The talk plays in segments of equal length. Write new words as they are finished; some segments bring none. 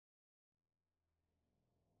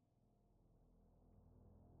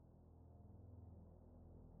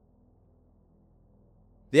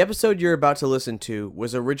The episode you're about to listen to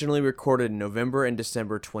was originally recorded in November and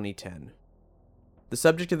December 2010. The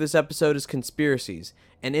subject of this episode is conspiracies,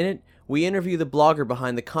 and in it, we interview the blogger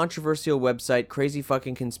behind the controversial website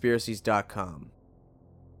crazyfuckingconspiracies.com.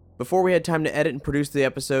 Before we had time to edit and produce the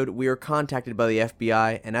episode, we were contacted by the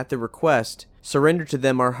FBI, and at their request, surrendered to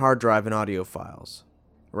them our hard drive and audio files.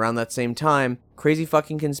 Around that same time, Crazy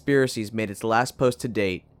Fucking Conspiracies made its last post to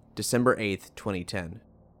date, December 8th, 2010.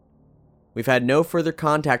 We've had no further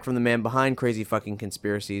contact from the man behind Crazy Fucking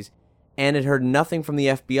Conspiracies, and had heard nothing from the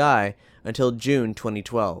FBI until June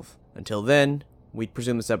 2012. Until then, we'd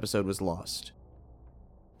presume this episode was lost.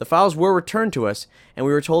 The files were returned to us, and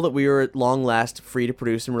we were told that we were at long last free to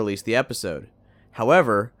produce and release the episode.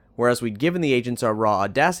 However, whereas we'd given the agents our raw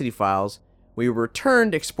Audacity files, we were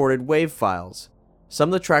returned exported WAV files. Some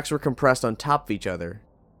of the tracks were compressed on top of each other,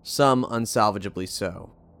 some unsalvageably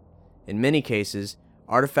so. In many cases,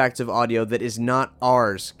 artifacts of audio that is not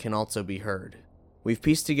ours can also be heard. We've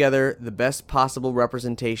pieced together the best possible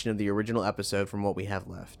representation of the original episode from what we have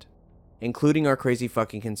left, including our Crazy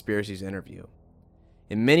Fucking Conspiracies interview.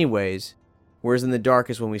 In many ways, we're as in the dark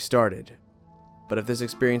as when we started, but if this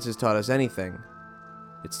experience has taught us anything,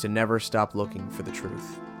 it's to never stop looking for the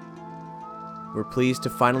truth. We're pleased to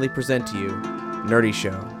finally present to you Nerdy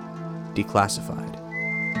Show, Declassified.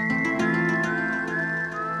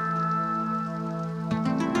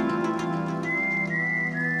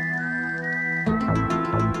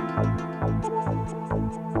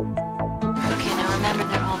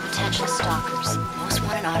 Stalkers. Most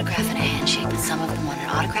want an autograph and a handshake, but some of them want an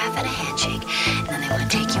autograph and a handshake, and then they want to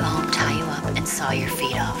take you home, tie you up, and saw your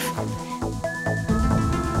feet off.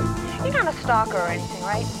 You're not a stalker or anything,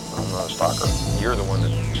 right? I'm not a stalker. You're the one that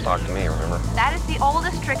stalked me, remember? That is the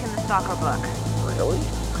oldest trick in the stalker book. Really?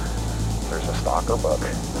 There's a stalker book?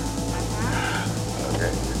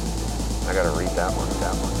 Okay. I gotta read that one.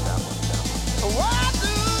 Why do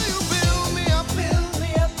you build me up,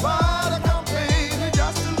 buttercup, baby,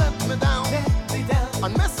 just to let me down,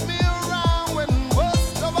 and mess me around when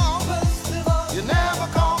worst of all, you never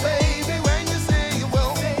call, baby, when you say you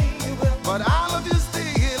will, but I love you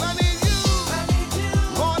still, I need you,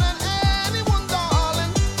 more than anyone, darling,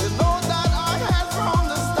 you know that I had from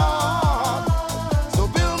the start, so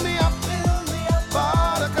build me up,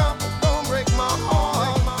 buttercup, don't break my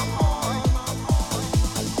heart,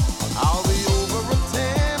 I'll be over at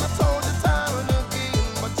 10, I told you time and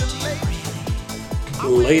again, but you're late.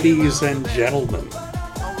 Ladies and gentlemen,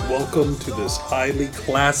 welcome to this highly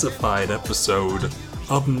classified episode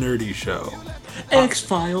of Nerdy Show.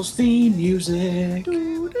 X-Files theme music.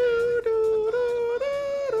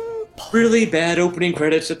 Really bad opening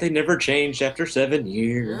credits that they never changed after 7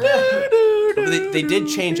 years. They did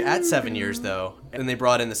change at 7 years, though, and they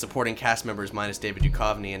brought in the supporting cast members minus David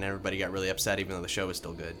Duchovny, and everybody got really upset even though the show was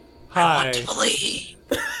still good. I want to believe.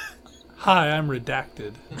 Hi, I'm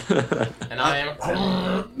Redacted. And I am.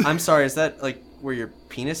 I'm sorry, is that, like, where your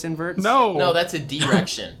penis inverts? No, that's a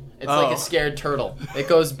direction. It's like a scared turtle. It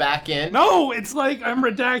goes back in. No, it's like I'm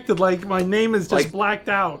redacted, like my name is just blacked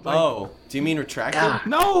out. Like, do you mean retracted? Yeah.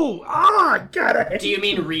 No! I got it! Do you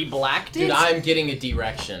mean re-blacked? Dude, I'm getting a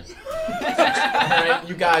direction. Alright,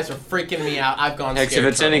 you guys are freaking me out. I've gone Hex, scared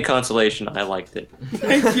if it's turtle. any consolation, I liked it.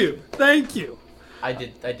 Thank you. I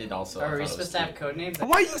did also. Are we supposed to have code names?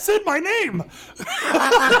 Why you said my name?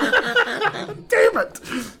 Damn it!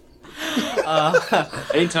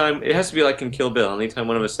 Anytime, it has to be like in Kill Bill. Anytime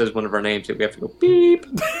one of us says one of our names, we have to go beep.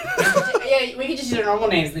 Yeah, we could just use our normal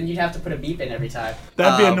names, then you'd have to put a beep in every time.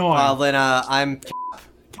 That'd be annoying. Well, then, I'm...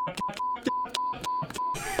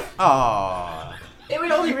 Aww. It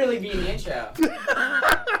would only really be in the intro.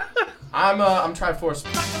 I'm Triforce.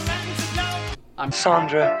 I'm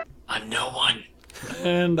Sandra. I'm no one.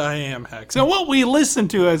 And I am Hex. And what we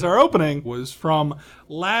listened to as our opening was from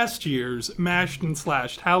last year's Mashed and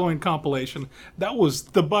Slashed Halloween compilation. That was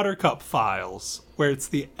the Buttercup Files, where it's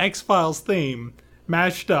the X-Files theme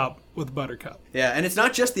mashed up with Buttercup. Yeah, and it's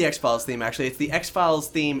not just the X-Files theme, actually. It's the X-Files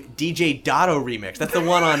theme DJ Dotto remix. That's the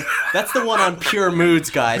one on Pure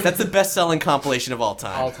Moods, guys. That's the best-selling compilation of all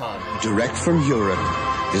time. All time. Direct from Europe,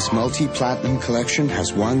 this multi-platinum collection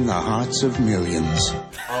has won the hearts of millions.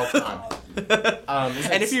 All time. Is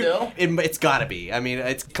it still? It's gotta be. I mean,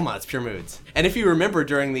 it's Pure Moods. And if you remember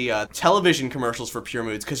during the television commercials for Pure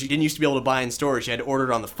Moods, because you didn't used to be able to buy in stores, you had to order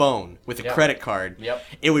it on the phone with a credit card. Yep.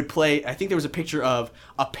 It would play, I think there was a picture of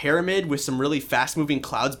a pyramid with some really fast-moving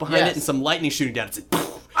clouds behind it and some lightning shooting down. It's like,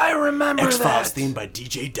 I remember X-Files theme by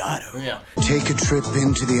DJ Dotto. Yeah. Take a trip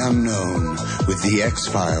into the unknown with the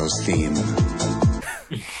X-Files theme.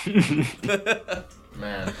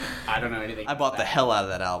 Man, I don't know anything. I bought the hell out of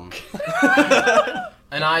that album.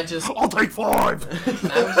 And I just... I'll take 5!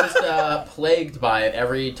 I was just plagued by it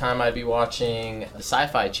every time I'd be watching the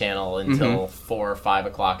Sci-Fi Channel until 4 or 5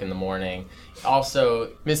 o'clock in the morning.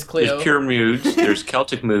 Also, Miss Cleo... There's pure moods, there's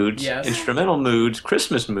Celtic moods, Yes. instrumental moods,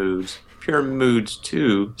 Christmas moods, pure moods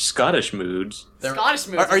too, Scottish moods. Scottish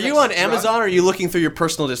moods. Are you on Amazon or are you looking through your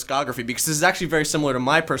personal discography? Because this is actually very similar to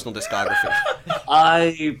my personal discography.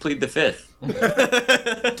 I plead the fifth.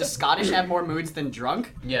 Does Scottish have more moods than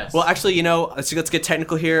drunk? Yes. Well, actually, you know, let's get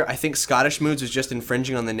technical here. I think Scottish Moods is just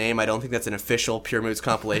infringing on the name. I don't think that's an official Pure Moods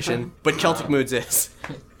compilation. But Celtic Moods is.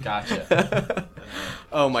 Gotcha.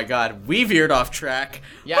 Oh my god, we veered off track.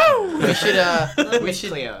 Yeah, we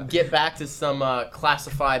should Cleo. get back to some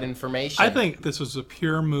classified information. I think this was a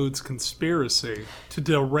Pure Moods conspiracy to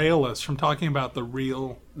derail us from talking about the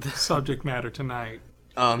real subject matter tonight.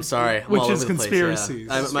 Oh, I'm sorry. I'm Which all is over the conspiracies.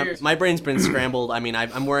 Place, yeah. My brain's been scrambled. I mean,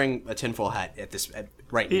 I'm wearing a tinfoil hat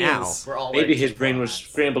right now. Is. We're all Maybe wearing his brain was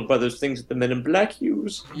scrambled by those things that the Men in Black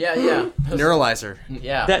use. Yeah. Neuralizer.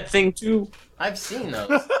 Yeah. That thing too. I've seen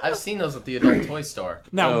those. I've seen those at the adult toy store.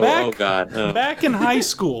 Now, God. back in high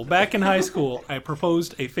school, I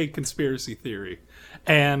proposed a fake conspiracy theory.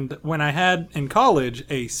 And when I had in college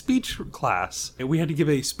a speech class, we had to give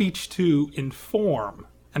a speech to inform.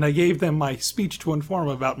 And I gave them my speech to inform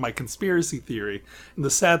about my conspiracy theory. And the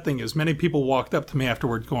sad thing is, many people walked up to me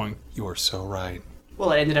afterwards going, "You are so right."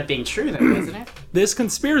 Well, it ended up being true then, wasn't it? This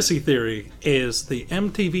conspiracy theory is the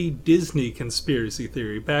MTV Disney conspiracy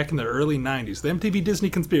theory back in the early 90s. The MTV Disney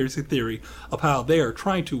conspiracy theory of how they are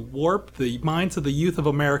trying to warp the minds of the youth of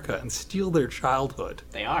America and steal their childhood.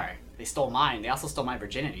 They are. They stole mine. They also stole my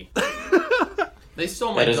virginity. They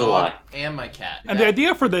stole my That is a dog lie. and my cat. And the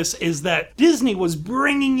idea for this is that Disney was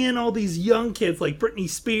bringing in all these young kids like Britney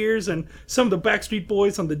Spears and some of the Backstreet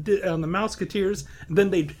Boys on the Mouseketeers, and then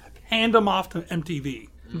they'd hand them off to MTV.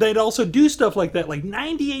 They'd also do stuff like that, like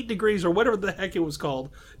 98 Degrees or whatever the heck it was called,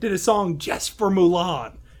 did a song just for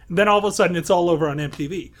Mulan. And then all of a sudden it's all over on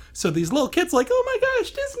MTV. So these little kids like, oh my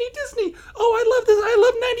gosh, Disney. Oh, I love this. I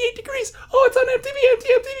love 98 Degrees. Oh, it's on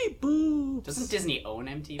MTV. Boo. Doesn't Disney own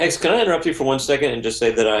MTV? X, can I interrupt you for 1 second and just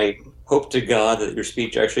say that I hope to God that your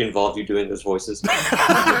speech actually involved you doing those voices?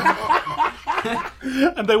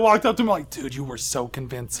 And they walked up to me like, dude, you were so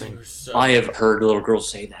convincing. I have heard little girls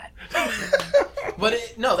say that.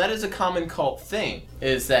 But no, that is a common cult thing.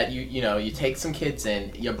 Is that you take some kids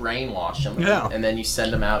in, you brainwash them, and then you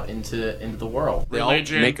send them out into the world. They all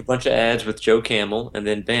make a bunch of ads with Joe Camel, and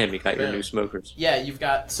then bam, you got your new smokers. Yeah, you've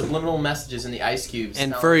got subliminal messages in the ice cubes.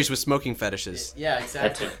 And furries with smoking fetishes. Yeah,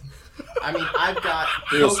 exactly. I mean, I've got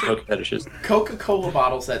smoke fetishes. Coca-Cola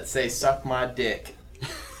bottles that say "suck my dick."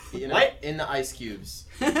 What? In the ice cubes.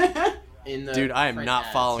 Dude, I am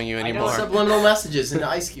not following you anymore. I got subliminal messages in the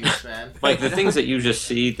ice cubes, man. Like, the things that you just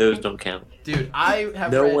see, those don't count. Dude, I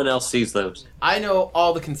have No one else sees those. I know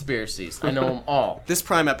all the conspiracies. I know them all. This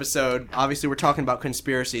Prime episode, obviously we're talking about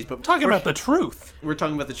conspiracies, but We're talking about the truth. We're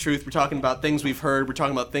talking about the truth. We're talking about things we've heard. We're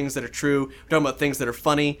talking about things that are true. We're talking about things that are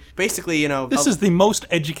funny. Basically, This is the most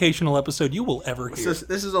educational episode you will ever hear.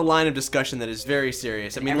 This is a line of discussion that is very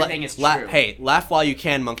serious. I mean, Everything is true. Hey, laugh while you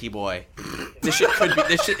can, monkey boy. This shit could be.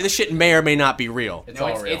 This shit may or may not be real. It's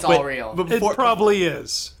all real. But It probably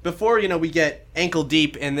is. Before we get ankle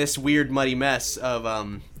deep in this weird muddy mess of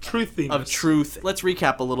truth. Let's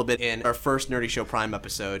recap a little bit in our first Nerdy Show Prime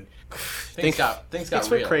episode. Things got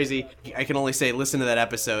went real. crazy. I can only say, listen to that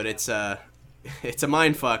episode. It's a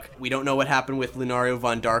mindfuck. We don't know what happened with Lunario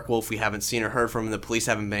von Darkwolf. We haven't seen or heard from him. The police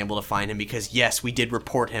haven't been able to find him because, yes, we did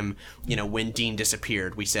report him, when Dean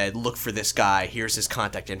disappeared. We said, look for this guy. Here's his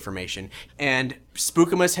contact information. And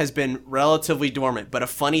Spookamus has been relatively dormant, but a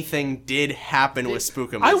funny thing did happen with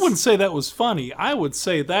Spookamus. I wouldn't say that was funny. I would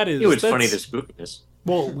say that is... It was funny to Spookamus.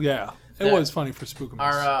 Well, yeah. It was funny for Spookamus.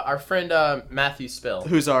 Our friend Matthew Spill,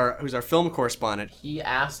 who's our film correspondent, he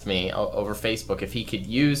asked me over Facebook if he could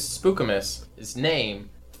use Spookamus' name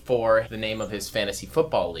for the name of his fantasy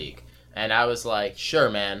football league, and I was like, sure,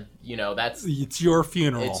 man. It's your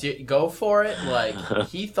funeral. Go for it. Like,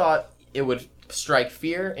 he thought it would strike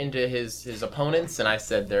fear into his opponents, and I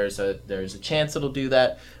said there's a chance it'll do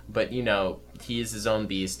that, but he is his own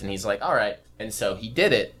beast, and he's like, all right, and so he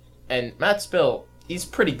did it. And Matt Spill, he's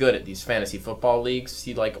pretty good at these fantasy football leagues.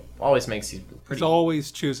 He always makes these pretty. He's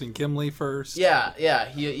always choosing Gimli first. Yeah.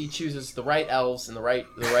 He chooses the right elves and the right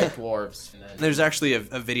dwarves. And then... There's actually a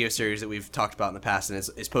video series that we've talked about in the past, and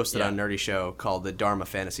it's posted on Nerdy Show called the Dharma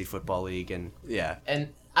Fantasy Football League, and yeah.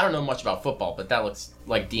 And I don't know much about football, but that looks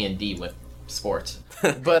like D&D with sports.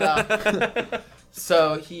 But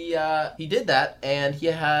so he did that, and he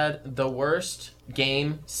had the worst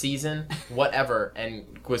game, season, whatever,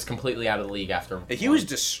 and was completely out of the league after. He was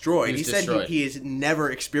destroyed. He said he has never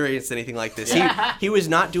experienced anything like this. He was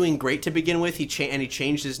not doing great to begin with. He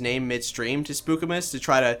changed his name midstream to Spookamus to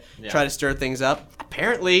try to stir things up.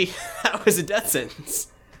 Apparently, that was a death sentence.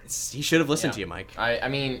 He should have listened to you, Mike. I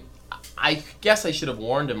mean, I guess I should have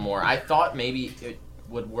warned him more. I thought maybe it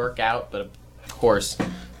would work out, but of course,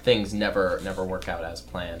 things never work out as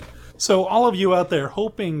planned. So all of you out there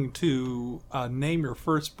hoping to name your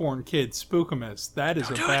firstborn kid Spookamus, that is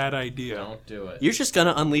a bad idea. Don't do it. You're just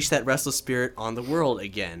gonna unleash that restless spirit on the world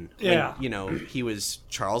again. Yeah. When, he was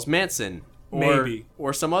Charles Manson. Maybe.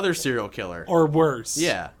 Or some other serial killer. Or worse.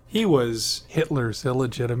 Yeah. He was Hitler's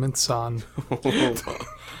illegitimate son.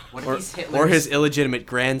 Or his illegitimate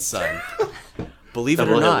grandson. Believe it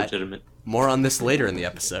or not, more on this later in the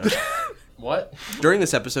episode. What? During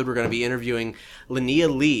this episode, we're going to be interviewing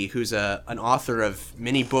Linnea Lee, who's an author of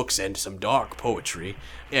many books and some dark poetry.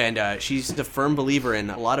 And she's a firm believer in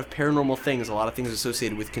a lot of paranormal things, a lot of things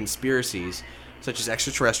associated with conspiracies, such as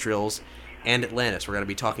extraterrestrials and Atlantis. We're going to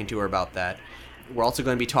be talking to her about that. We're also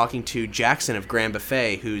going to be talking to Jackson of Grand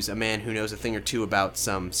Buffet, who's a man who knows a thing or two about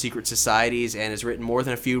some secret societies and has written more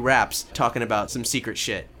than a few raps talking about some secret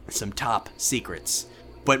shit, some top secrets.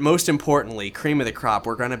 But most importantly, cream of the crop,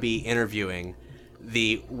 we're going to be interviewing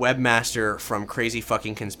the webmaster from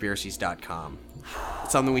crazyfuckingconspiracies.com.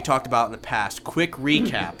 It's something we talked about in the past. Quick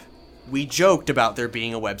recap. We joked about there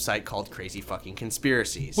being a website called Crazy Fucking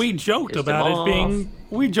Conspiracies. We joked about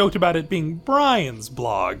it being Brian's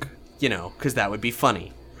blog. Because that would be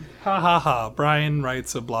funny. Ha ha ha. Brian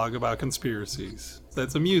writes a blog about conspiracies.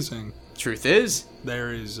 That's amusing. Truth is,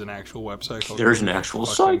 there is an actual website called There's an actual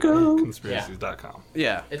psycho. Conspiracies.com.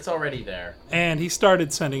 Yeah. It's already there. And he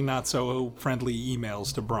started sending not so friendly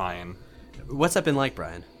emails to Brian. What's that been like,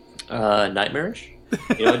 Brian? Nightmarish.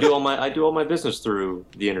 I do all my business through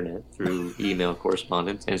the internet, through email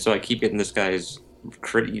correspondence, and so I keep getting this guy's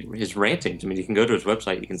his rantings. I mean, you can go to his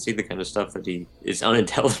website, you can see the kind of stuff that he is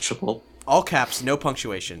unintelligible. All caps, no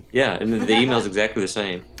punctuation. Yeah, and the email's exactly the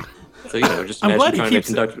same. So just imagine trying to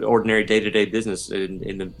conduct ordinary day-to-day business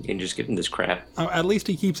and just getting this crap. At least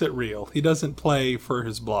he keeps it real. He doesn't play for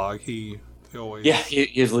his blog. He always... Yeah, he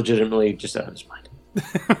is legitimately just out of his mind.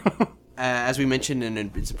 As we mentioned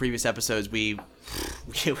in some previous episodes, we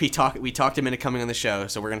talked him into coming on the show,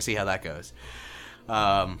 so we're going to see how that goes.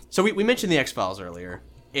 So we mentioned the X-Files earlier.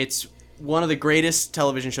 It's one of the greatest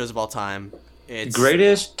television shows of all time. It's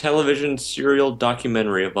greatest television serial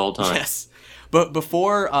documentary of all time. Yes. But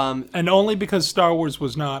before... and only because Star Wars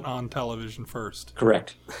was not on television first.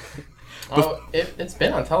 Correct. It's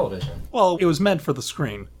been on television. Well, it was meant for the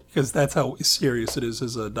screen, because that's how serious it is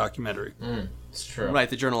as a documentary. It's true. Right,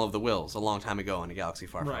 the Journal of the Wills, a long time ago in a galaxy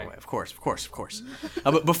far, far away. Of course.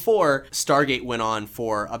 But before Stargate went on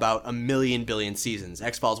for about 1 million billion seasons,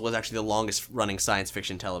 X-Files was actually the longest-running science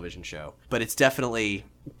fiction television show. But it's definitely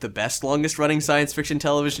the best longest-running science fiction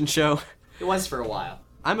television show. It was for a while.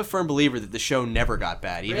 I'm a firm believer that the show never got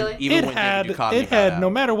bad, even when David Duchovny got out. No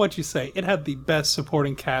matter what you say, it had the best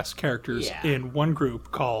supporting cast characters in one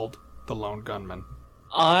group called The Lone Gunmen.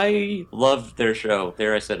 I loved their show.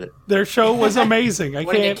 There, I said it. Their show was amazing.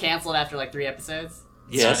 What, did it get canceled after like 3 episodes?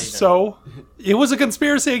 Yes. So, it was a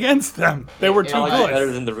conspiracy against them. They were too good.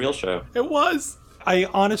 Better than the real show. It was. I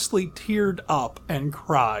honestly teared up and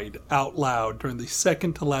cried out loud during the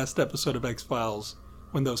second to last episode of X-Files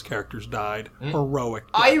when those characters died. Heroic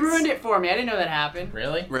deaths. Oh, you ruined it for me. I didn't know that happened.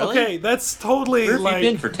 Really? Okay, that's totally Where have like... you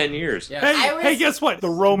been for 10 years? Yeah. Hey, guess what? The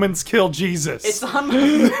Romans killed Jesus. It's on...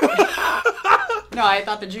 No, I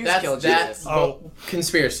thought the Jews killed Jesus.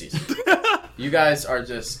 Conspiracies. You guys are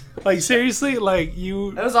just... Like, seriously? Like,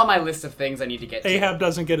 you... That was on my list of things I need to get to. Ahab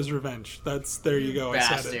doesn't get his revenge. There you go.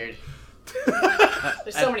 Bastard. I said it.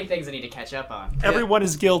 There's so many things I need to catch up on. Everyone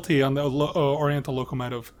is guilty on the Oriental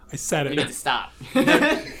Locomotive. I said it. You need to stop.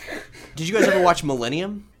 Did you guys ever watch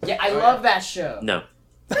Millennium? Yeah, I love that show. No.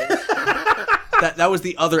 That was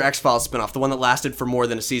the other X-Files spinoff, the one that lasted for more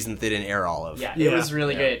than a season that they didn't air all of. Yeah, it was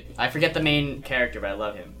really good. I forget the main character, but I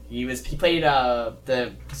love him. He played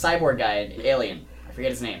the cyborg guy in Alien. I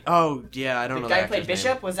forget his name. Oh, yeah, I don't know. The guy who played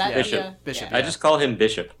Bishop? Name. Was that Bishop? Bishop. Yeah. I just call him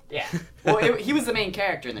Bishop. Yeah. Well, he was the main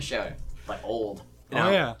character in the show. Like, old.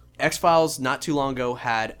 Yeah. X-Files, not too long ago,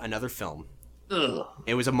 had another film. Ugh.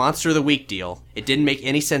 It was a Monster of the Week deal. It didn't make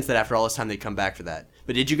any sense that after all this time they'd come back for that.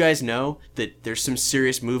 But did you guys know that there's some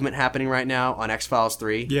serious movement happening right now on X-Files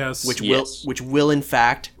 3? Yes. Which will in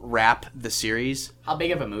fact wrap the series? How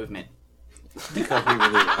big of a movement? Duchovny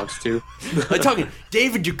really wants to. I'm talking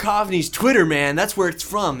David Duchovny's Twitter, man. That's where it's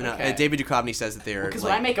from. And, David Duchovny says that they're Because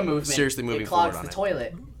when I make a movement, seriously moving it clogs forward the on it.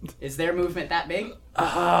 toilet. Is their movement that big?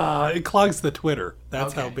 It clogs the Twitter.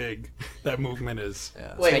 That's Okay. how big that movement is.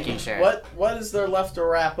 Yeah. Wait, making sure. What is there left to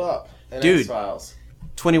wrap up in Dude. X-Files?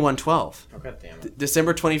 2112. Oh, God damn it.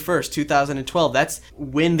 December 21st, 2012. That's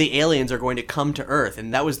when the aliens are going to come to Earth.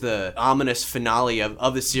 And that was the ominous finale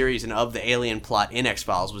of the series and of the alien plot in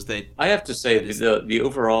X-Files was that... I have to say, the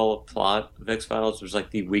overall plot of X-Files was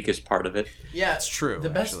like the weakest part of it. Yeah, It's true, The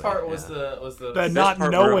best actually, part was yeah. the But The not best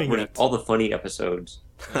part knowing were it. all the funny episodes.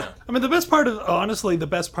 I mean, the best part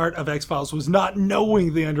of X-Files was not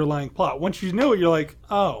knowing the underlying plot. Once you knew it, you're like,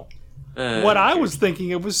 oh. What I was thinking,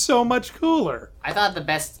 it was so much cooler. I thought the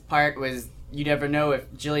best part was you never know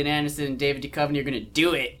if Gillian Anderson and David Duchovny are going to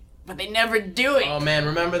do it, but they never do it. Oh man,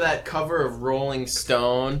 remember that cover of Rolling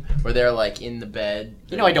Stone where they're like in the bed?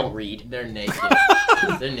 You know I don't read. They're naked.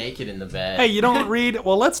 They're naked in the bed. Hey, you don't read?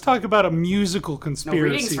 Well, let's talk about a musical reading's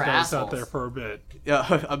conspiracy for that's out assholes. there for a bit.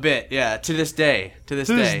 Yeah, a bit, yeah. To this day. this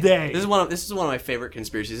day. This is one of my favorite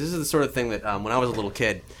conspiracies. This is the sort of thing that when I was a little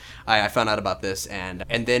kid, I found out about this, and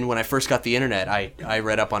then when I first got the internet, I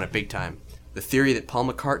read up on it big time. The theory that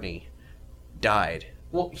Paul McCartney died.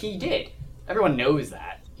 Well, he did. Everyone knows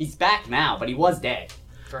that. He's back now, but he was dead.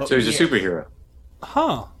 For So he's a 2 years. superhero.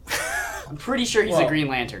 Huh. I'm pretty sure he's a Green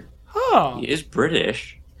Lantern. Huh. He is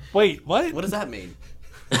British. Wait, what? What does that mean?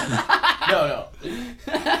 No.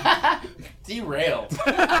 Derailed.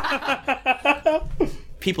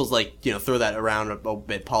 People's throw that around a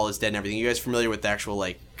bit. Paul is dead and everything. You guys familiar with the actual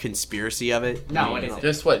conspiracy of it? No, what is it?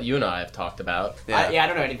 Just what you and I have talked about. Yeah. I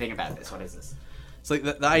don't know anything about this. What is this? It's like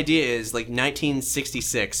the idea is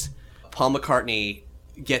 1966, Paul McCartney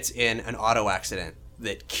gets in an auto accident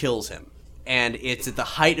that kills him, and it's at the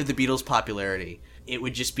height of the Beatles' popularity. It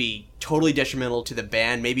would just be totally detrimental to the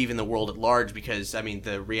band, maybe even the world at large, because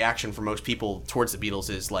the reaction for most people towards the Beatles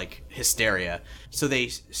is like hysteria. So they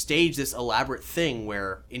stage this elaborate thing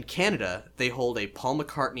where in Canada they hold a Paul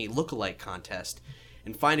McCartney lookalike contest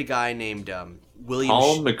and find a guy named William.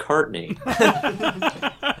 Paul McCartney.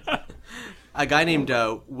 A guy named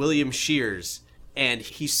William Shears, and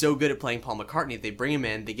he's so good at playing Paul McCartney, they bring him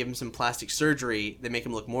in, they give him some plastic surgery, they make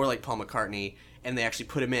him look more like Paul McCartney, and they actually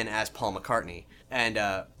put him in as Paul McCartney. And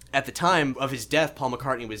at the time of his death, Paul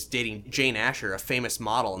McCartney was dating Jane Asher, a famous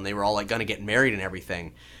model, and they were all gonna get married and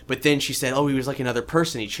everything. But then she said, oh, he was like another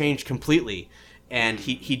person, he changed completely. And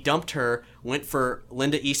he dumped her, went for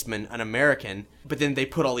Linda Eastman, an American, but then they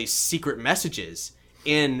put all these secret messages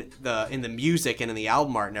in the music and in the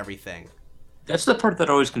album art and everything. That's the part that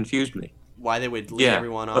always confused me. Why they would lead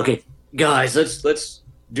everyone on. Okay, guys, let's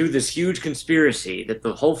do this huge conspiracy that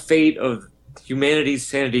the whole fate of humanity's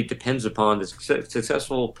sanity depends upon the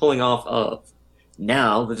successful pulling off of.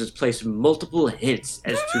 Now, let's just place multiple hints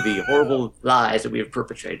as to the horrible lies that we have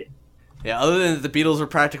perpetrated. Yeah, other than that the Beatles were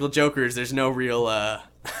practical jokers, there's no real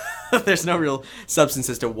there's no real substance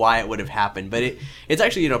as to why it would have happened. But it's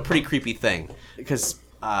actually a pretty creepy thing because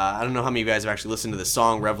I don't know how many of you guys have actually listened to the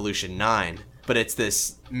song Revolution 9. But it's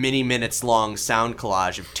this many minutes long sound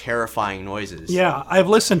collage of terrifying noises. Yeah, I've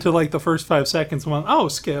listened to the first 5 seconds and went, oh,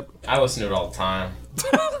 skip. I listen to it all the time.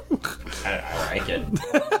 I like it.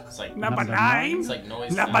 It's like Number 9. It's like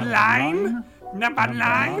noise. Number sound. 9. Number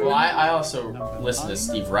 9. Well, I also listen to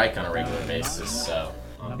Steve Reich on a regular basis, so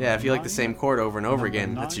Yeah, if you like the same chord over and over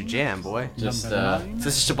again, that's your jam, boy. just So it's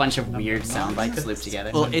just a bunch of weird sound bites looped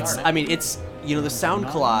together. Well, it's the sound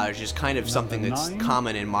collage is kind of something that's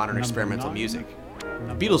common in modern experimental music.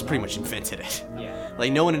 The Beatles pretty much invented it. Yeah.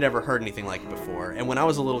 No one had ever heard anything like it before. And when I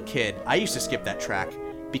was a little kid, I used to skip that track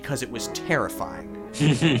because it was terrifying.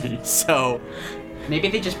 So Maybe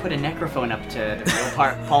they just put a necrophone up to the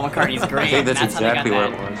real Paul McCartney's grave. I think that's and exactly how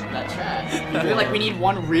what they it got was. that track. They're like, we need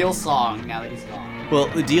one real song now that he's gone. well,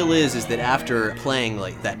 the deal is that after playing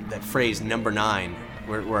that phrase number 9,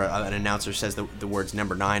 where an announcer says the words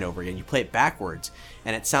number 9 over again, you play it backwards,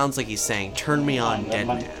 and it sounds like he's saying, "Turn me on, dead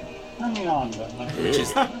man." Which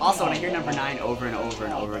is also when I hear number 9 over and over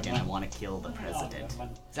and over again, I want to kill the president.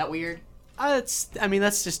 Is that weird? That's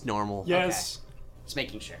just normal. Yes. Just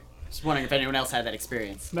making sure. Just wondering if anyone else had that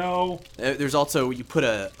experience. No. There's also, you put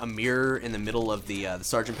a mirror in the middle of the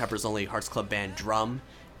Sgt. Pepper's Lonely Hearts Club Band drum,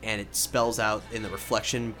 and it spells out in the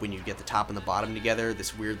reflection when you get the top and the bottom together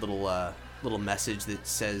this weird little message that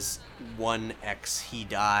says 1x he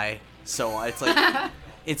die. So it's like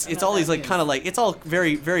it's all these it's all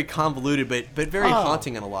very very convoluted but very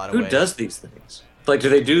haunting in a lot of Who ways. does these things? Do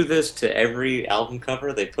they do this to every album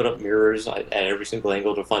cover? They put up mirrors at every single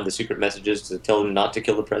angle to find the secret messages to tell them not to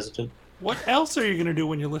kill the president? What else are you going to do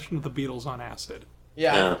when you listen to the Beatles on acid?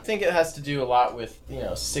 Yeah, I think it has to do a lot with,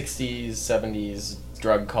 60s, 70s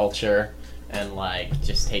drug culture and,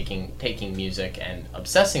 just taking music and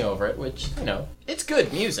obsessing over it, which, it's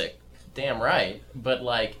good music. Damn right. But,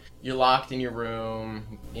 you're locked in your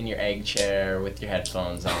room, in your egg chair with your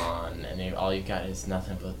headphones on, and all you got is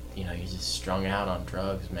nothing but, you're just strung out on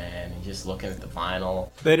drugs, man, and just looking at the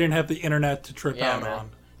vinyl. They didn't have the internet to trip out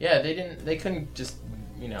on. Yeah, they couldn't just,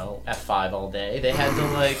 F5 all day. They had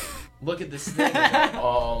to, look at this thing and go,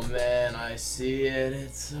 oh, man, I see it.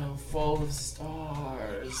 It's so full of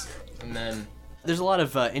stars. And then... There's a lot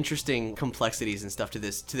of interesting complexities and stuff to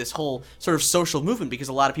this whole sort of social movement, because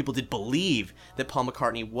a lot of people did believe that Paul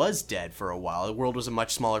McCartney was dead for a while. The world was a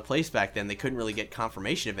much smaller place back then. They couldn't really get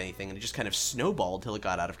confirmation of anything, and it just kind of snowballed till it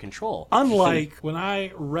got out of control. Unlike when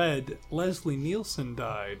I read Leslie Nielsen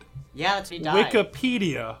died. Yeah, that's he died.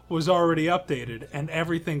 Wikipedia was already updated, and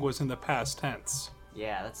everything was in the past tense.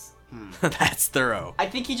 Yeah, that's... That's thorough. I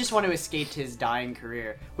think he just wanted to escape his dying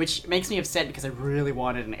career, which makes me upset because I really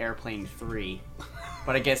wanted an Airplane 3.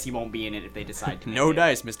 But I guess he won't be in it if they decide to. No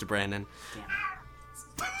dice, Mr. Brandon.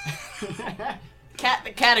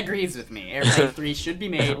 The cat agrees with me. Airplane 3 should be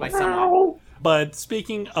made by someone. But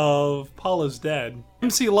speaking of Paul is dead,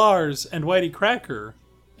 MC Lars and Whitey Cracker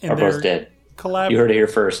are both dead. You heard it here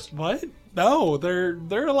first. What? No,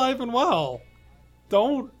 they're alive and well.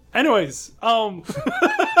 Don't. Anyways,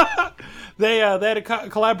 they had a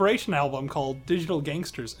collaboration album called Digital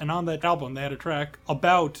Gangsters, and on that album they had a track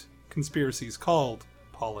about conspiracies called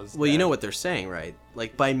Paul is Well, Dead. you know what they're saying, right?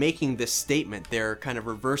 By making this statement, they're kind of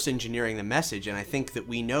reverse engineering the message, and I think that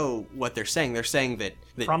we know what they're saying. They're saying that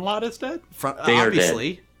Frontalot is dead? They are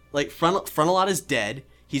obviously. Dead. Frontalot is dead.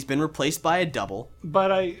 He's been replaced by a double. But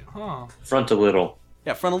Front a little.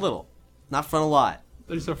 Yeah, front a little. Not front a lot.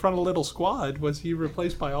 There's a Frontal Little Squad. Was he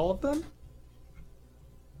replaced by all of them?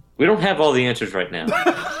 We don't have all the answers right now.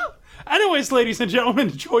 Anyways, ladies and gentlemen,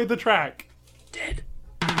 enjoy the track. Dead.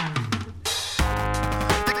 The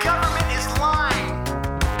government is lying.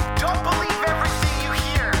 Don't believe everything you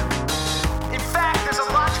hear. In fact, there's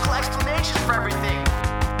a logical explanation for everything.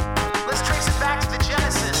 Let's trace it back to the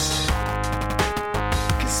Genesis.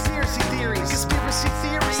 Conspiracy theories. Conspiracy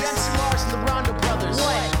theories. MC Lars and the Rondo brothers.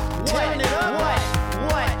 What? Turn it up. What?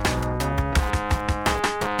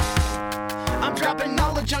 I'm dropping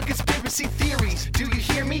knowledge on conspiracy theories. Do you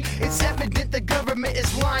hear me? It's evident the government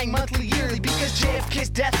is lying monthly, yearly, because JFK's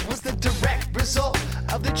death was the direct result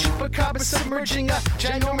of the chupacabra submerging a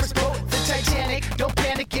ginormous boat, the Titanic. Don't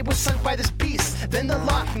panic, it was sunk by this beast. Then the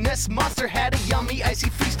Loch Ness monster had a yummy icy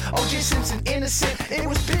feast. O.J. Simpson innocent, it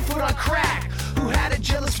was Bigfoot on crack who had a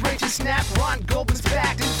jealous rage and snap Ron Goldman's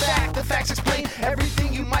back. In fact, the facts explain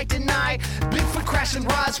everything you might deny. Bigfoot crashed in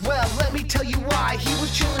Roswell, let me tell you why. He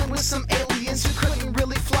was chilling with some aliens who couldn't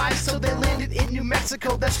really fly, so they landed in New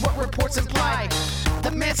Mexico, that's what reports imply.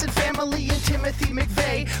 The Manson family and Timothy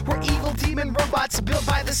McVeigh were evil demon robots built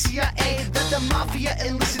by the CIA that the mafia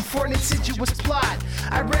enlisted for an insidious plot.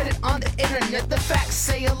 I read it on the internet, the facts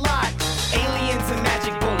say a lot. Aliens and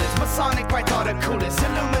magic bullets, Masonic right thought the coolest.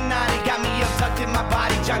 Illuminati got me abducted, my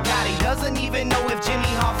body. John Gotti doesn't even know if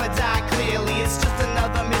Jimmy Hoffa died clearly. It's just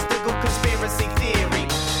another mystical conspiracy theory.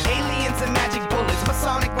 Aliens and magic bullets,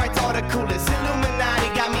 Masonic right thought the coolest. Illuminati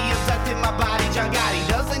got me abducted, my body. John Gotti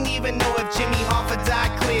doesn't even know if Jimmy Hoffa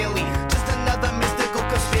died clearly. Just another mystical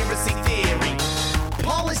conspiracy theory.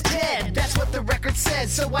 Paul is dead, that's what the record said,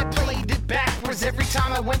 so I played it backwards every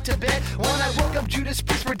time I went to bed. When I woke up, Judas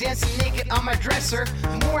Priest were dancing naked on my dresser.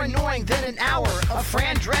 More annoying than an hour of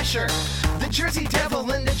Fran Drescher. The Jersey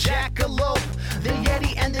Devil and the Jackalope, the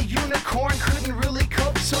Yeti and the Unicorn couldn't really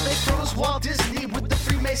cope, so they froze Walt Disney with the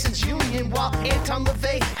Freemasons Union, while Anton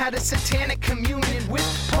LaVey had a satanic communion with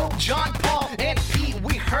Pope John Paul and Pee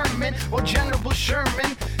Wee Herman, while General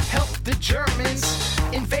Sherman helped the Germans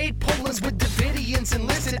invade Poland with Davidians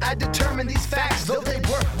enlisted. I determined these facts, though they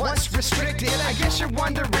were once restricted. I guess you're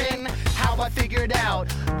wondering how I figured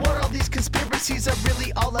out what all these conspiracies are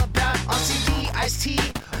really all about. On CD, Ice-T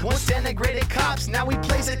once denigrated cops, now he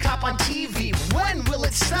plays a cop on TV. When will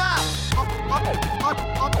it stop?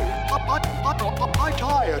 I'm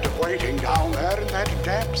tired of waiting down there in that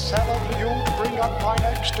damp cellar for you to bring up my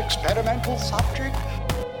next experimental subject.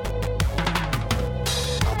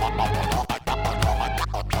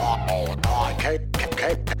 I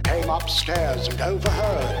came upstairs and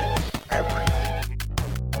overheard everything.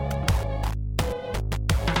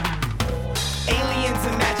 Aliens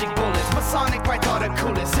and magic bullets, Masonic right thought the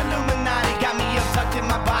coolest. Illuminati got me abducted,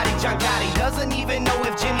 my body. John Gotti doesn't even know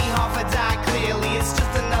if Jimmy Hoffa died clearly. It's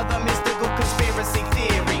just another mystical conspiracy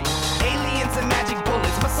theory. Aliens and magic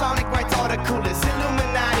bullets, Masonic right thought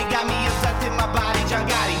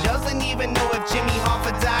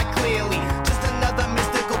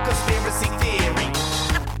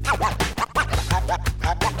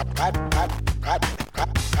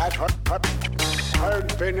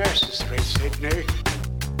very necessary, Sydney.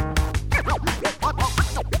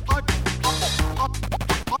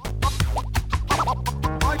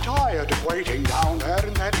 I'm tired of waiting down there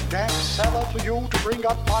in that damp cellar for you to bring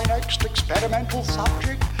up my next experimental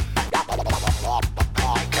subject.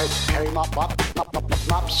 I came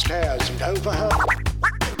upstairs and overheard.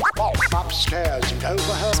 Upstairs and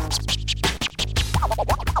overheard.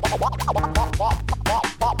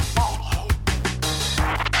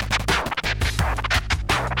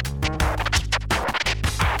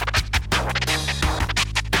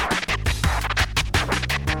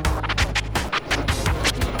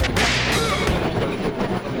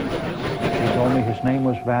 His name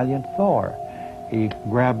was Valiant Thor. He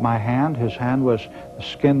grabbed my hand. His hand was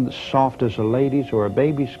skin soft as a lady's or a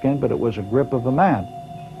baby's skin, but it was a grip of a man.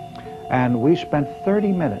 And we spent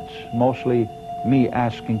 30 minutes, mostly me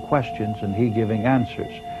asking questions and he giving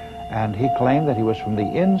answers. And he claimed that he was from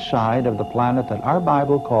the inside of the planet that our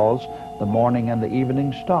Bible calls the morning and the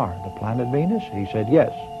evening star, the planet Venus. He said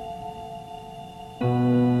yes.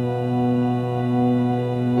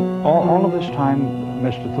 All of this time,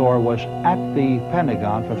 Mr. Thor was at the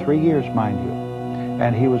Pentagon for 3 years, mind you,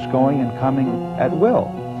 and he was going and coming at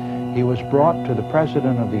will. He was brought to the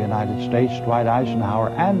President of the United States, Dwight Eisenhower,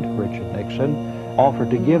 and Richard Nixon, offered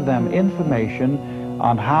to give them information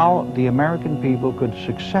on how the American people could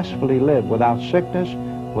successfully live without sickness,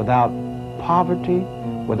 without poverty,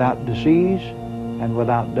 without disease, and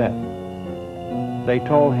without death. They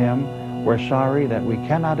told him, "We're sorry that we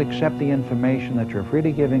cannot accept the information that you're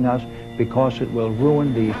freely giving us because it will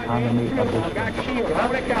ruin the economy of this country."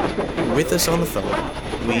 With us on the phone,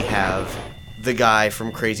 we have the guy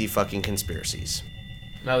from Crazy Fucking Conspiracies.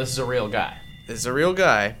 No, this is a real guy. This is a real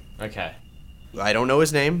guy. Okay. I don't know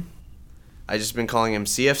his name. I just been calling him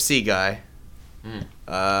CFC guy.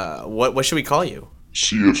 What should we call you?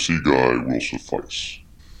 CFC guy will suffice.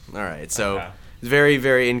 All right. So very,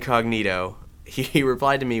 very incognito. He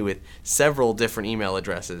replied to me with several different email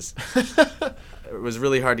addresses. It was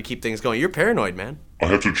really hard to keep things going. You're paranoid, man. I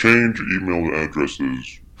have to change email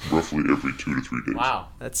addresses roughly every 2 to 3 days. Wow.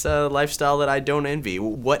 That's a lifestyle that I don't envy.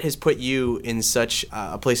 What has put you in such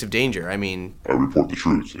a place of danger? I mean... I report the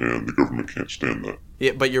truth, and the government can't stand that.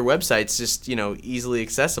 Yeah, but your website's just, easily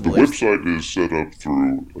accessible. The website is set up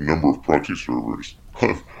through a number of proxy servers.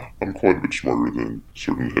 I'm quite a bit smarter than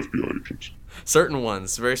certain FBI agents. Certain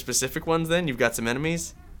ones? Very specific ones, then? You've got some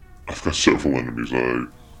enemies? I've got several enemies. I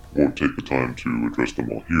won't take the time to address them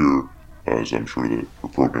all here, as I'm sure that the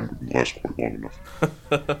program would last quite long enough.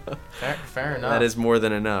 Fair enough. That is more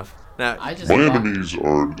than enough. Now, my enemies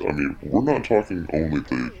are, we're not talking only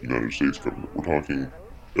the United States government. We're talking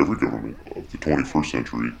every government of the 21st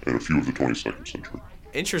century and a few of the 22nd century.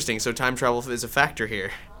 Interesting. So time travel is a factor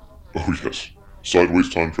here. Oh, yes. Sideways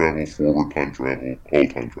time travel, forward time travel, all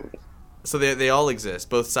time travel. So they all exist.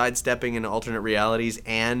 Both sidestepping into alternate realities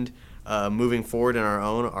and moving forward in our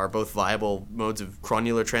own are both viable modes of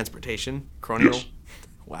chronular transportation. Chronual? Yes.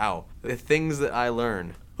 Wow. The things that I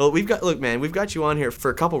learn. Well, we've got you on here for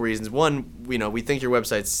a couple reasons. One, we think your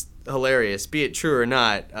website's hilarious, be it true or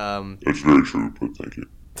not. It's very true, but thank you.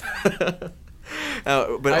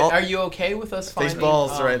 Are you okay with us finding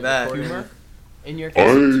balls to write that. humor in your case?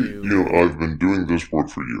 I've been doing this work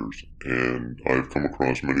for years, and I've come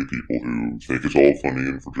across many people who think it's all funny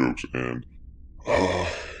and for jokes, and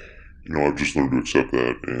I've just learned to accept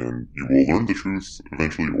that, and you will learn the truth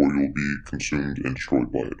eventually, or you'll be consumed and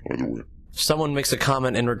destroyed by it, either way. Someone makes a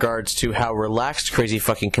comment in regards to how relaxed Crazy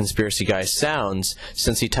Fucking Conspiracy Guy sounds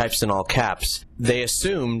since he types in all caps. They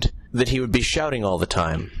assumed that he would be shouting all the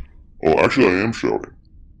time. Oh, actually, I am shouting.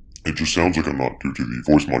 It just sounds like I'm not due to the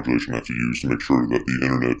voice modulation I have to use to make sure that the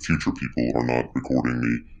internet future people are not recording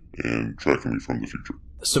me and tracking me from the future.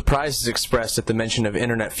 Surprise is expressed at the mention of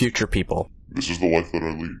internet future people. This is the life that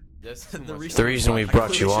I lead. The reason we've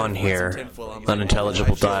brought you on here,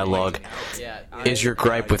 Unintelligible Dialogue, is your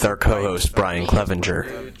gripe with our co-host, Brian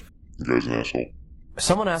Clevenger. You guy's an asshole.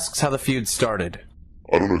 Someone asks how the feud started.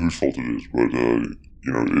 I don't know whose fault it is, but,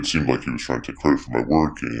 it seemed like he was trying to take credit for my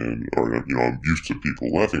work, and, I'm used to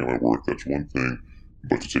people laughing at my work, that's one thing,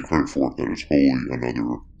 but to take credit for it, that is wholly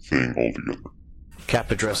another thing altogether.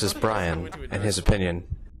 Cap addresses Brian and his opinion.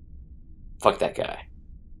 Fuck that guy.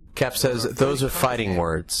 Cap says, those are fighting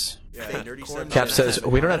words. Cap says,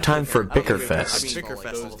 we don't have time for a bicker fest.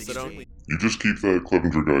 You just keep that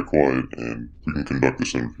Clevenger guy quiet, and we can conduct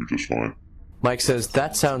this interview just fine. Mike says,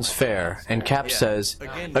 that sounds fair, and Cap says,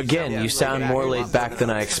 again, you sound more laid back than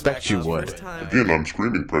I expect you would. Again, I'm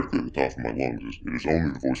screaming practically at the top of my lungs. It is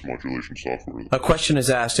only the voice modulation software. A question is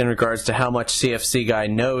asked in regards to how much CFC Guy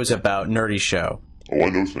knows about Nerdy Show. Oh, I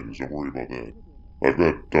know things, don't worry about that. I've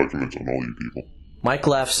got documents on all you people. Mike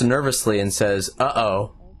laughs nervously and says,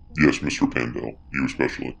 "Uh-oh." Yes, Mr. Pandell, you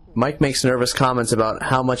especially. Mike makes nervous comments about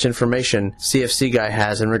how much information CFC Guy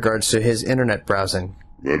has in regards to his internet browsing.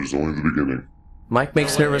 That is only the beginning. Mike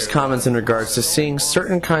makes nervous comments in regards to seeing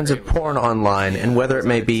certain kinds of porn online and whether it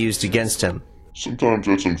may be used against him. Sometimes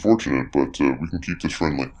that's unfortunate, but we can keep this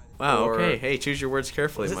friendly. Wow, okay. Hey, choose your words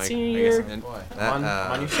carefully, Was it Mike. senior year? I'm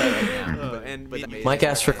on your side right now. Mike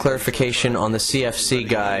asks for clarification on the CFC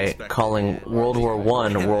Guy calling World War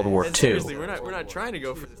I World War II. Seriously, we're not trying to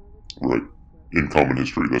go for this. Right. In common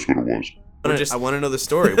history, that's what it was. I want to know the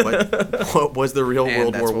story. What was the real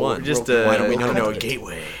World War One? Why don't we know a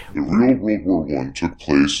gateway? The real World War I took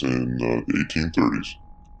place in the 1830s,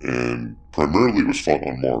 and primarily it was fought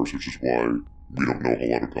on Mars, which is why we don't know a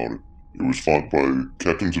whole lot about it. It was fought by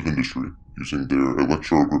captains of industry using their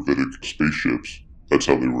electrogravitic spaceships. That's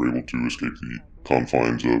how they were able to escape the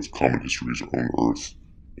confines of common history's own Earth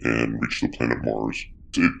and reach the planet Mars.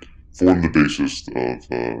 It formed the basis of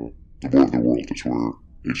the War of the World. That's where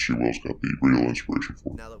H.G. Wells got the real inspiration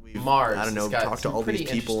for. Now that we've, Mars. I don't know, it's got talked to some all these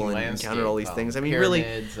pretty people and interesting encountered all these landscape, things. I mean, really,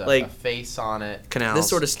 pyramids, like a face on it, canals, this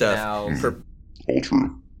sort of stuff. canals. All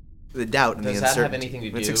true. The doubt and Does the that uncertainty. have anything to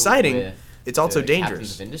do It's exciting. with It's also the dangerous.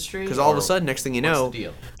 captains of industry, Because all of or a sudden, next thing you what's know, the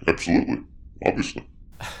deal? Absolutely. Obviously.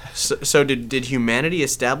 So did humanity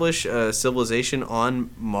establish a civilization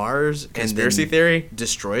on Mars? Conspiracy theory?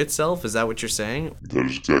 Destroy itself? Is that what you're saying? That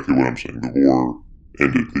is exactly what I'm saying. The war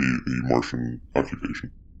ended the Martian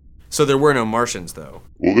occupation. So there were no Martians, though.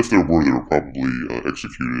 Well, if there were, they were probably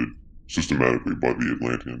executed systematically by the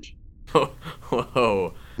Atlanteans.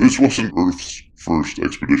 Whoa. This wasn't Earth's first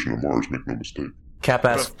expedition to Mars, make no mistake. Cap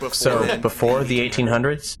asks, so before the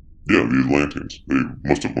 1800s? Yeah, the Atlanteans. They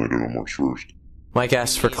must have landed on Mars first. Mike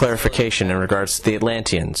asks for clarification in regards to the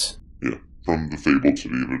Atlanteans. Yeah, from the fabled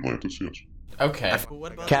city of Atlantis, yes. Okay.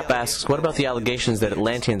 Cap asks, what about the allegations that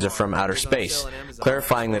Atlanteans are from outer space?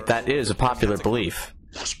 Clarifying that that is a popular belief.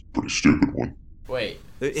 That's a pretty stupid one. Wait.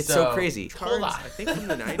 It's so crazy. Hold on. I think from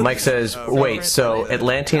the 90s. Mike says, wait, so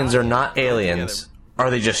Atlanteans are not aliens.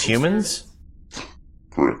 Are they just humans?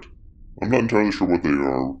 Correct. I'm not entirely sure what they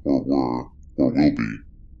are, or were, or will be,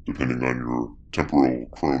 depending on your temporal,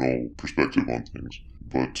 chronal perspective on things.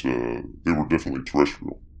 But they were definitely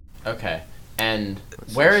terrestrial. Okay. And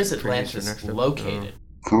where is Atlantis located?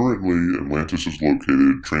 Currently, Atlantis is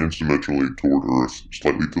located transdimensionally toward Earth,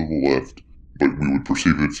 slightly to the left, but we would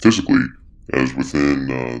perceive it physically as within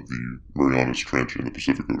the Marianas Trench in the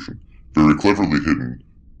Pacific Ocean. Very cleverly hidden.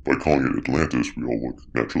 By calling it Atlantis, we all look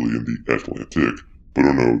naturally in the Atlantic, but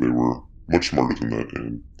oh no, they were much smarter than that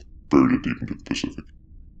and buried it deep into the Pacific.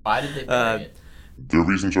 Why did they bury it? Their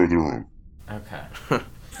reasons are their own. Okay.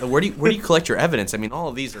 Where do you collect your evidence? I mean, all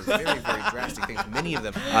of these are very, very drastic things. Many of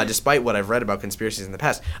them, despite what I've read about conspiracies in the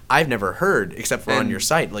past, I've never heard, except for on your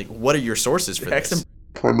site. Like, what are your sources for this?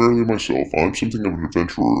 Primarily myself. I'm something of an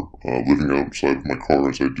adventurer, living outside of my car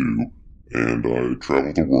as I do, and I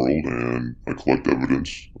travel the world and I collect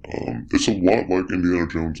evidence. It's a lot like Indiana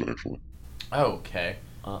Jones, actually. Okay.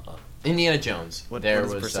 Indiana Jones. There what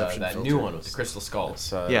is was perception that filter? new one with the crystal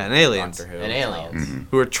skulls. Yeah, and aliens. Doctor Who. And aliens. Mm-hmm.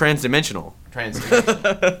 Who are transdimensional.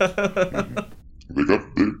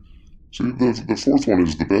 See, the fourth one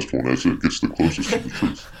is the best one as it gets the closest to the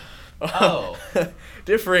truth. Oh.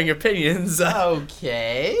 Differing opinions.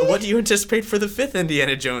 Okay. What do you anticipate for the fifth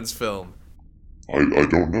Indiana Jones film? I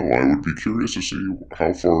don't know. I would be curious to see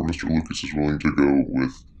how far Mr. Lucas is willing to go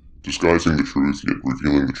with disguising the truth, yet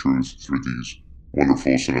revealing the truth through these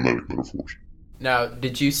wonderful cinematic metaphors. Now,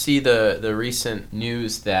 did you see the recent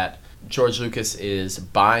news that George Lucas is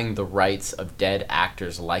buying the rights of dead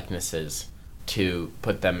actors' likenesses to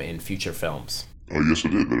put them in future films? Yes, I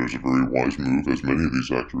did. That is a very wise move, as many of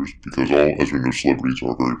these actors, because all, as we know, celebrities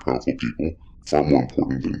are very powerful people, far more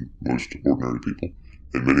important than most ordinary people,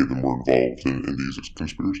 and many of them were involved in these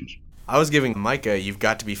conspiracies. I was giving Mike a "you've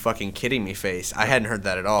got to be fucking kidding me" face. I hadn't heard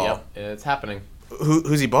that at all. Yep, it's happening.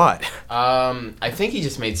 Who's he bought? I think he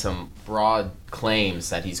just made some broad claims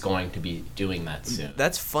that he's going to be doing that soon.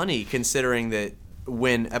 That's funny, considering that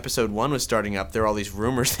when episode 1 was starting up, there were all these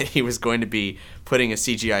rumors that he was going to be putting a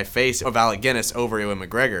CGI face of Alec Guinness over Ewan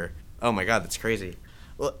McGregor. Oh my god, that's crazy.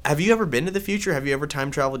 Well, have you ever been to the future? Have you ever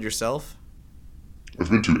time traveled yourself? I've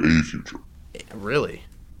been to a future. Really?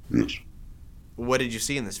 Yes. What did you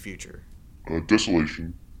see in this future?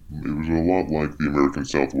 Desolation. It was a lot like the American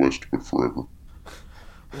Southwest, but forever.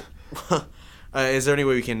 Is there any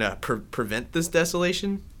way we can prevent this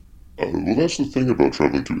desolation? Well, that's the thing about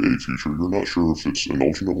traveling to a future. You're not sure if it's an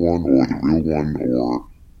alternate one, or the real one, or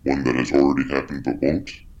one that has already happened but won't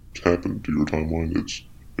happen to your timeline.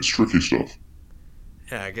 It's tricky stuff.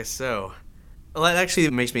 Yeah, I guess so. Well, that actually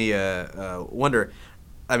makes me wonder.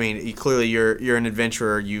 I mean, clearly you're an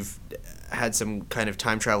adventurer. You've had some kind of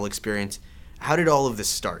time travel experience. How did all of this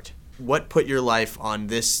start? What put your life on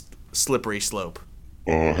this slippery slope?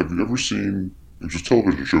 Have you ever seen there's a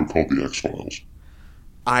television show called The X-Files?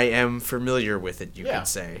 I am familiar with it, you could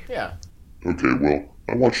say. Yeah. Okay, well,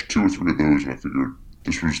 I watched 2 or 3 of those and I figured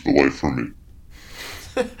this was the life for me.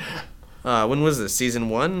 When was this? Season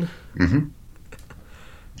 1? Mm-hmm.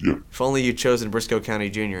 Yeah. If only you'd chosen Briscoe County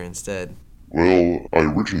Jr. instead. Well, I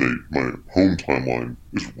originate my home timeline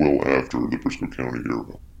is well after the Briscoe County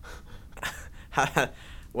era.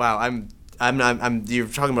 Wow, I'm. You're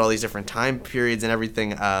talking about all these different time periods and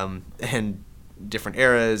everything, and different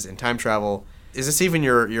eras and time travel. Is this even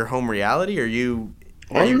your home reality? Or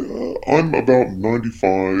I'm about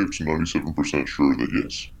 95 to 97% sure that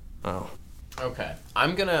yes. Oh. Okay.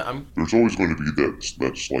 There's always going to be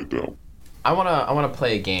that slight doubt. I wanna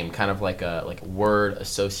play a game, kind of like a word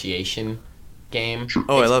association game. Sure.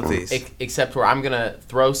 Oh, I love these. Except where I'm gonna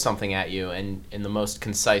throw something at you, and in the most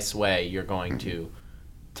concise way, you're going to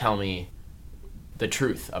tell me the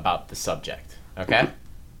truth about the subject. Okay?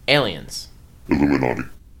 Aliens. Illuminati.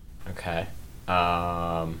 Okay.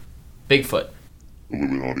 Bigfoot.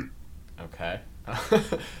 Illuminati. Okay.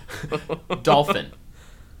 Dolphin.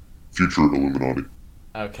 Future Illuminati.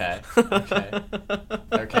 Okay.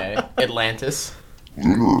 Atlantis.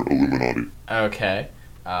 Lunar Illuminati. Okay.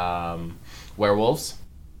 Werewolves.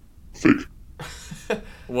 Fake.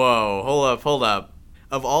 Whoa, hold up.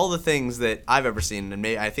 Of all the things that I've ever seen, and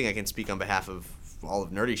I think I can speak on behalf of all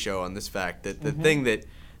of Nerdy Show on this fact, that the thing that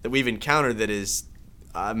we've encountered that is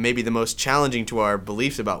maybe the most challenging to our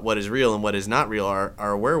beliefs about what is real and what is not real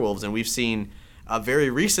are werewolves. And we've seen very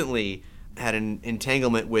recently had an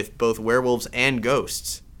entanglement with both werewolves and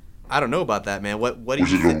ghosts. I don't know about that, man. What do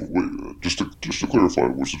you think? Just to clarify,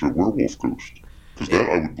 was it a werewolf ghost? Because that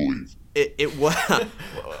I would believe. It was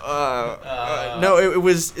no. It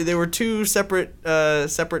was. They were two separate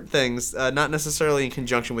things, not necessarily in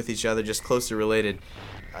conjunction with each other, just closely related.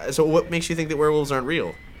 So, what makes you think that werewolves aren't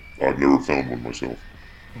real? I've never found one myself.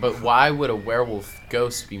 But why would a werewolf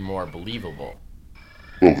ghost be more believable?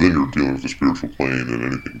 Well, then you're dealing with the spiritual plane, and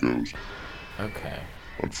anything goes. Okay.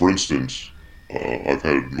 For instance, I've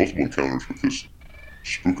had multiple encounters with this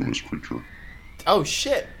spookiness creature. Oh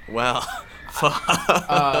shit! Well.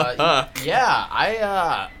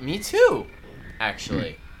 Yeah, me too,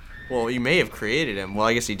 actually. Well, you may have created him. Well,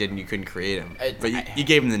 I guess you didn't. You couldn't create him. But you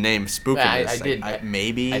gave him the name Spookiness. I did.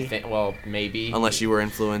 Maybe. I think. Well, maybe. Unless you were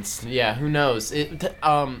influenced. Yeah, who knows?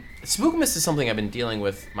 Spookiness is something I've been dealing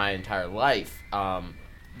with my entire life.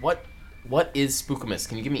 What is Spookiness?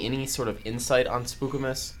 Can you give me any sort of insight on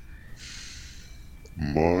Spookiness?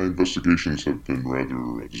 My investigations have been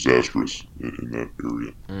rather disastrous in that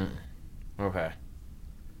area. Okay.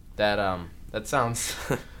 That sounds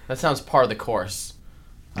par of the course.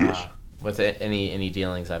 Yes. With any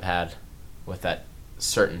dealings I've had with that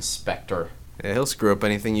certain specter. Yeah, he'll screw up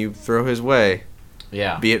anything you throw his way.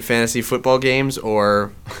 Yeah. Be it fantasy football games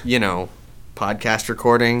or, podcast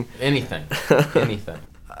recording. Anything.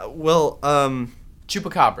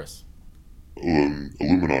 Chupacabras.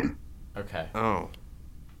 Illuminati. Okay. Oh.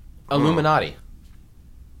 Illuminati.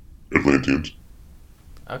 Atlanteans.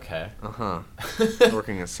 Okay.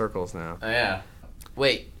 Working in circles now. Yeah.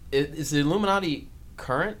 Wait, is the Illuminati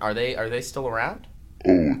current? Are they still around?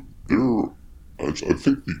 Oh, I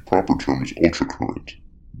think the proper term is ultra-current.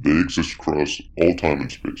 They exist across all time and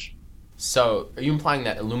space. So, are you implying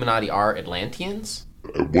that Illuminati are Atlanteans?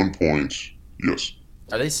 At one point, yes.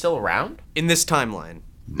 Are they still around? In this timeline.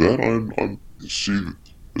 That see,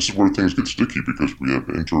 this is where things get sticky because we have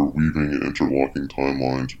interweaving and interlocking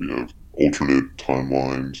timelines. We have alternate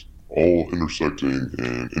timelines, all intersecting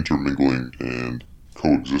and intermingling and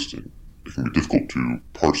coexisting. It can be difficult to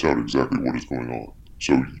parse out exactly what is going on.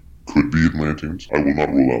 So, could be Atlanteans. I will not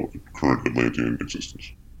rule out current Atlantean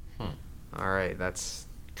existence. All right, that's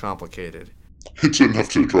complicated. It's enough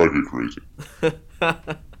to drive you crazy.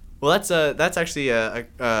 Well, that's actually a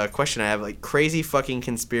question I have. Like, crazy fucking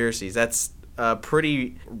conspiracies. That's a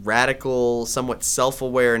pretty radical, somewhat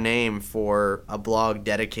self-aware name for a blog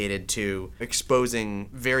dedicated to exposing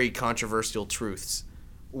very controversial truths.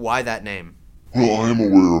 Why that name? Well, I am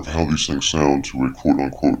aware of how these things sound to a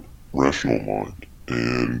quote-unquote rational mind.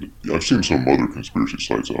 And I've seen some other conspiracy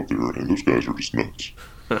sites out there, and those guys are just nuts.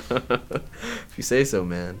 If you say so,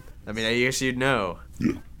 man. I mean, I guess you'd know.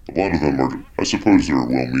 Yeah. A lot of them are, I suppose they're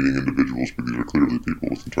well-meaning individuals, but these are clearly people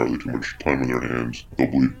with entirely too much time in their hands. They'll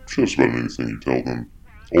believe just about anything you tell them.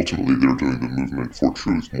 Ultimately, they're doing the movement for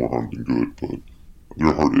truth more harm than good, but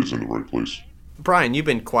their heart is in the right place. Brian, you've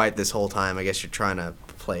been quiet this whole time. I guess you're trying to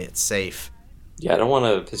play it safe. Yeah, I don't want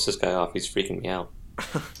to piss this guy off. He's freaking me out.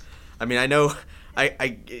 I mean, I know,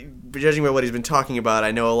 I judging by what he's been talking about, I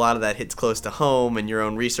know a lot of that hits close to home and your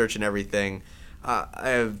own research and everything.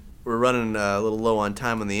 We're running a little low on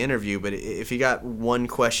time on the interview, but if you got one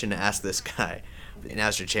question to ask this guy,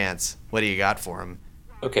 now's your chance. What do you got for him?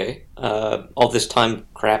 Okay, all this time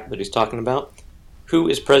crap that he's talking about. Who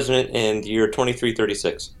is president in the year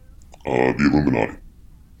 2336? The Illuminati.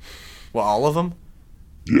 Well, all of them?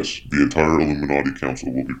 Yes, the entire Illuminati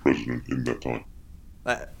Council will be president in that time.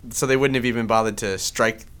 So they wouldn't have even bothered to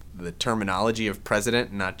strike the terminology of president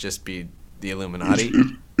and not just be the Illuminati?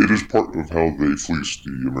 It is part of how they fleece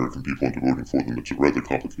the American people into voting for them. It's a rather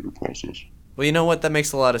complicated process. Well, you know what? That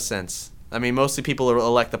makes a lot of sense. I mean, mostly people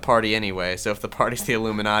elect the party anyway, so if the party's the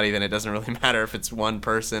Illuminati, then it doesn't really matter if it's one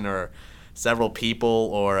person or several people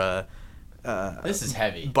or a this is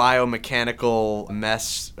heavy biomechanical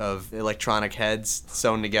mess of electronic heads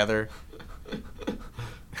sewn together.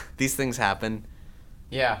 These things happen.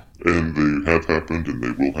 Yeah. And they have happened, and they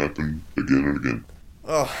will happen again and again.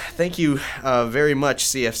 Oh, thank you very much,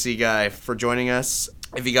 CFC guy, for joining us.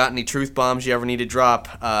 If you got any truth bombs you ever need to drop,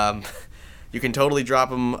 you can totally drop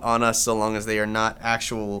them on us so long as they are not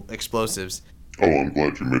actual explosives. Oh, I'm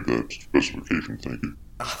glad you made that specification, thank you.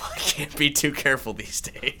 Oh, I can't be too careful these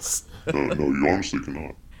days. No, you honestly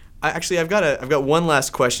cannot. I've got one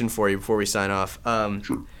last question for you before we sign off.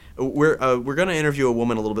 Sure. We're going to interview a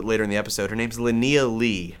woman a little bit later in the episode. Her name's Linnea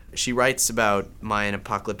Lee. She writes about Mayan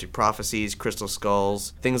apocalyptic prophecies, crystal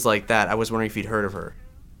skulls, things like that. I was wondering if you'd heard of her.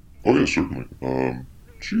 Oh, yeah, certainly.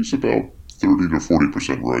 She's about 30 to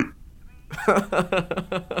 40% right.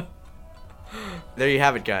 There you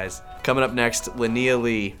have it, guys. Coming up next, Linnea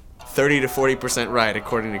Lee. 30 to 40% right,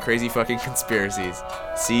 according to crazy fucking conspiracies.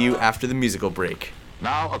 See you after the musical break.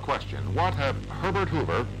 Now a question. What have Herbert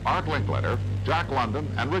Hoover, Art Linkletter, Jack London,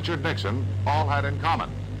 and Richard Nixon all had in common?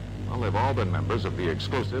 Well, they've all been members of the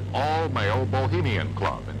exclusive all-male Bohemian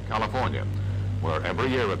Club in California, where every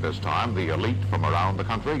year at this time, the elite from around the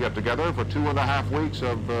country get together for 2.5 weeks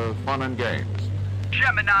of fun and games.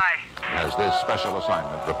 Gemini. As this special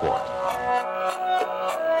assignment report.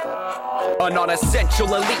 A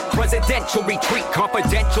non-essential elite, presidential retreat,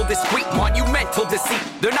 confidential, discreet, monumental deceit.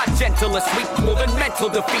 They're not gentle or sweet, more than mental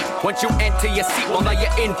defeat. Once you enter your seat, well now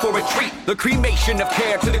you're in for a treat. The cremation of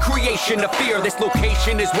care to the creation of fear. This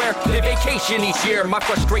location is where they vacation each year. My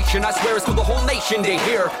frustration, I swear, is for the whole nation to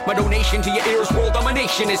hear. My donation to your ears, world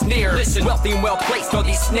domination is near. Listen, wealthy and well-placed are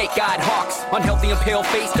these snake-eyed hawks, unhealthy and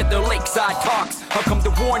pale-faced at their lakeside talks. I've come to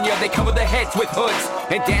warn you, they cover their heads with hoods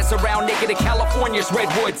and dance around naked in California's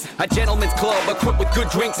redwoods. A gentleman's club equipped with good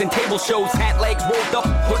drinks and table shows. Hat legs rolled up,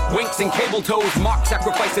 hoodwinks and cable toes. Mock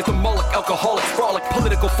sacrifices to Moloch, alcoholics frolic.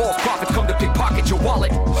 Political false prophets come to pickpocket your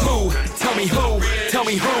wallet. Who? Tell me who? Tell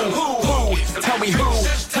me who? Who? Tell me who?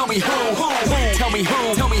 Tell me who? Tell me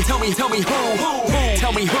who? Tell me who? Tell me who?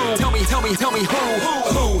 Tell me who? Tell me who? Tell me who?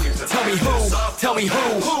 Tell me who? Tell me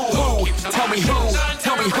who?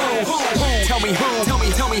 Tell me who?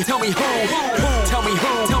 Tell me who? Tell me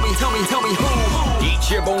who? Tell me who? Tell me who?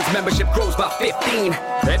 Each year Bones membership grows by 15.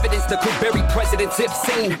 Evidence that could bury presidents if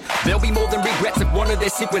seen. There'll be more than regrets if one of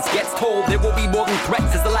their secrets gets told. There will be more than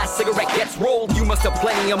threats as the last cigarette gets rolled. You must have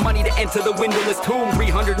plenty of money to enter the windowless tomb.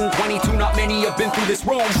 322, not many have been through this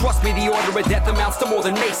room. Trust me, the order of death amounts to more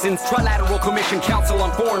than Masons. Trilateral Commission Council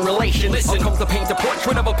on Foreign Relations. Listen, comes to paint a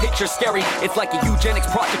portrait of a picture scary. It's like a eugenics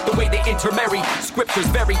project, the way they intermarry. Scriptures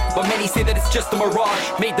vary, but many say that it's just a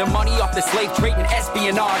mirage. Made their money off the slave trade and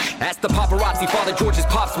espionage. Ask the paparazzi, Father George's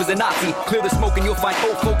pops was a Nazi. Clear the smoke and you'll find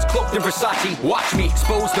old folks cloaked in Versace. Watch me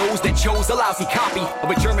expose those that chose a lousy copy of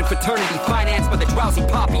a German fraternity financed by the drowsy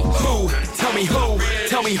poppy. Who? Tell me who?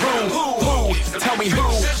 Tell me who? Who? Tell me who?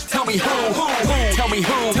 Tell me who? Tell me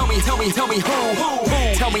who? Tell me who? Tell me who?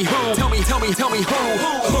 Tell me who? Tell me who?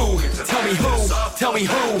 Tell me who? Tell me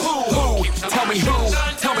who? Tell me who?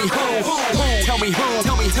 Tell me who?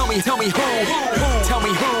 Tell me who? Tell me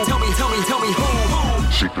who? Tell me who? Tell me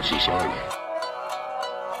who? Secret Society.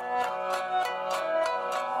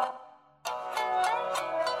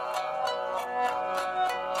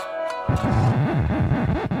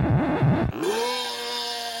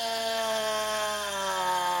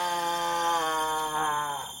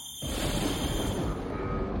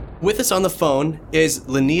 With us on the phone is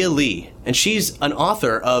Linnea Lee, and she's an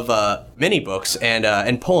author of many books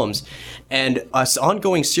and poems. And this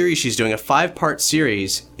ongoing series she's doing, a 5-part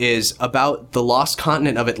series, is about the lost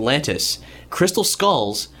continent of Atlantis, crystal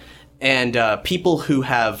skulls, and people who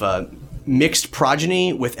have mixed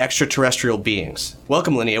progeny with extraterrestrial beings.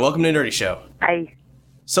 Welcome, Linnea. Welcome to Nerdy Show. Hi.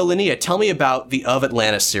 So, Linnea, tell me about the Of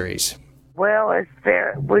Atlantis series. Well, it's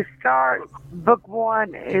there. We start, book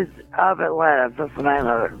 1 is Of Atlantis, that's the name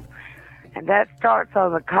of it. And that starts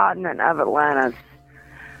on the continent of Atlantis.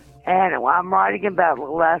 And I'm writing about the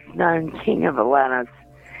last known king of Atlantis.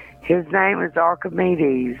 His name is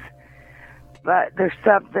Archimedes. But there's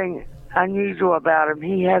something unusual about him.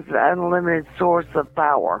 He has an unlimited source of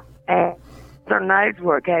power. And there knows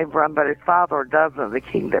where it came from, but his father doesn't, the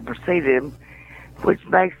king that preceded him, which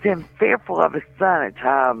makes him fearful of his son at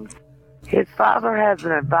times. His father has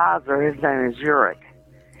an advisor. His name is Uric.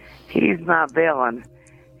 He's my villain.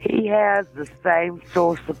 He has the same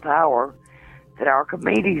source of power that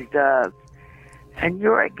Archimedes does. And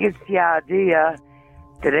Uric gets the idea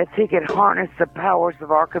that if he can harness the powers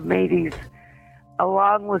of Archimedes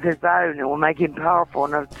along with his own, it will make him powerful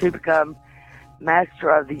enough to become master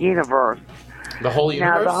of the universe. The whole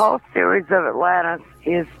universe? Now, the whole series of Atlantis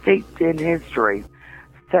is steeped in history.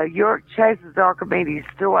 So Uric chases Archimedes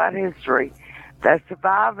throughout history. They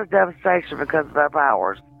survive the devastation because of their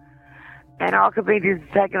powers. And Archimedes is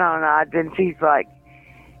taking on identities like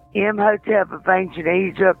Imhotep of ancient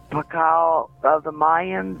Egypt, Pakal of the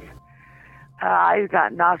Mayans. I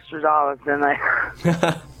got Nostradamus in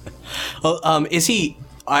there. Well, is he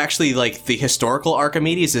actually like the historical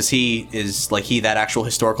Archimedes? Is he that actual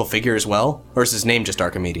historical figure as well? Or is his name just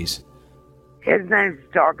Archimedes? His name's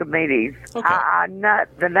Archimedes. Okay. I know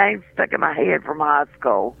the name stuck in my head from high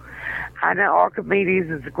school. I know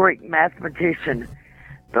Archimedes is a Greek mathematician,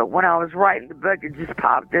 but when I was writing the book, it just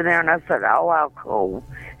popped in there, and I said, "Oh, how cool!"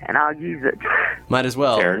 and I'll use it. Might as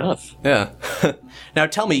well. Fair enough. Yeah. Now,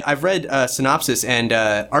 tell me, I've read synopsis, and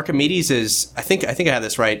Archimedes is, I think I have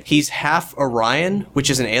this right. He's half Orion,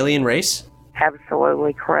 which is an alien race.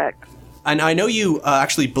 Absolutely correct. And I know you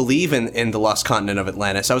actually believe in the lost continent of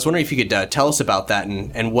Atlantis. I was wondering if you could tell us about that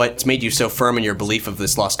and what's made you so firm in your belief of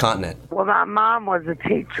this lost continent. Well, my mom was a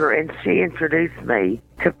teacher, and she introduced me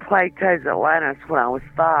to Plato's Atlantis when I was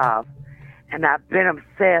 5, and I've been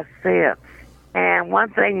obsessed since. And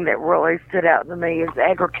one thing that really stood out to me is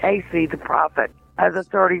Edgar Casey, the prophet of the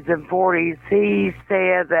 30s and 40s. He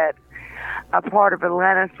said that a part of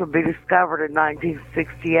Atlantis would be discovered in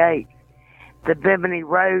 1968. The Bimini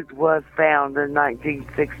Road was found in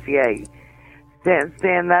 1968. Since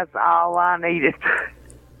then, that's all I needed.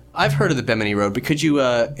 I've heard of the Bimini Road, but could you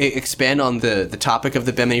expand on the topic of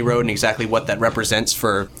the Bimini Road and exactly what that represents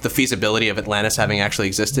for the feasibility of Atlantis having actually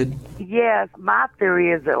existed? Yes, my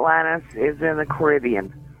theory is Atlantis is in the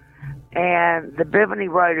Caribbean. And the Bimini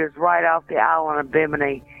Road is right off the island of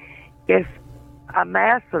Bimini. It's a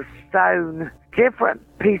mass of stone, different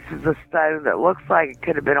pieces of stone that looks like it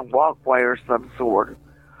could have been a walkway or some sort,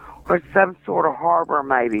 or some sort of harbor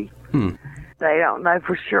maybe. They don't know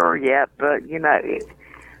for sure yet, but,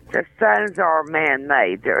 the stones are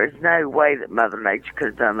man-made. There is no way that Mother Nature could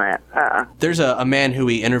have done that. There's a man who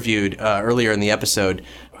we interviewed earlier in the episode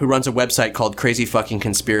who runs a website called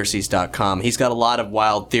crazyfuckingconspiracies.com. He's got a lot of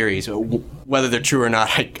wild theories. Whether they're true or not,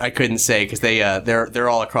 I couldn't say because they're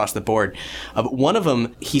all across the board. But one of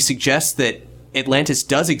them, he suggests that Atlantis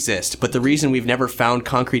does exist, but the reason we've never found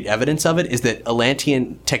concrete evidence of it is that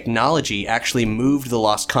Atlantean technology actually moved the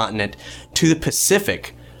lost continent to the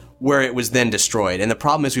Pacific, where it was then destroyed. And the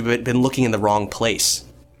problem is we've been looking in the wrong place.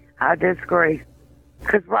 I disagree.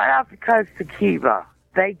 Because right off the coast of Cuba,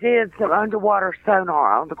 they did some underwater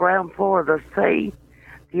sonar on the ground floor of the sea,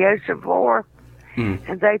 the ocean floor,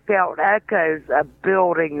 and they felt echoes of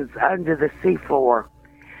buildings under the seafloor.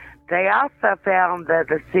 They also found that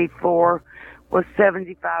the seafloor was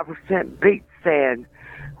 75% beach sand,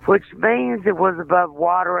 which means it was above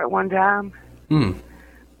water at one time.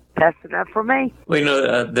 That's enough for me.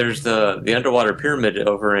 Well, there's the underwater pyramid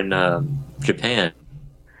over in Japan.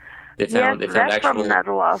 They found that's actual. from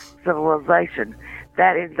another lost civilization.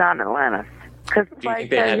 That is not Atlantis. Do you think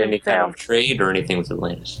they had any kind of trade or anything with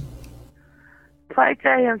Atlantis?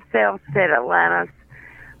 Plato himself said Atlantis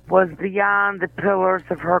was beyond the Pillars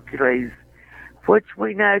of Hercules, which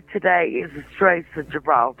we know today is the Straits of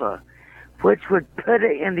Gibraltar, which would put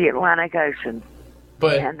it in the Atlantic Ocean.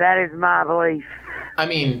 And that is my belief. I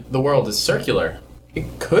mean, the world is circular. It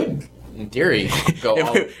could, in theory, go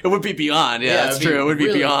all... It would be beyond. Yeah, that's true. It would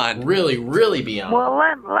be beyond. Really, really beyond. Well,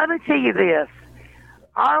 let me tell you this.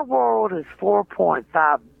 Our world is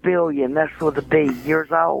 4.5 billion, that's with a B,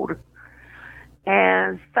 years old.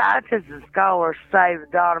 And scientists and scholars say the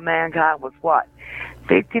dawn of mankind was what,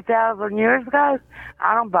 50,000 years ago?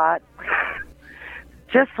 I don't buy it.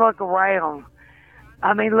 Just look around.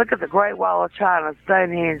 I mean, look at the Great Wall of China,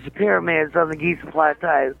 Stonehenge, the pyramids on the Giza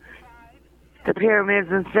Plateau, the pyramids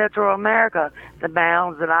in Central America, the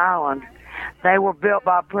mounds in Ireland. They were built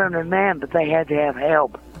by primitive man, but they had to have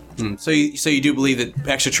help. So you do believe that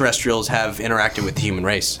extraterrestrials have interacted with the human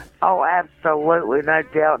race? Oh, absolutely, no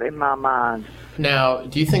doubt in my mind. Now,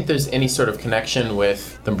 do you think there's any sort of connection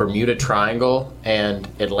with the Bermuda Triangle and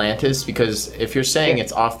Atlantis? Because if you're saying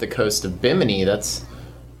it's off the coast of Bimini,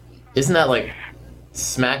 isn't that like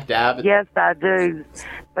smack dab? Yes, I do.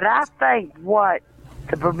 But I think what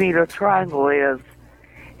the Bermuda Triangle is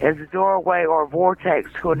a doorway or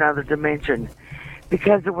vortex to another dimension.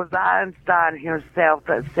 Because it was Einstein himself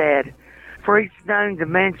that said, for each known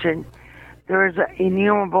dimension, there is an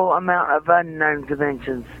innumerable amount of unknown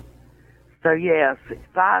dimensions. So yes,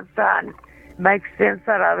 if Einstein makes sense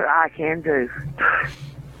out of it, I can too.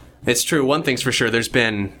 It's true. One thing's for sure. There's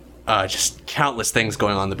been just countless things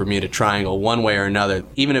going on in the Bermuda Triangle, one way or another.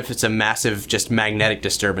 Even if it's a massive, just magnetic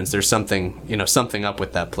disturbance, there's something up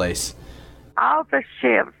with that place. All the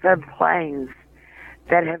ships and planes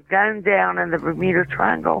that have gone down in the Bermuda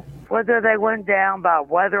Triangle, whether they went down by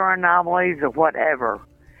weather anomalies or whatever,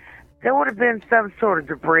 there would have been some sort of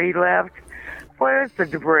debris left. Where is the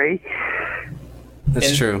debris?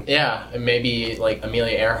 That's true. Yeah, and maybe like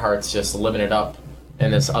Amelia Earhart's just living it up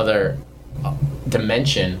in this other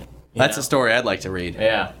dimension. That's a story I'd like to read.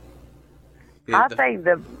 Yeah. I think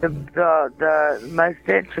the most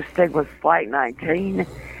interesting was Flight 19.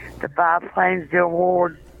 The 5 planes during World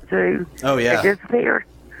War II. Oh, yeah. They disappeared.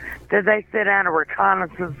 Then they sent out a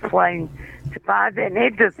reconnaissance plane to find it, and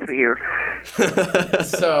it disappeared.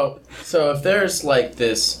 So if there's like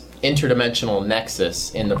this interdimensional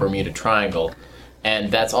nexus in the Bermuda Triangle,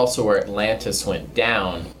 and that's also where Atlantis went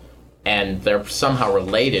down, and they're somehow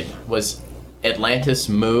related, was Atlantis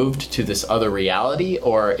moved to this other reality,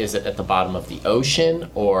 or is it at the bottom of the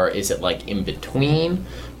ocean, or is it like in between?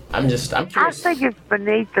 I'm curious. I think it's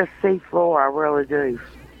beneath the seafloor, I really do.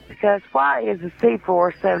 Because why is the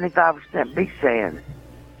seafloor 75% beach sand?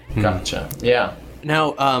 Gotcha. Yeah.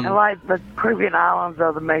 Now, And like the Caribbean islands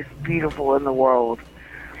are the most beautiful in the world.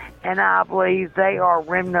 And I believe they are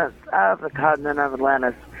remnants of the continent of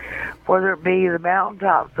Atlantis. Whether it be the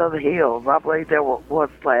mountaintops or the hills, I believe there was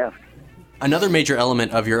what's left. Another major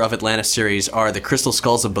element of your Of Atlantis series are the crystal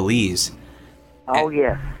skulls of Belize. Oh,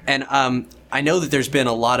 yes. And I know that there's been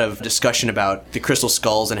a lot of discussion about the crystal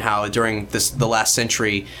skulls and how during the last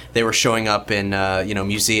century they were showing up in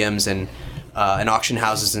museums and auction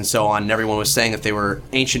houses and so on, and everyone was saying that they were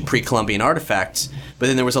ancient pre-Columbian artifacts. But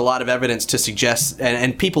then there was a lot of evidence to suggest,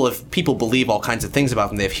 and people believe all kinds of things about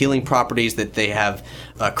them. They have healing properties, that they have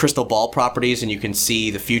crystal ball properties, and you can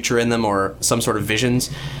see the future in them or some sort of visions.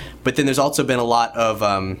 But then there's also been a lot of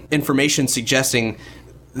information suggesting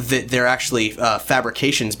that they're actually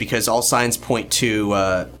fabrications, because all signs point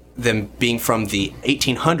to them being from the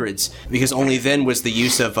 1800s, because only then was the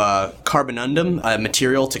use of carbonundum, a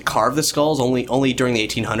material to carve the skulls. Only during the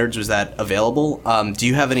 1800s was that available. Do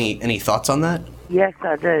you have any thoughts on that? Yes,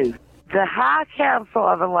 I do. The High Council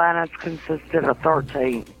of Atlantis consisted of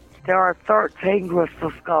 13. There are 13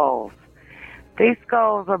 crystal skulls. These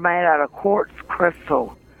skulls are made out of quartz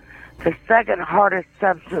crystal, the second hardest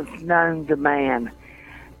substance known to man.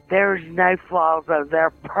 There's no flaws, though. They're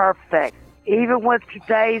perfect. Even with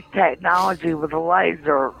today's technology with a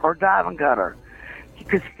laser or diamond cutter, you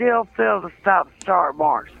can still feel the stop-start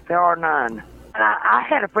marks. There are none. And I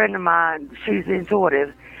had a friend of mine, she's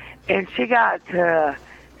intuitive, and she got to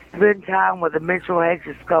spend time with the Mitchell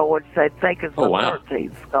Hedges skull, which they think is the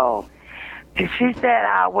 13th skull. And she said,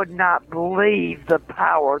 I would not believe the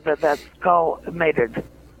power that skull emitted.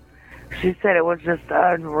 She said it was just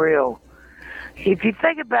unreal. If you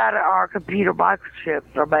think about it, our computer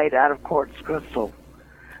microchips are made out of quartz crystal.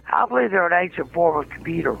 I believe they're an ancient form of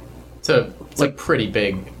computer. So it's like pretty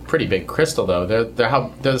big crystal, though. They're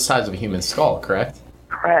the size of a human skull, correct?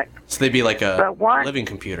 Correct. So they'd be like a living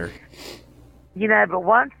computer. But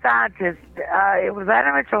one scientist, it was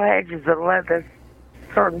Anna Mitchell Hedges that let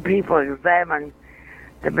certain people examine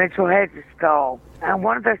the Mitchell Hedges skull. And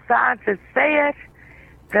one of the scientists said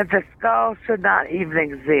that the skull should not even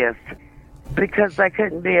exist, because they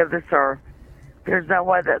couldn't be of this earth. There's no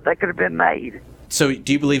way that they could have been made. So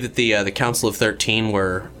do you believe that the Council of 13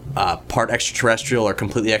 were part extraterrestrial or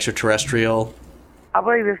completely extraterrestrial? I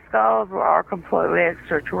believe the skulls are completely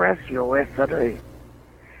extraterrestrial, yes I do.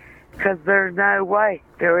 Because there's no way.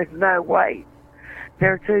 There is no way.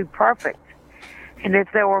 They're too perfect. And if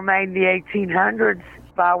they were made in the 1800s,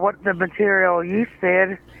 by what the material you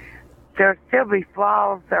said, there'd still be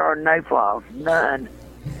flaws. There are no flaws. None.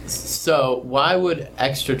 So why would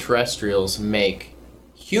extraterrestrials make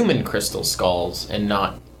human crystal skulls and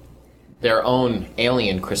not their own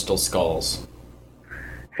alien crystal skulls?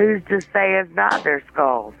 Who's to say it's not their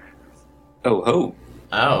skulls? Oh ho.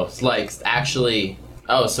 Oh, it's like actually.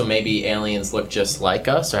 Oh, so maybe aliens look just like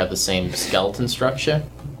us or have the same skeleton structure?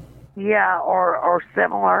 Yeah, or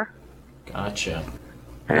similar. Gotcha.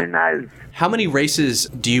 Who knows? How many races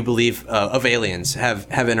do you believe of aliens have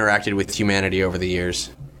interacted with humanity over the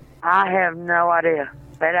years? I have no idea,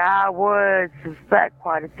 but I would suspect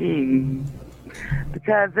quite a few.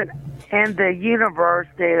 Because in the universe,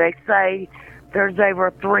 they say there's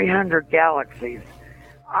over 300 galaxies.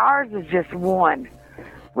 Ours is just one.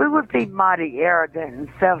 We would be mighty arrogant and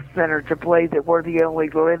self-centered to believe that we're the only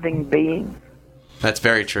living beings. That's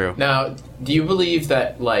very true. Now, do you believe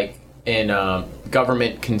that, like, in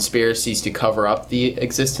government conspiracies to cover up the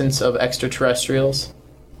existence of extraterrestrials?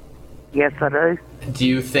 Yes, I do. Do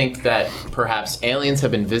you think that perhaps aliens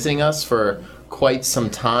have been visiting us for quite some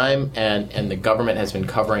time and the government has been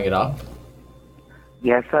covering it up?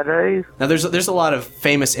 Yes, I do. Now, there's a lot of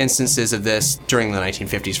famous instances of this during the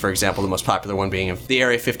 1950s, for example, the most popular one being the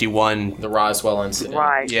Area 51. The Roswell incident.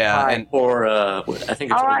 Right. Yeah. Right. And Or, I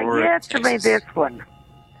think it's All right, Aurora, answer me Texas. this one.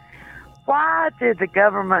 Why did the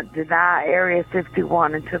government deny Area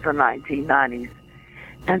 51 until the 1990s?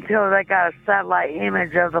 Until they got a satellite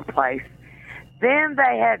image of the place. Then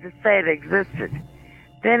they had to say it existed.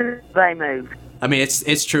 Then they moved. I mean,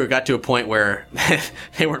 it's true. It got to a point where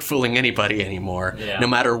they weren't fooling anybody anymore. Yeah. No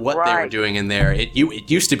matter what they were Right. doing in there, it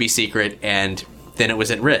used to be secret, and then it was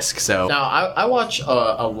at risk. So Now, I watch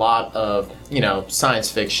a lot of, science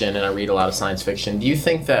fiction, and I read a lot of science fiction. Do you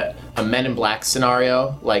think that a Men in Black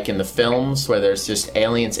scenario, like in the films, where there's just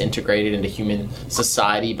aliens integrated into human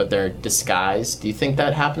society, but they're disguised, do you think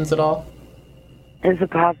that happens at all? It's a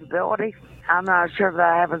possibility. I'm not sure if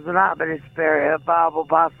that happens or not, but it's a viable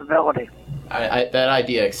possibility. That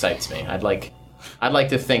idea excites me. I'd like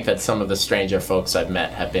to think that some of the stranger folks I've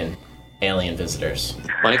met have been alien visitors.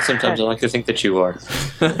 Mike, sometimes I like to think that you are.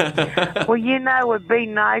 Well, it would be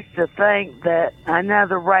nice to think that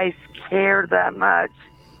another race cared that much.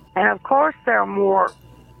 And of course, they're more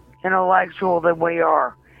intellectual than we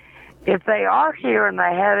are. If they are here and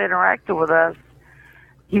they have interacted with us,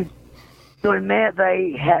 you to admit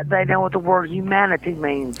they know what the word humanity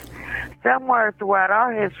means. Somewhere throughout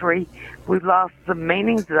our history, we've lost the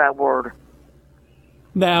meanings of that word.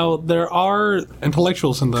 Now, there are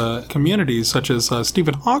intellectuals in the community, such as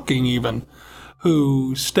Stephen Hawking even,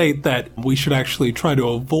 who state that we should actually try to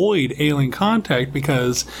avoid alien contact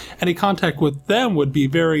because any contact with them would be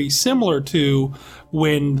very similar to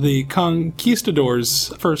when the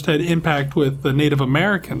conquistadors first had impact with the Native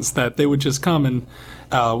Americans, that they would just come and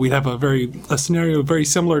we'd have a scenario very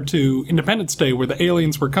similar to Independence Day, where the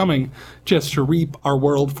aliens were coming just to reap our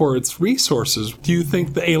world for its resources. Do you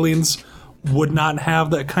think the aliens would not have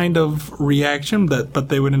that kind of reaction, but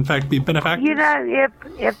they would in fact be benefactors?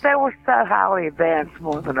 If they were so highly advanced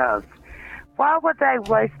more than us, why would they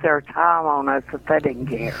waste their time on us if they didn't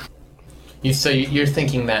care? So you're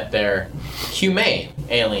thinking that they're humane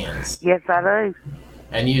aliens? Yes, I do.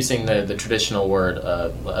 And using the traditional word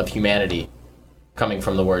of humanity, coming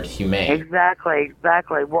from the word humane. Exactly.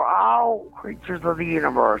 We're all creatures of the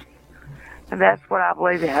universe, and that's what I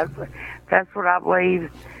believe. That's what I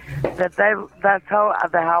believe. That's how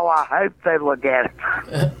I hope they look at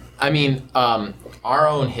it. I mean, our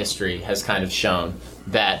own history has kind of shown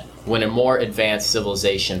that when a more advanced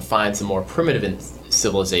civilization finds a more primitive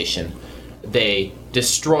civilization, they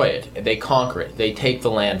destroy it, they conquer it, they take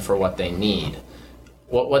the land for what they need.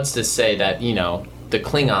 What's to say that, the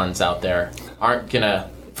Klingons out there aren't gonna,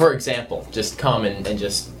 for example, just come and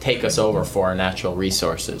just take us over for our natural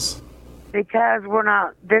resources? Because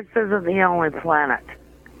this isn't the only planet.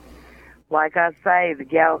 Like I say, the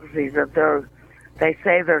galaxies up there, they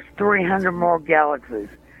say there's 300 more galaxies.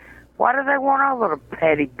 Why do they want our little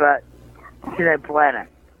petty butt planet?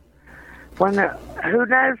 Who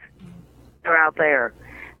knows they're out there?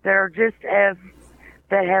 They're just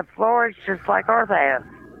that have flourished just like Earth has.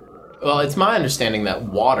 Well, it's my understanding that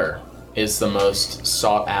water is the most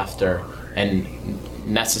sought after and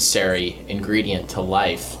necessary ingredient to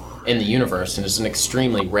life in the universe, and is an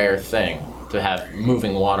extremely rare thing to have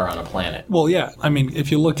moving water on a planet. Well, yeah. I mean,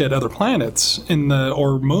 if you look at other planets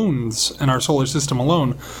or moons in our solar system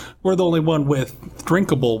alone, we're the only one with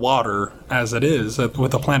drinkable water as it is,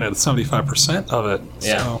 with a planet at 75% of it.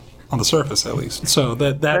 Yeah. So, on the surface, at least. So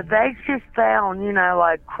that. But they just found,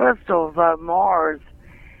 like crystals on Mars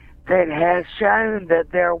that has shown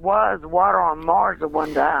that there was water on Mars at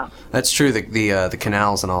one time. that's true. The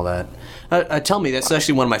canals and all that. Tell me, that's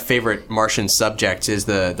actually one of my favorite Martian subjects is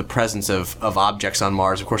the presence of objects on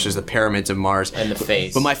Mars. Of course, there's the pyramids of Mars and the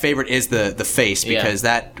face. But my favorite is the face, because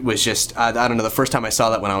that was just I don't know. The first time I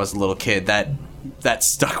saw that when I was a little kid, that that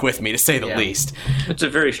stuck with me, to say the least. It's a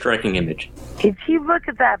very striking image. If you look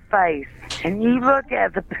at that face and you look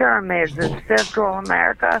at the pyramids in Central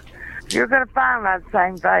America, you're going to find that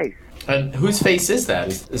same face. And whose face is that?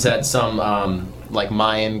 Is that some like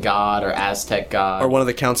Mayan god or Aztec god? Or one of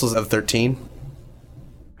the councils of 13?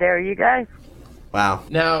 There you go. Wow.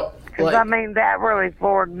 Now, because I mean, that really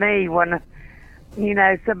floored me when,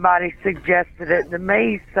 somebody suggested it to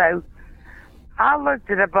me. So I looked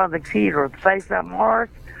it up on the computer, the face on Mars,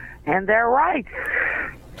 and they're right.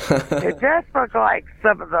 It does look like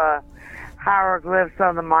some of the hieroglyphs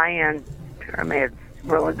on the Mayan pyramids. It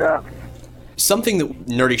really does. Something that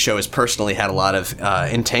Nerdy Show has personally had a lot of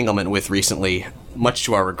entanglement with recently, much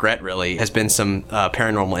to our regret, really, has been some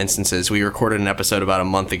paranormal instances. We recorded an episode about a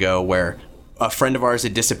month ago where a friend of ours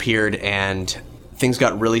had disappeared and things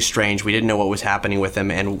got really strange. We didn't know what was happening with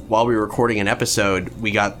him, and while we were recording an episode,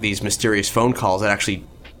 we got these mysterious phone calls that actually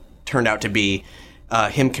turned out to be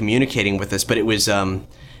him communicating with us, but it was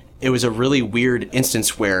a really weird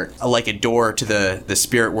instance where like a door to the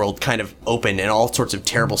spirit world kind of opened and all sorts of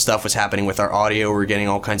terrible stuff was happening with our audio. We were getting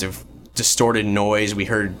all kinds of distorted noise. We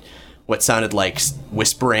heard what sounded like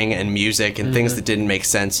whispering and music and things that didn't make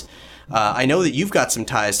sense. I know that you've got some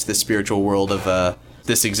ties to the spiritual world of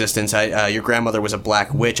this existence. Your grandmother was a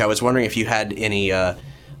black witch. I was wondering if you had any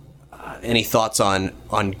thoughts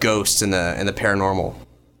on ghosts and the paranormal.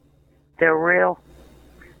 They're real.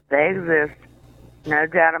 They exist. No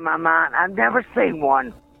doubt in my mind. I've never seen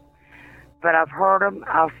one, but I've heard them,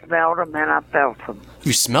 I've smelled them, and I've felt them.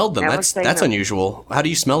 You smelled them? Never seen That's them. unusual. How do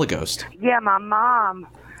you smell a ghost? Yeah, my mom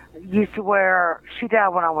used to wear, she died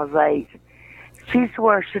when I was 8. She used to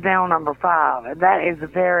wear Chanel number 5, and that is a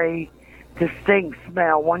very distinct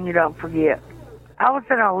smell, one you don't forget. I was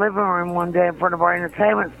in our living room one day in front of our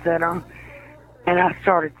entertainment center, and I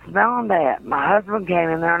started smelling that. My husband came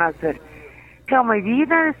in there, and I said, "Tell me, do you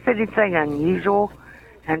notice anything unusual?"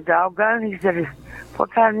 And doggone, he said,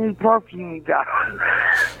 "What kind of new perfume you got?"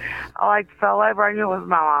 I like fell over. I knew it was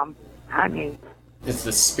my mom. I knew. Is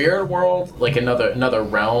the spirit world like another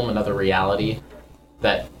realm, another reality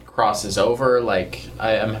that crosses over? Like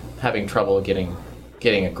I'm having trouble getting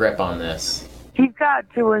a grip on this. You've got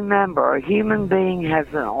to remember, a human being has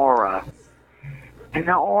an aura, and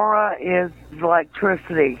the aura is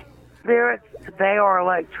electricity. Spirits, they are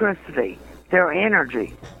electricity. They're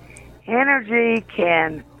energy. Energy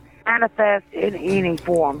can manifest in any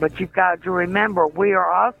form, but you've got to remember we are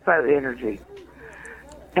also energy.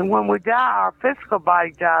 And when we die, our physical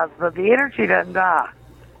body dies, but the energy doesn't die.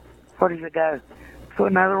 Where does it go? To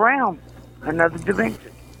another realm, another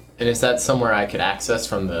dimension. And is that somewhere I could access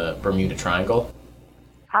from the Bermuda Triangle?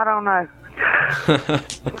 I don't know.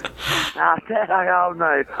 I don't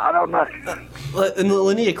know. I don't know. And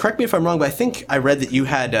Linnea, correct me if I'm wrong, but I think I read that you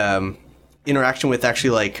had interaction with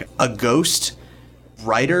actually like a ghost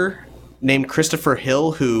writer named Christopher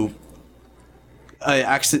Hill who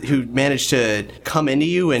managed to come into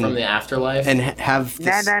you and from the afterlife and have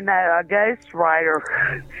this... No. A ghost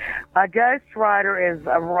writer. A ghost writer is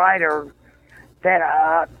a writer that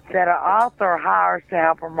an author hires to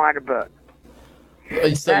help him write a book.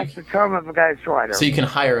 So that's the term of a ghost writer. So you can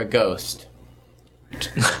hire a ghost to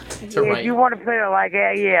write. If you want to put it like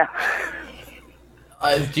that, yeah.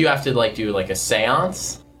 Do you have to do a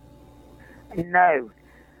seance? No.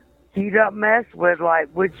 You don't mess with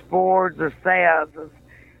witch boards or seances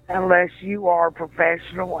unless you are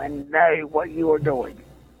professional and know what you are doing.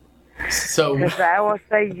 So because I always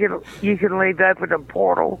say you can leave open a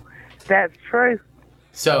portal. That's true.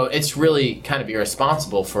 So it's really kind of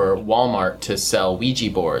irresponsible for Walmart to sell Ouija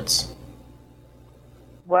boards.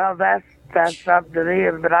 Well, that's up to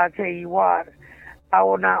them, but I tell you what, I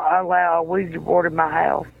will not allow a Ouija board in my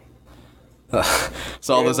house.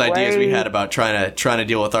 So all those ideas we had about trying to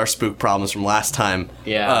deal with our spook problems from last time.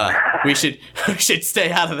 Yeah. We should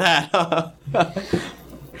stay out of that.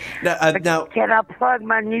 Now, can I plug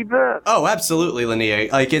my new book? Oh, absolutely, Linnea.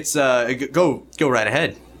 It's go right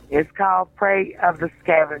ahead. It's called Prey of the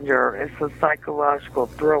Scavenger. It's a psychological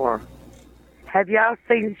thriller. Have y'all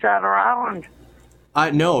seen Shutter Island?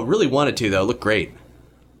 No, really wanted to though. Looked great.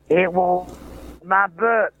 It will. My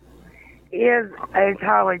book is an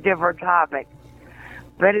entirely different topic,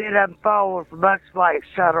 but it unfolds much like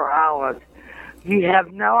Shutter Island. You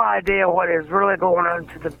have no idea what is really going on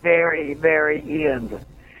to the very, very end.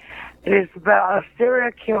 It is about a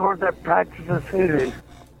serial killer that practices hoodoo. Did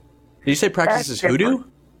you say practices hoodoo?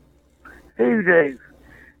 Hoodoo.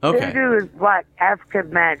 Okay. Hoodoo is like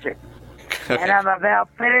African magic. Okay. And I'm about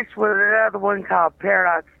finished with another one called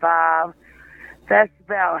Paradox 5. That's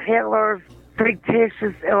about Hitler's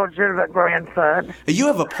fictitious illegitimate grandson. You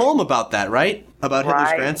have a poem about that, right? About Hitler's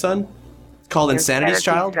Right. grandson? Called Insanity's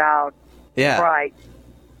Child? Yeah. Right.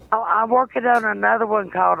 I'm working on another one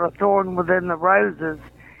called A Thorn Within the Roses,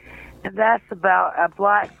 and that's about a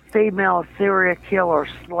black female serial killer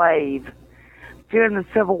slave during the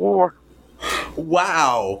Civil War.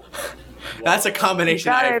 Wow. That's a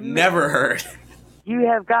combination I've never heard. You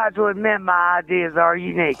have got to admit my ideas are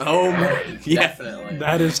unique. Oh, yeah. Definitely.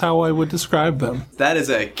 That is how I would describe them. That is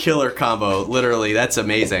a killer combo. Literally, that's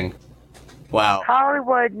amazing. Wow.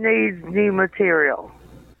 Hollywood needs new material.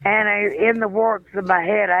 And in the works in my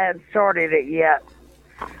head, I haven't started it yet.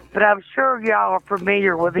 But I'm sure y'all are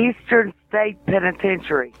familiar with Eastern State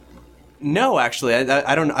Penitentiary. No, actually,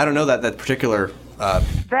 I don't know that particular.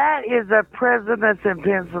 That is a prison that's in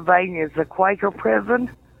Pennsylvania. It's a Quaker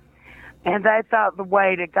prison. And they thought the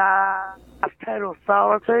way to God was total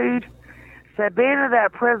solitude. So being in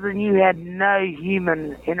that prison, you had no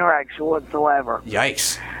human interaction whatsoever.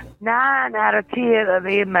 Yikes. 9 out of 10 of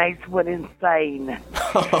the inmates went insane. And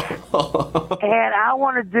I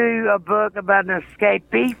want to do a book about an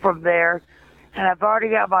escapee from there. And I've already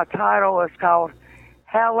got my title. It's called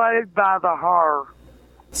Hallowed by the Horror.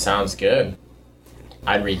 Sounds good.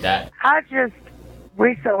 I'd read that. I just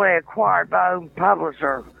recently acquired my own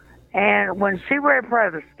publisher. And when she read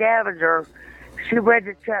part of The Scavenger, she read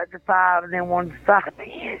to chapter 5 and then wanted to stop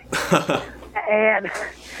it. And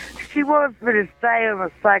she wants me to stay in the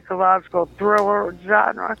psychological thriller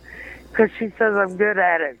genre because she says I'm good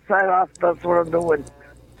at it. So that's what I'm doing.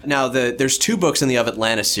 Now, there's 2 books in the Of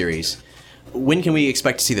Atlantis series. When can we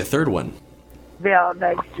expect to see the 3rd one? Yeah,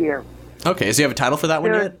 next year. Okay, does he have a title for that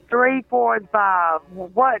one There's yet? 3, 4, and 5.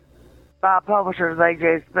 What my publisher is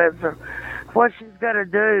A.J. Spencer. What she's going to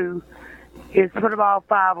do is put them all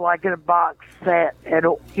 5 like in a box set and,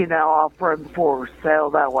 offer them for sale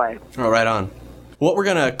that way. Oh, right on. What we're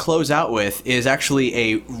going to close out with is actually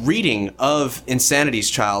a reading of Insanity's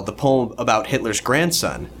Child, the poem about Hitler's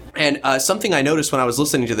grandson. And something I noticed when I was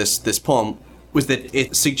listening to this poem was that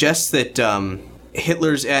it suggests that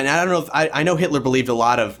Hitler's, and I don't know if I know Hitler believed a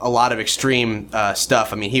lot of extreme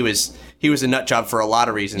stuff. I mean, he was a nut job for a lot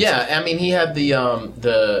of reasons. Yeah, I mean, he had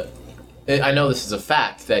the I know this is a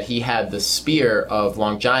fact that he had the spear of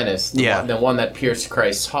Longinus, the one that pierced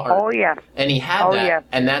Christ's heart. Oh yeah. And he had that,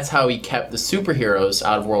 and that's how he kept the superheroes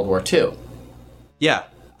out of World War II. Yeah.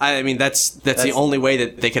 I mean, that's the only way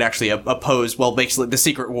that they could actually oppose, well, basically the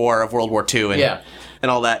secret war of World War II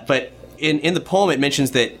and all that. But in the poem, it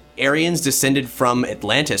mentions that Aryans descended from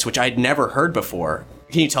Atlantis, which I'd never heard before.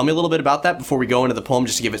 Can you tell me a little bit about that before we go into the poem,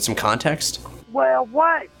 just to give it some context? Well,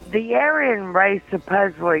 what the Aryan race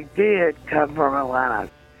supposedly did come from Atlantis,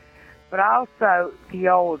 but also the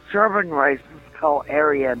old German race was called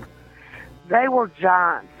Aryan. They were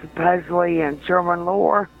giants, supposedly, in German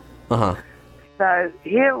lore. Uh-huh. So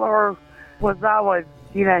Hitler was always,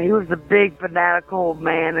 he was a big fanatical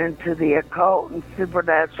man into the occult and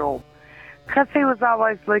supernatural, because he was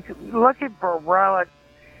always looking for relics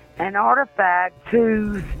and artifacts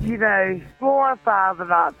to, glorify the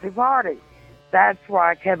Nazi Party. That's where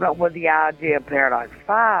I came up with the idea of Paradox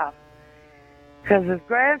 5. Because his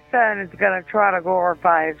grandson is going to try to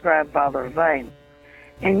glorify his grandfather's name.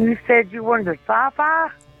 And you said you wanted a sci-fi?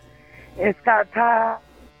 It's got time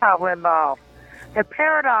travel involved. The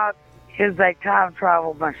Paradox is a time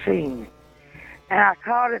travel machine. And I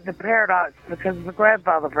called it the Paradox because of the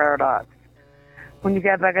grandfather paradox. When you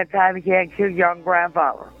go back in time, you can't kill your own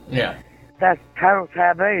grandfather. Yeah. That's total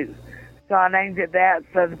taboo. So I named it that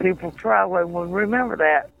so the people traveling would remember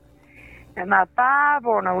that. And my 5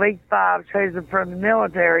 or an elite 5 chosen from the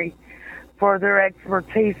military for their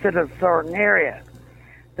expertise in a certain area.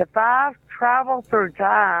 The 5 travel through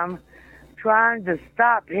time trying to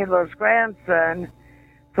stop Hitler's grandson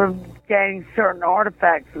from gaining certain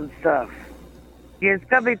artifacts and stuff. Yeah, it's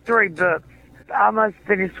going to be 3 books. I almost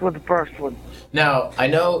finished with the first one. Now, I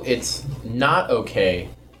know it's not okay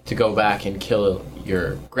to go back and kill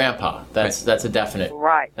your grandpa. That's a definite.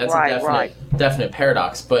 Right. That's right. a definite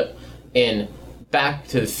paradox. But in Back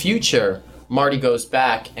to the Future, Marty goes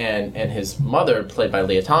back and his mother, played by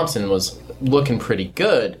Leah Thompson, was looking pretty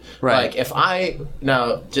good. Right. Like if I'm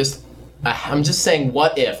just saying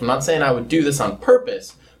what if. I'm not saying I would do this on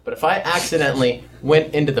purpose. But if I accidentally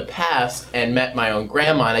went into the past and met my own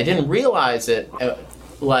grandma and I didn't realize it,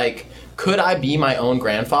 could I be my own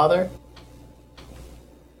grandfather?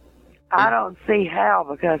 I don't see how,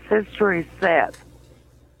 because history is set.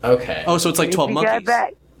 Okay. Oh, so it's like 12 monkeys.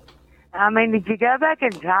 If you go back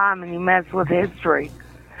in time and you mess with history,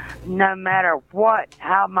 no matter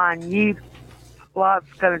how minute,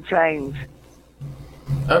 lots going to change.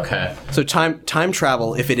 Okay. So time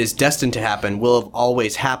travel, if it is destined to happen, will have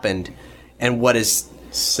always happened, and what is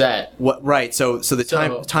set. What right? So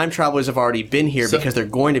the time travelers have already been here because they're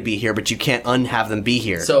going to be here, but you can't unhave them be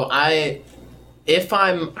here. So if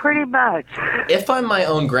I'm pretty much, if I'm my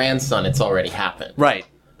own grandson, it's already happened. Right.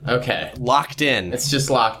 Okay. Locked in. It's just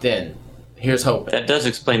locked in. Here's hoping. That does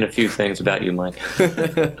explain a few things about you, Mike.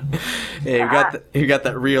 Yeah, you got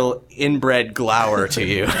that real inbred glower to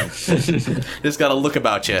you. Just got a look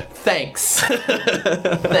about you. Thanks.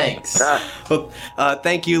 Thanks. Well,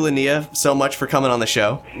 thank you, Linnea, so much for coming on the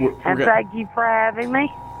show. And thank you for having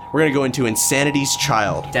me. We're going to go into Insanity's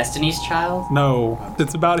Child. Destiny's Child? No,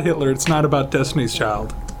 it's about Hitler. It's not about Destiny's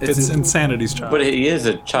Child. It's Insanity's Child. But he is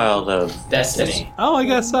a child of Destiny. Oh, I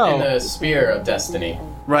guess so. In the sphere of destiny.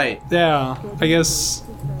 Right. Yeah, I guess.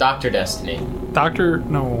 Dr. Destiny. Doctor?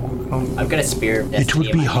 No. I've got a spear of destiny.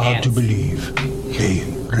 It would be hard to believe a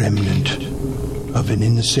remnant of an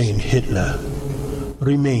insane Hitler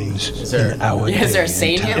remains in our day. Is there a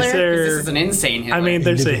sane and time. Hitler? 'Cause this is an insane Hitler. I mean,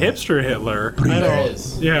 there's a hipster Hitler. There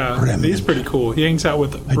is. Yeah, he's pretty cool. He hangs out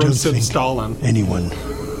with I don't Rosef think Stalin. anyone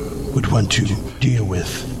would want to deal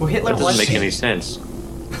with. Well, Hitler That doesn't make any sense.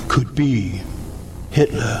 Could be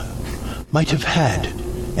Hitler might have had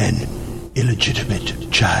an illegitimate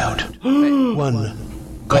child. One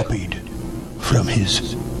copied from his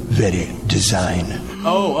very design.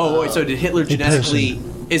 Oh, so did Hitler genetically...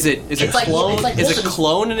 Is a clone? Is a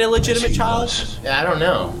clone an illegitimate child? I don't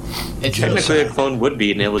know. It's Technically, a clone would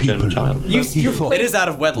be an illegitimate child. It is out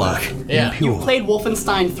of wedlock. Yeah. You played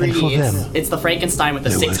Wolfenstein 3D. It's the Frankenstein with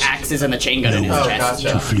the 6 axes and the chain gun in his chest.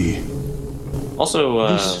 To flee. Also,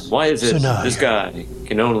 why is it this guy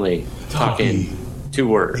can only talk in 2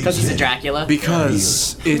 words? Because he's a Dracula?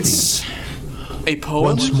 Because it's a poem?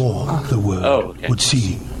 Once more, the world would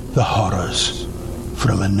see the horrors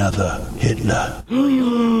from another Hitler.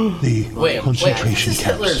 The concentration is this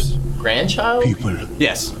camps. Hitler's grandchild? People.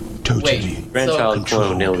 Yes. Totally. Grandchild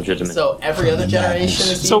clone illegitimate. So every other generation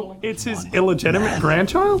is So it's his illegitimate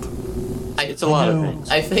grandchild? It's a lot of things.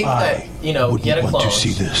 I think that, he had a want clone, to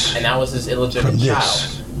see this. and that was his illegitimate From child.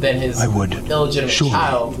 this, Then his I would illegitimate surely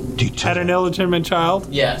child. Had an illegitimate child?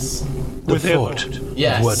 Yes. The With Hitler? thought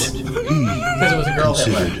Yes. of what he Because it was a girl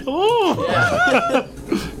considered Hitler. Oh! Yeah.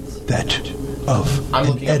 that of I'm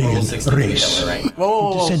an looking at Rule Aryan 63 race, Hitler,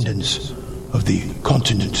 right? descendants of the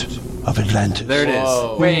continent of Atlantis. There it is.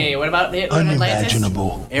 Whoa. Wait, what about Hitler in Atlantis?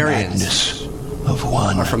 Unimaginable Aryans. madness of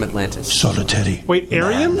one Are from Atlantis. solitary. Wait,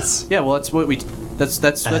 Aryans? Yeah, well, that's what we... That's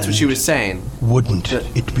what she was saying. Wouldn't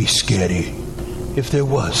it be scary if there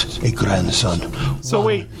was a grandson? So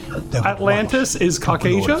wait, Atlantis is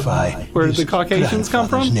Caucasia? glorify Where his the Caucasians come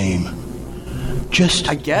from? grandfather's name. Just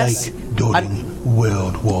I guess. like during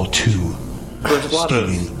World War II, There's a lot of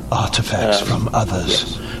stealing artifacts from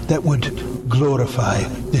others that would glorify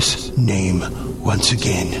this name once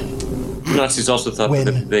again. Nazis also thought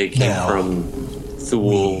that they came from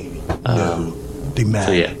Thule. The man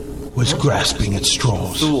So yeah. was grasping at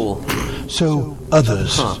straws. Thule. So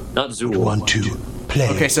others Not would Zool. want to play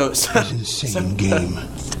Okay, so his insane game,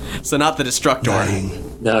 so not the Destructor.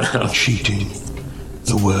 lying, No. cheating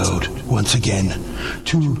the world once again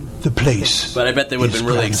to the place. But I bet they would have his been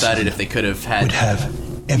really grandson excited if they could have had, would have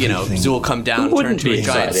everything. Zool come down, Who turn wouldn't into a be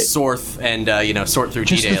giant excited? Sorth, and sort through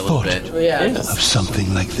Just D-Day the a little thought bit. Yeah. of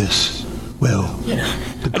something like this. Well,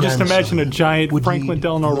 the I just imagine a giant would Franklin need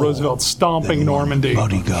Delano more Roosevelt stomping than one Normandy.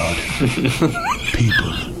 bodyguard.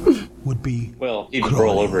 People would be Well, he'd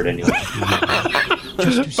roll over it anyway.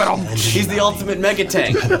 He's the ultimate mega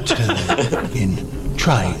tank. in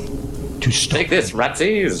trying to stop Take this,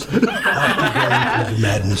 ratsies! the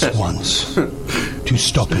madness once. To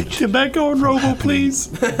stop it Can that go in Robo, please?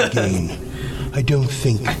 again. I don't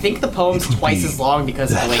think I think the poem's twice as long because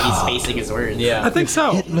of the way he's hard. spacing his words. Yeah. I think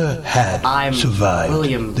so. Hitler had I'm survived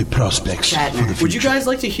William the prospects for Shatner. the future. Would you guys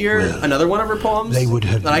like to hear another one of her poems? They would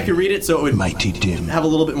have that I could read it so it would mighty dim. have a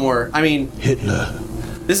little bit more. I mean, Hitler.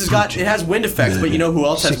 this has got it has wind effects, but you know who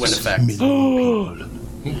else has wind 6 effects? million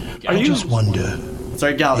people. Are I you? just wonder.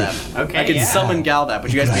 Sorry, Galdap. Okay, I could yeah. summon Galdap.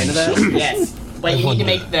 Would you guys be into that? Yes. But you need to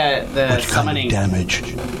make the What kind summoning of damage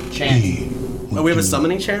chant. he Oh, we have a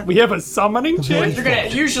summoning chant? We have a summoning chant? You're gonna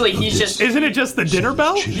usually he's just Isn't it just the dinner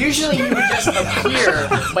bell? usually you would just appear,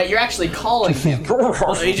 but you're actually calling him.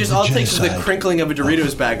 He just all it takes is the crinkling of a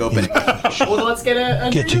Doritos bag opening. Well, let's get a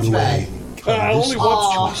getting Doritos away.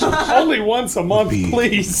 bag. Only once a month,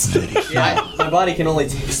 please. Yeah, my body can only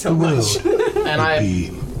take so much.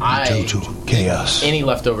 And Total chaos. any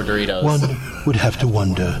leftover Doritos. One would have to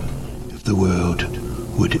wonder if the world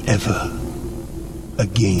would ever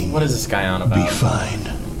again What is this guy on be about? fine.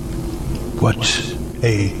 What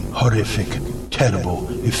a horrific, terrible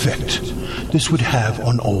effect this would have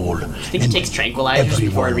on all. Do you think he takes tranquilizers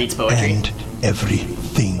before he reads poetry? And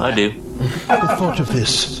everything. I do. The thought of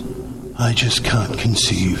this, I just can't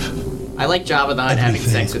conceive. I like Jabba the Hutt having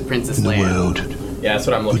sex with Princess in the Leia. world Yeah, that's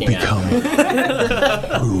what I'm looking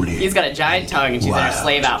at. Truly. He's got a giant tongue and she's in her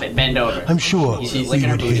slave outfit, bend over. I'm sure She's we licking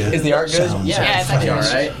her would booty. hear Is the art good? sounds Yeah, it's actually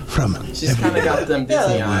alright. from She's kind of got them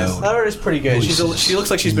Disney eyes. That art is pretty good. She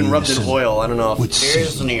looks like she's been rubbed in oil. I don't know.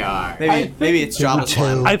 Disney eye. Maybe it's Jabba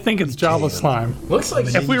slime. I think it's Jabba slime. Looks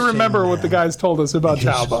like If we remember what the guys told us about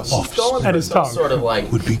Jabba going and for his some tongue. sort of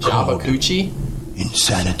like would be Jabba called Coochie.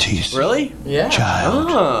 insanities. Really? Yeah. Child.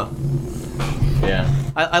 Ah. Yeah.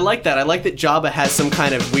 I like that. I like that Jabba has some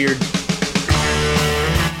kind of weird.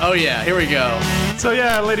 Oh yeah, here we go. So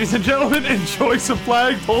yeah, ladies and gentlemen, enjoy some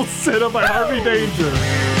Flagpole Sitta by Harvey Danger.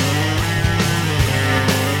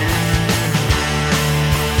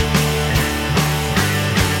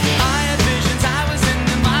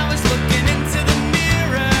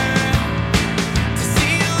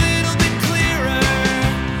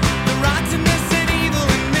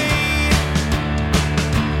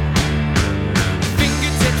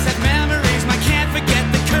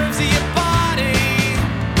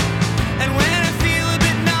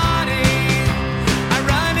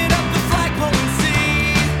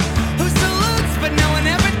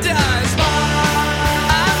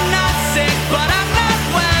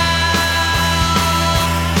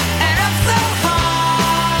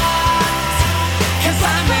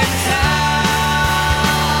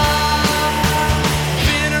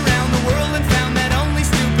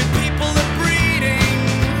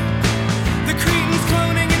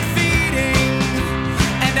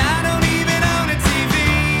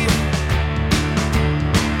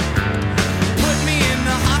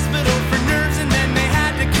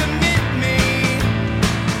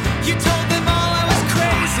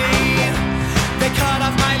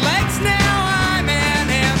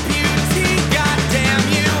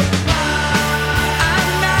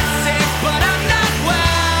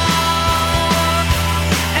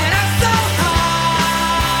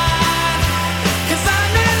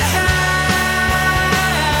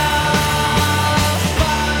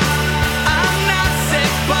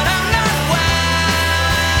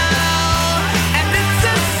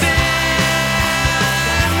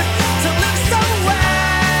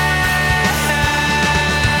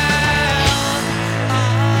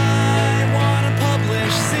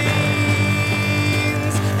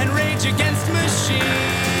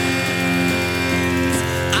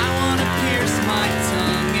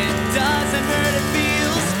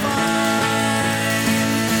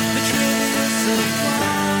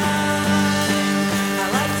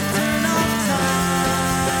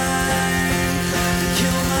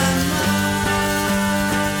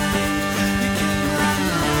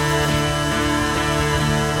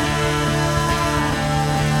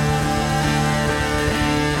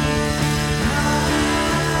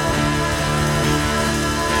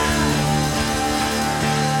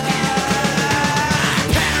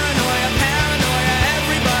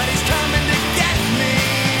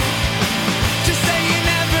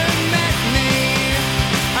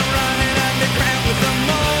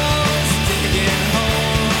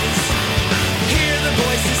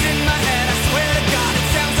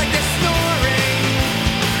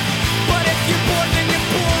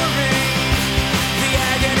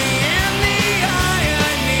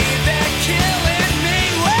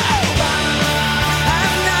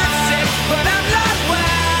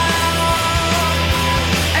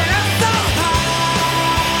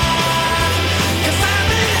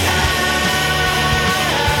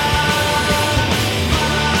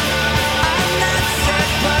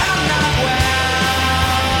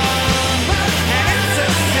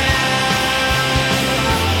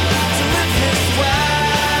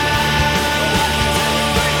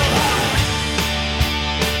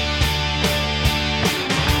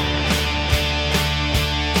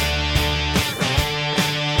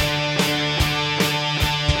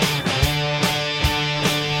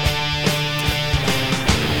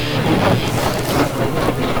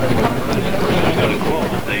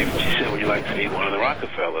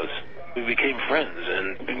 We became friends,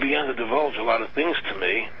 and he began to divulge a lot of things to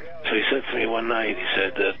me. So he said to me one night, he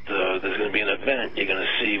said that there's going to be an event you're going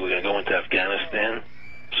to see. We're going to go into Afghanistan,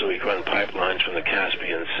 so we run pipelines from the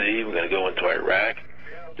Caspian Sea. We're going to go into Iraq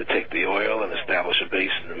to take the oil and establish a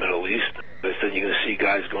base in the Middle East. They said you're going to see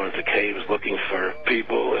guys going into caves looking for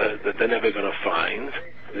people that they're never going to find.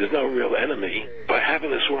 There's no real enemy. By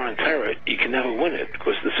having this war on terror, you can never win it,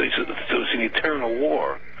 because it's an eternal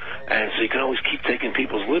war. And so you can always keep taking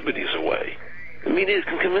people's liberties away. The media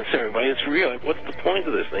can convince everybody it's real. Like, what's the point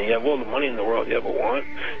of this thing? You have all the money in the world you ever want.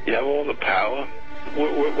 You have all the power.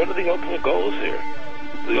 What are the ultimate goals here?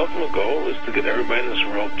 The ultimate goal is to get everybody in this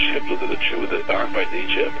world chipped with the RFID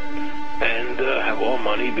chip and have all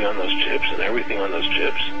money be on those chips and everything on those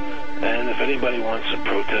chips. And if anybody wants to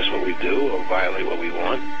protest what we do or violate what we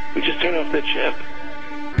want, we just turn off their chip.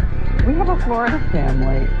 We have a Florida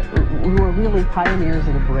family who are really pioneers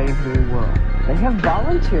of the brave new world. They have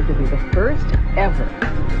volunteered to be the first ever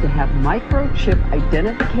to have microchip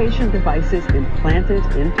identification devices implanted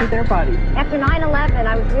into their body. After 9/11,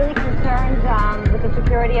 I was really concerned with the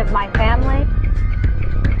security of my family.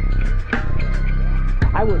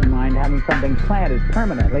 I wouldn't mind having something planted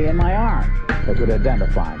permanently in my arm that would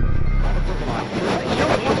identify me.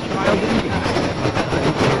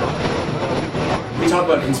 We talk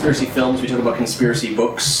about conspiracy films, we talk about conspiracy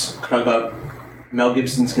books, we talk about Mel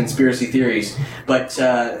Gibson's conspiracy theories, but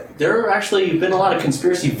there have actually been a lot of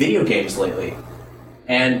conspiracy video games lately.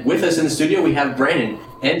 And with us in the studio we have Brandon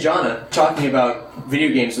and Jonna talking about video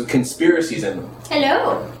games with conspiracies in them.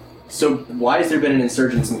 Hello. So why has there been an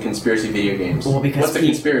insurgence in conspiracy video games? Well, because what's the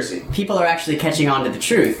conspiracy? People are actually catching on to the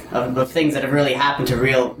truth of things that have really happened to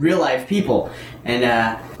real life people,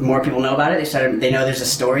 and more people know about it. They know there's a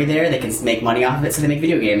story there. They can make money off of it, so they make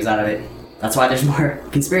video games out of it. That's why there's more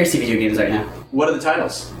conspiracy video games right now. What are the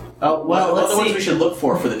titles? Oh, well, what let's are the see. ones we should look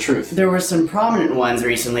for the truth? There were some prominent ones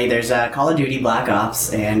recently. There's Call of Duty Black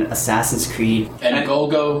Ops and Assassin's Creed. And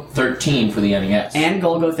Golgo 13 for the NES. And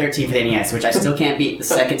Golgo 13 for the NES, which I still can't beat the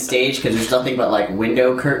second stage because there's nothing but like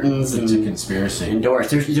window curtains and it's a conspiracy. And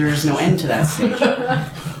doors. There's no end to that stage.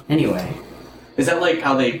 Anyway. Is that like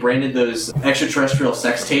how they branded those extraterrestrial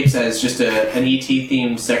sex tapes as just an ET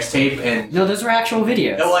themed sex tape? And no, those were actual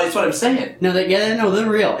videos. No, that's what I'm saying. No, they're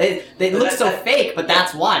real. They look so fake, but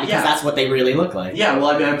that's why, because that's what they really look like. Yeah, well,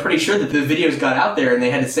 I mean, I'm pretty sure that the videos got out there and they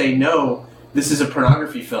had to say, no, this is a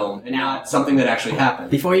pornography film and not something that actually happened.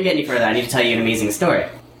 Before you get any further, I need to tell you an amazing story.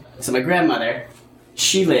 So my grandmother,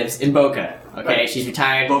 she lives in Boca. Okay, Right. She's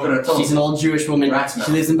retired. Boca Raton. She's an old Jewish woman. Rat's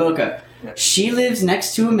She lives in Boca. Yeah. She lives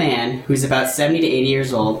next to a man who's about 70 to 80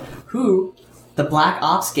 years old, who the Black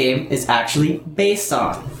Ops game is actually based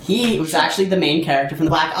on. He was actually the main character from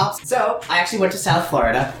the Black Ops. So I actually went to South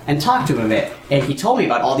Florida and talked to him a bit, and he told me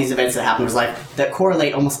about all these events that happened. Was like that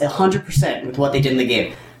correlate almost 100% with what they did in the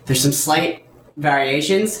game. There's some slight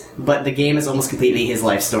variations, but the game is almost completely his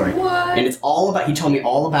life story. What? And it's all about, he told me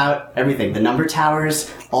all about everything. The number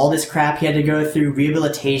towers, all this crap he had to go through,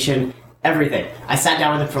 rehabilitation, everything. I sat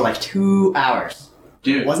down with him for like 2 hours.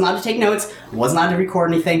 Dude. Wasn't allowed to take notes, wasn't allowed to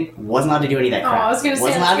record anything, wasn't allowed to do any of that Oh, crap. I was gonna say,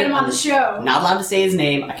 Wasn't let's allowed get to- him on the show. Not allowed to say his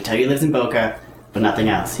name. I can tell you he lives in Boca, but nothing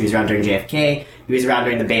else. He was around during JFK, he was around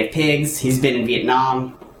during the Bay of Pigs, he's been in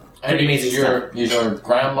Vietnam. And Pretty he's amazing stuff. your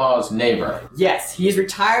grandma's neighbor. Yes, he is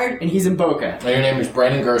retired and he's in Boca. Now, your name is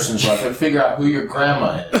Brandon Gerson, so I could figure out who your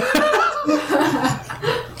grandma is.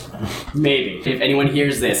 Maybe. If anyone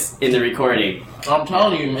hears this in the recording. I'm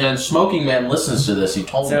telling you, man, Smoking Man listens to this. He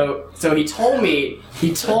told me. So he told me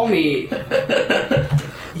he told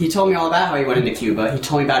me all about how he went into Cuba. He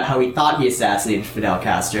told me about how he thought he assassinated Fidel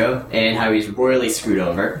Castro and how he was royally screwed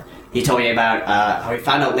over. He told me about how he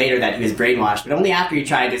found out later that he was brainwashed, but only after he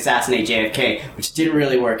tried to assassinate JFK, which didn't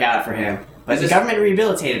really work out for him. But the government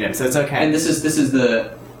rehabilitated him, so it's okay. And this is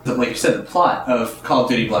the like you said, the plot of Call of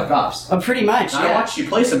Duty Black Ops. Oh, pretty much, Now, I watched you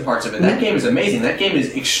play some parts of it. That game is amazing. That game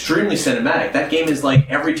is extremely cinematic. That game is like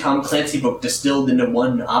every Tom Clancy book distilled into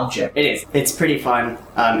one object. It is. It's pretty fun.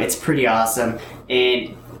 It's pretty awesome.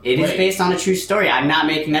 And it is based on a true story. I'm not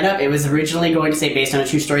making that up. It was originally going to say based on a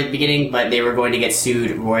true story at the beginning, but they were going to get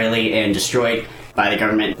sued royally and destroyed by the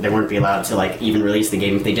government. They weren't be allowed to like even release the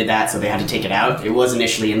game if they did that, so they had to take it out. It was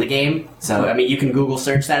initially in the game. So, I mean, you can Google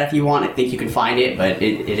search that if you want. I think you can find it, but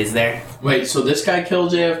it is there. Wait, so this guy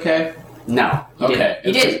killed JFK? No.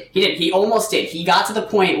 He did. He almost did. He got to the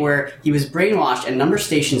point where he was brainwashed and number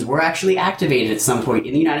stations were actually activated at some point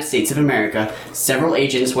in the United States of America. Several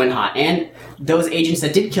agents went hot. And those agents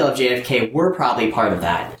that did kill up JFK were probably part of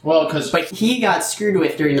that. Well, but he got screwed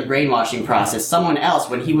with during the brainwashing process. Someone else,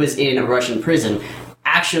 when he was in a Russian prison,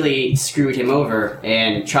 actually screwed him over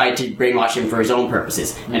and tried to brainwash him for his own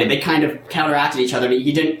purposes. And they kind of counteracted each other, but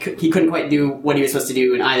he couldn't quite do what he was supposed to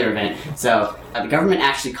do in either event. So the government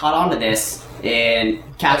actually caught on to this and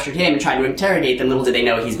captured him and tried to interrogate them. Little did they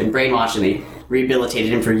know he's been brainwashed, and they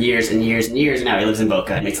rehabilitated him for years and years and years, and now he lives in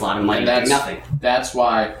Boca and makes a lot of money doing nothing. That's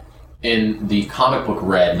why in the comic book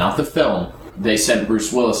Red, not the film, they sent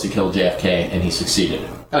Bruce Willis to kill JFK, and he succeeded.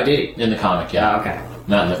 Oh, did he? In the comic, yeah. Oh, okay.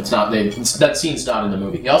 That scene's not in the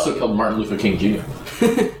movie. He also killed Martin Luther King Jr.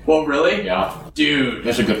 Well, really? Yeah. Dude.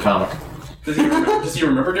 That's a good comic. Does he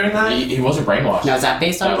remember doing that? He wasn't brainwashed. Now, is that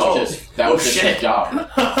based on That was just his job.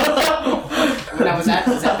 Now, is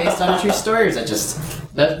that based on a true story, or is that just...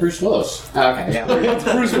 That's Bruce Willis. Oh, okay, yeah.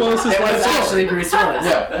 Bruce Willis is It was actually Bruce Willis.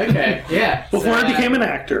 Yeah. Okay, yeah. Before I became an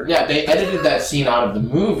actor. Yeah, they edited that scene out of the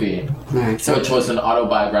movie, which was an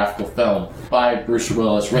autobiographical film by Bruce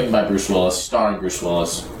Willis, written by Bruce Willis, starring Bruce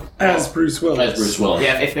Willis. As Bruce Willis. As Bruce Willis.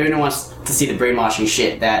 Yeah, if anyone wants to see the brainwashing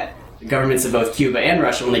shit that the governments of both Cuba and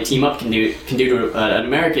Russia, when they team up, can do to an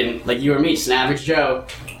American like you or me, just an average Joe,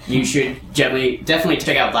 you should definitely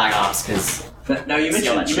check out Black Ops, because... Now you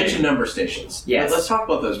mentioned number stations. Yes. Let's talk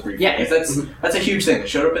about those briefly. Yeah, that's a huge thing. It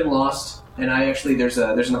showed up in Lost, and I actually there's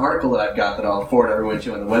an article that I've got that I'll forward everyone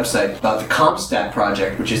to on the website about the CompStat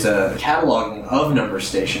project, which is a cataloging of number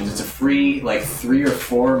stations. It's a free 3 or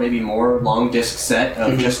 4, maybe more long disc set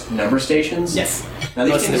of just number stations. Yes. Now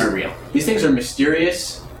Most of them are real. These things are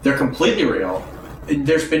mysterious. They're completely real.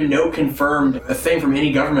 There's been no confirmed thing from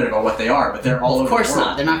any government about what they are, but they're all over. Of course the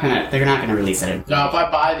world. not. They're not gonna release it. Now, if I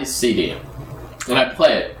buy this CD and I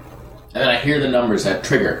play it, and then I hear the numbers that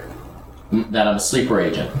trigger that I'm a sleeper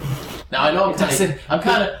agent. Now I know I'm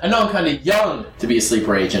kind of young to be a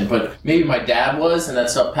sleeper agent, but maybe my dad was, and that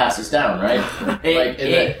stuff passes down, right?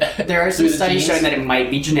 There are some studies showing that it might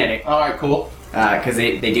be genetic. All right, cool. Because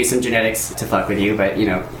they do some genetics to fuck with you, but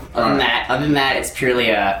other than that, it's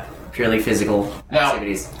purely physical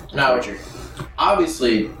activities. Now,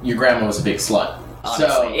 obviously, your grandma was a big slut.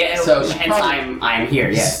 Obviously. So hence I'm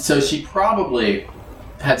here. Yes. So she probably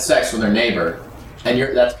had sex with her neighbor, and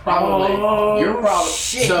you're probably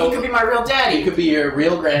shit. So he could be my real daddy. He could be your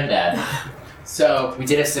real granddad. So we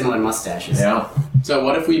did have similar mustaches. Yeah. So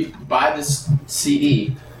what if we buy this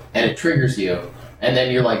CD and it triggers you, and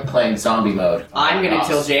then you're like playing zombie mode? I'm gonna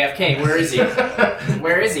kill JFK. Where is he?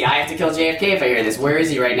 Where is he? I have to kill JFK if I hear this. Where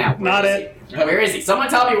is he right now? Where is he? Someone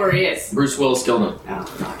tell me where he is. Bruce Willis killed him. Oh,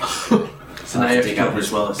 fuck. So now you have to kill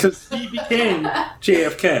Bruce Willis. Because he became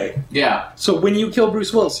JFK. Yeah. So when you kill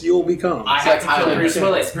Bruce Willis, you'll become. I have to kill Bruce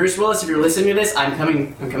Willis. Bruce Willis, if you're listening to this, I'm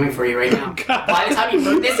coming for you right now. By the time you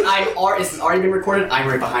heard this, this has already been recorded. I'm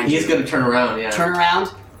right behind you. He's gonna turn around. Yeah. Turn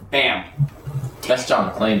around. Bam. That's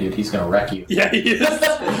John McClane, dude. He's gonna wreck you. Yeah, he is. I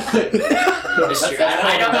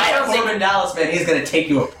don't think in Dallas, man. He's gonna take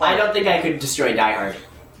you apart. I don't think I could destroy Die Hard.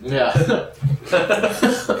 Yeah.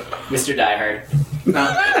 Mr. Die Hard.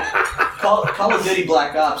 Call of Duty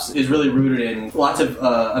Black Ops is really rooted in lots of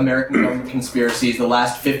American government conspiracies, the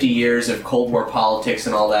last 50 years of Cold War politics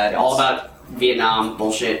and all that. All about Vietnam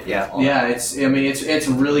bullshit. Yeah. It's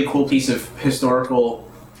a really cool piece of historical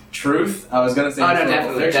truth. I was gonna say. Oh no,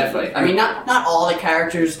 definitely. I mean, not all the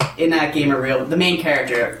characters in that game are real. The main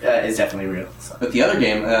character is definitely real. So. But the other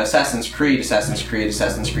game, Assassin's Creed 2. Oh,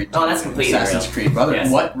 that's completely Assassin's real. Creed, brother.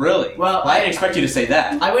 Yes. What, really? Well, I didn't expect you to say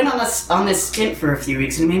that. I went on this stint for a few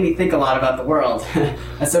weeks, and it made me think a lot about the world.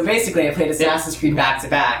 And so basically, I played Assassin's Creed back to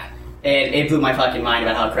back, and it blew my fucking mind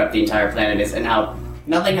about how corrupt the entire planet is, and how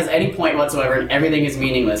nothing has any point whatsoever, and everything is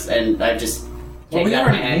meaningless. And I just we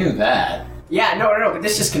already knew that. Yeah, no, but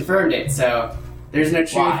this just confirmed it. So there's no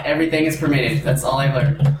truth. Why? Everything is permitted. That's all I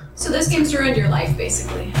learned. So this game's ruined your life,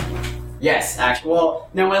 basically. Yes, actually. Well,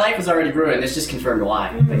 no, my life was already ruined. This just confirmed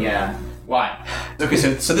why. But yeah. Why? Okay,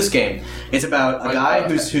 so this game, it's about a guy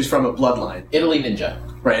who's from a bloodline. Italy ninja.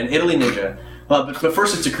 Right, an Italy ninja. Well, but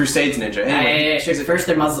first it's a Crusades ninja. Anyway, first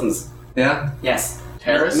they're Muslims. Yeah? Yes.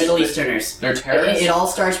 Terrorists? Middle Easterners. They're terrorists? It all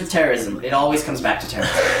starts with terrorism. It always comes back to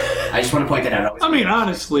terrorism. I just want to point that out. I mean,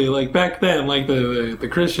 honestly, like back then, like the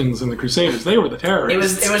Christians and the Crusaders, they were the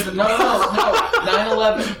terrorists. It was no,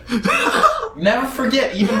 9/11. Never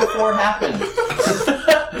forget, even before it happened.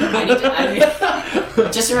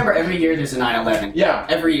 Just remember, every year there's a 9/11. Yeah.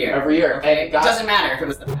 Every year. Okay? It doesn't matter if it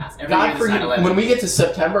was the past. Every God year there's forgive. 9/11. When we get to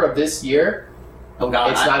September of this year, oh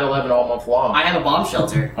God, it's 9/11 all month long. I have a bomb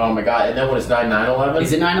shelter. Oh my God! And then when it's 9/11?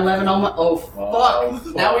 Is it 9/11 all month? Oh fuck!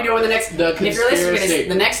 Now we know when the next. If you're listening to this,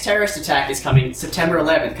 the next terrorist attack is coming September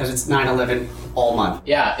 11th because it's 9/11 all month.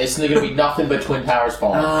 Yeah, it's going to be nothing but Twin Towers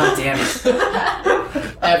falling. Oh damn it!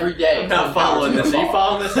 Every day. I'm not following this. Are you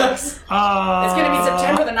following this? It's going to be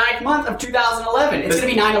September the 9th month of 2011. It's going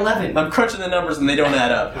to be 9/11. I'm crunching the numbers and they don't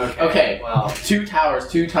add up. Okay. Well, 2 towers,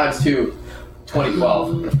 2 times 2,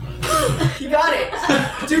 2012. You got it.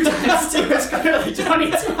 2 times 2 is clearly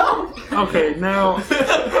 2012. Okay, now.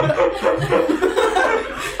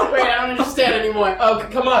 Wait, I don't understand anymore. Oh,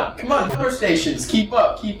 come on. Power stations, keep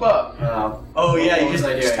up. Oh yeah, you just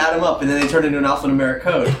add them up and then they turn into an alphanumeric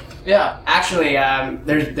code. Yeah. Actually,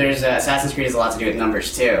 there's Assassin's Creed has a lot to do with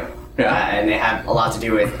numbers too. and they have a lot to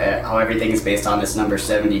do with how everything is based on this number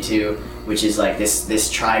 72, which is like this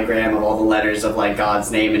trigram of all the letters of like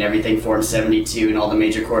God's name, and everything forms 72, and all the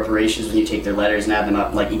major corporations, when you take their letters and add them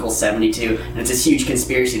up, like equals 72, and it's this huge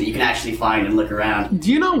conspiracy that you can actually find and look around.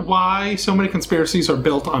 Do you know why so many conspiracies are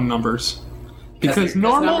built on numbers? Because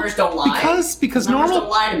numbers don't lie. Because numbers normal don't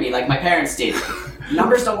lie to me like my parents did.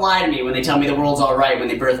 Numbers don't lie to me when they tell me the world's all right when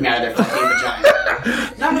they birth me out of their fucking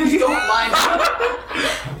vagina. Numbers don't lie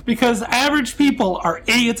to me. Because average people are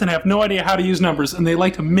idiots and have no idea how to use numbers, and they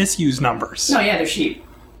like to misuse numbers. No, yeah, they're sheep.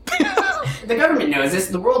 The government knows this.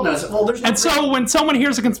 The world knows it. Well, there's no And so when someone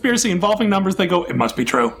hears a conspiracy involving numbers, they go, "It must be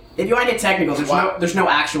true." If you want to get technical, there's no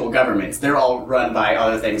actual governments. They're all run by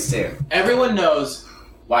other things too. Everyone knows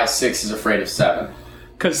why 6 is afraid of 7.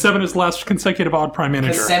 Because 7 is the last consecutive odd prime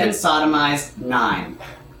integer. Because 7 sodomized 9.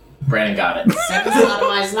 Brandon got it. 7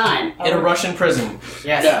 sodomized 9. In a Russian prison.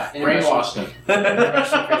 Yes. Yeah, in a brainwashed him.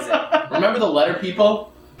 Russian prison. Remember the letter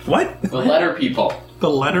people? What? The letter people. The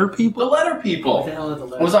letter people? The letter people. What the hell are the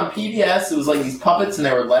letters? It was on PBS. It was like these puppets, and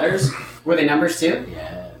they were letters. Were they numbers too?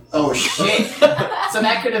 Yeah. Oh shit! So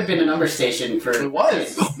that could have been a number station for. It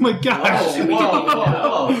was. Oh my gosh.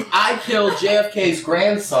 Whoa. I killed JFK's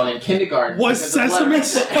grandson in kindergarten. Was Sesame And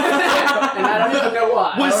I don't even know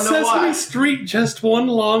why. Was I don't know Sesame why. Street just one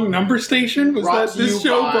long number station? Was Brought that to this you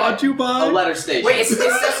show by brought to you by? A letter station. Wait,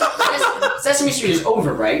 Sesame Street is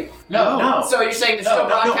over, right? No. So you're saying the show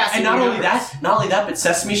broadcasting? And not only numbers? that, but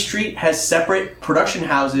Sesame Street has separate production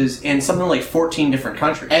houses in something like 14 different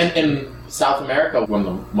countries. And in South America, when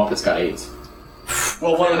the Muppets got AIDS.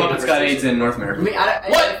 Well, one of the Muppets got AIDS in North America.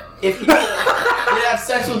 What? If people you have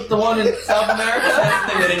sex with the one in South America? That's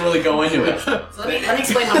the thing, they didn't really go into it. So let me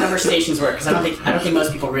explain how number stations work, because I don't think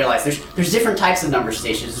most people realize there's different types of number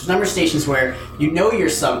stations. There's number stations where you know you're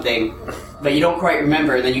something, but you don't quite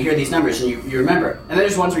remember, and then you hear these numbers and you remember. And then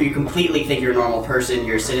there's ones where you completely think you're a normal person,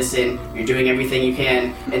 you're a citizen, you're doing everything you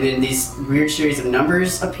can, and then these weird series of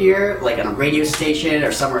numbers appear, like on a radio station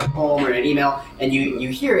or somewhere at home or in an email, and you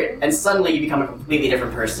hear it, and suddenly you become a completely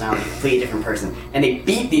different personality, a completely different person. And they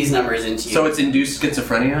beat these numbers into you. So it's induced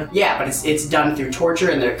schizophrenia? Yeah, but it's done through torture,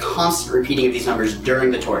 and the constant repeating of these numbers during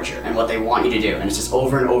the torture and what they want you to do, and it's just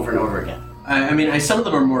over and over and over again. I mean, some of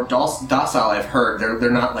them are more docile, I've heard. They're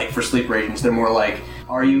not like for sleep agents. They're more like,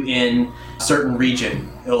 are you in a certain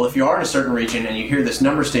region? Well, if you are in a certain region and you hear this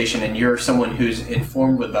number station and you're someone who's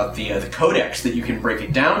informed about the codex that you can break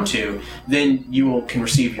it down to, then you can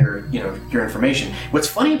receive your information. What's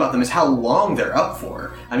funny about them is how long they're up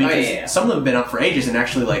for. I mean, some of them have been up for ages, and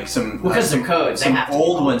actually like some they're codes. Some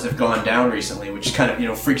old ones have gone down recently, which kind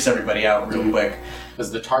of freaks everybody out real quick.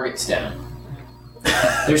 Because the target's down.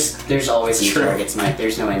 There's always new targets, Mike.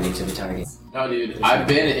 There's no ending to the targets. No, dude. I've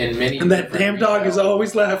been in many. And that damn dog is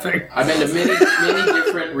always laughing. I've been to many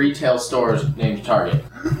different retail stores named Target.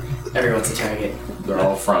 Everyone's a Target. They're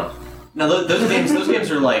all front. Now those games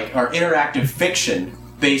are interactive fiction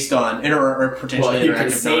based on or potentially interactive. You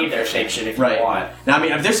can save their fiction if you want. Now, I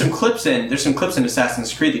mean, there's some clips in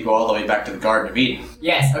Assassin's Creed that go all the way back to the Garden of Eden.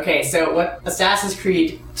 Yes. Okay. So what Assassin's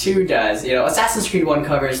Creed 2 does, Assassin's Creed 1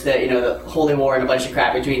 covers the Holy War and a bunch of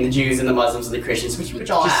crap between the Jews and the Muslims and the Christians, which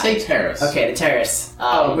all just happen. say terrorists. Okay, the terrorists.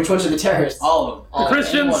 Which ones are the terrorists? All of them. The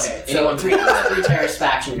Christians. So three terrorist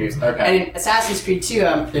faction groups. Okay. And in Assassin's Creed 2,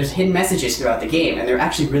 there's hidden messages throughout the game, and they're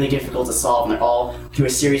actually really difficult to solve, and they're all through a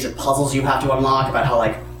series of puzzles you have to unlock about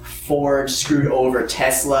how Ford screwed over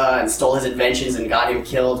Tesla and stole his inventions and got him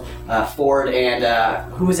killed. Ford and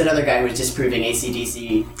who was that other guy who was disproving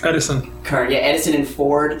AC/DC? Edison. Yeah, Edison and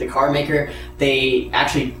Ford, the car maker, they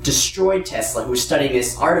actually destroyed Tesla, who was studying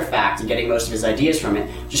this artifact and getting most of his ideas from it.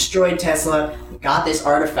 Destroyed Tesla, got this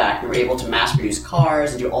artifact, and were able to mass produce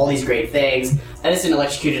cars and do all these great things. Edison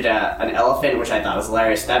electrocuted an elephant, which I thought was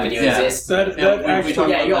hilarious. That video exists. That actually,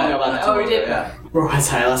 you all know about that. Oh, we did? Yeah. Where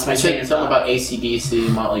was I? I lost my train of Something thought. about AC/DC,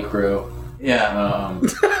 Motley Crue. Yeah.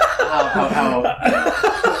 How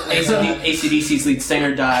AC/DC's lead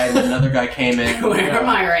singer died, and another guy came in. Where am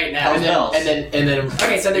I right now? And then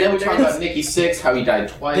Okay, so then we talk about Nikki Sixx, how he died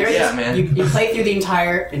twice. Man. You play through the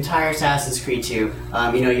entire Assassin's Creed 2.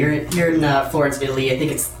 You're in Florence, Italy. I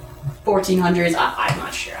think it's 1400s. I'm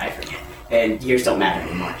not sure. I forget. And years don't matter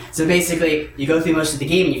anymore. So basically, you go through most of the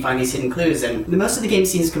game and you find these hidden clues, and most of the game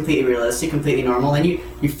seems completely realistic, completely normal, and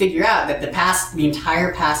you figure out that the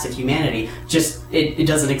entire past of humanity just it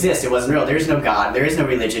doesn't exist. It wasn't real. There is no God. There is no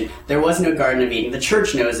religion. There was no Garden of Eden. The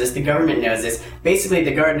church knows this. The government knows this. Basically,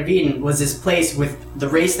 the Garden of Eden was this place with the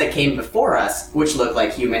race that came before us, which looked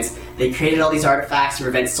like humans. They created all these artifacts to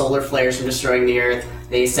prevent solar flares from destroying the Earth.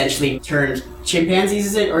 They essentially turned chimpanzees,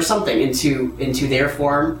 is it, or something, into their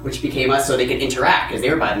form, which became us, so they could interact, because they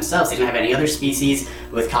were by themselves. They didn't have any other species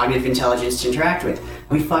with cognitive intelligence to interact with.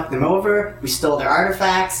 We fucked them over. We stole their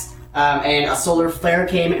artifacts. And a solar flare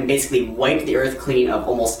came and basically wiped the Earth clean of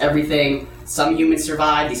almost everything. Some humans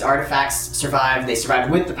survived, these artifacts survived, they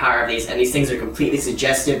survived with the power of these, and these things are completely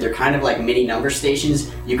suggestive. They're kind of like mini number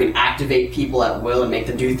stations. You can activate people at will and make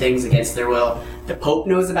them do things against their will. The Pope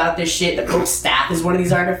knows about this shit. The Pope's staff is one of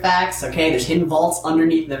these artifacts, okay? There's hidden vaults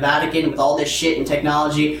underneath the Vatican with all this shit and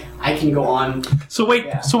technology. I can go on. So wait,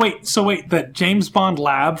 that James Bond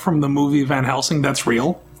lab from the movie Van Helsing, that's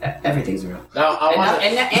real? Everything's real. Now,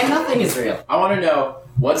 And nothing is real. I want to know,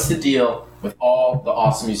 what's the deal with all the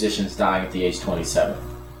awesome musicians dying at the age 27?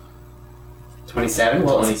 27?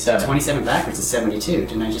 Well, 27. 27 backwards is 72.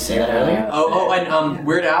 Didn't I just say that earlier? And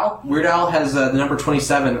Weird Al? Weird Al has the number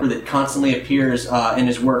 27 that constantly appears in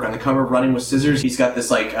his work. On the cover of Running with Scissors, he's got this,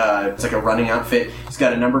 it's like a running outfit. He's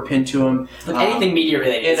got a number pinned to him. Look, anything media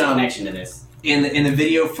related is a connection to this. In the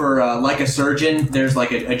video for Like a Surgeon, there's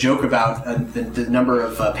like a joke about the number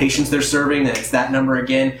of patients they're serving, and it's that number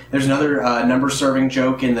again. There's another number serving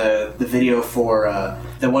joke in the video for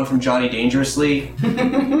the one from Johnny Dangerously.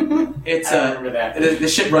 It's I remember that. The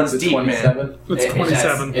shit runs deep, 27? man. It's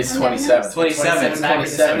 27. It's 27.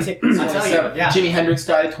 27. I'm telling you, yeah. Jimi Hendrix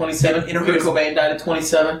died at 27. Kurt Cobain died at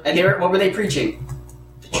 27. And what were they preaching?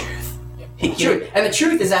 Truth. And the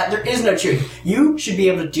truth is that there is no truth. You should be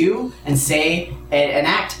able to do and say and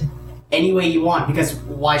act any way you want, because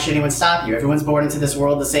why should anyone stop you? Everyone's born into this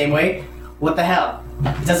world the same way. What the hell?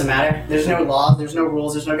 It doesn't matter. There's no laws, there's no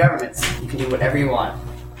rules, there's no governments. You can do whatever you want.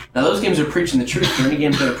 Now those games are preaching the truth. Are there any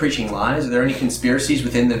games that are preaching lies? Are there any conspiracies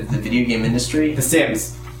within the video game industry? The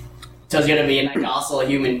Sims. Tells you how to be a docile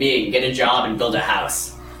human being, get a job, and build a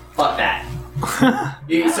house. Fuck that.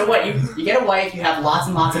 So what, you get a wife, you have lots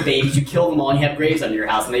and lots of babies, you kill them all, and you have graves under your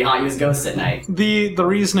house, and they haunt you as ghosts at night. The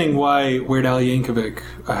reasoning why Weird Al Yankovic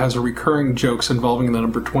has a recurring jokes involving the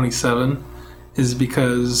number 27 is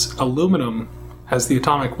because aluminum has the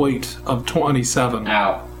atomic weight of 27.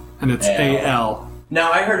 Ow. And it's AL.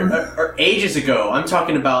 Now, I heard ages ago, I'm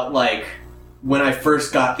talking about like when I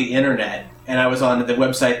first got the internet, and I was on the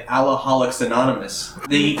website Alcoholics Anonymous.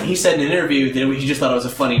 He said in an interview that he just thought it was a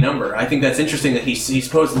funny number. I think that's interesting that he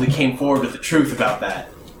supposedly came forward with the truth about that.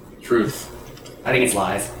 Truth. I think it's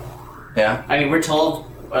lies. Yeah? I mean, we're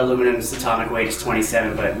told aluminum's atomic weight is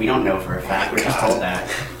 27, but we don't know for a fact. We're just told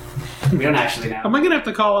that. We don't actually know. Am I going to have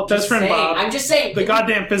to call up best friend Bob? I'm just saying. The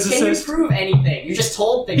goddamn physicist. Can you prove anything? You just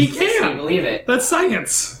told things. He can't. Believe it. That's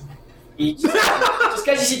science. Just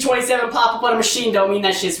because you see 27 pop up on a machine don't mean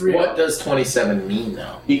that shit's real. What does 27 mean,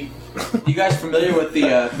 though? You guys familiar with the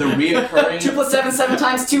reoccurring... 2 plus 7, 7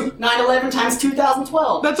 times 2, 9, 11 times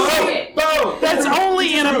 2012. That's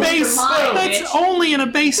only in a base. That's only in a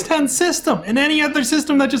base 10 system. In any other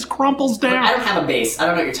system, that just crumples down. I don't have a base. I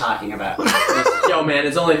don't know what you're talking about. Yo, man,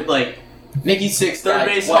 it's only like Nikki 6 third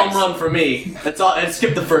base home run for me. That's all. And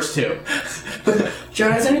skip the first two.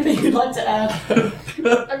 Joan, is there anything you'd like to add?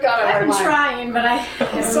 I've been trying, but I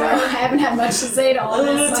haven't had much to say to all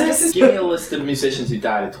this. So Give me a list of musicians who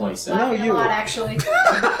died at 27. a lot, actually. Do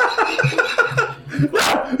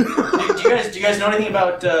you guys know anything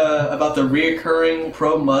about the reoccurring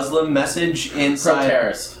pro-Muslim message inside?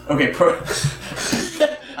 Pro-terrorist. Okay,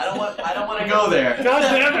 I don't want to go there. God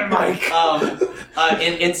damn it, Mike.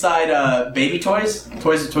 Inside baby toys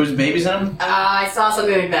with babies in them. I saw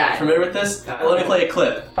something like that. Familiar with this? Well, let me play a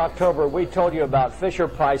clip. October, we told you about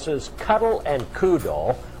Fisher-Price's Cuddle and Coo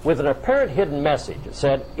doll with an apparent hidden message. It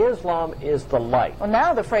said, Islam is the light. Well,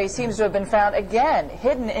 now the phrase seems to have been found again,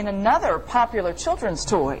 hidden in another popular children's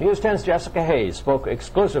toy. News 10's Jessica Hayes spoke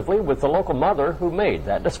exclusively with the local mother who made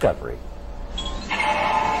that discovery.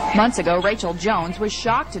 Months ago, Rachel Jones was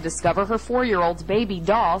shocked to discover her 4-year-old's baby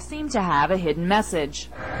doll seemed to have a hidden message.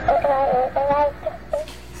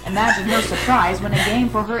 Imagine her surprise when a game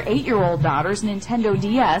for her 8-year-old daughter's Nintendo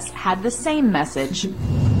DS had the same message.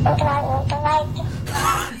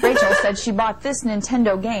 Rachel said she bought this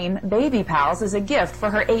Nintendo game, Baby Pals, as a gift for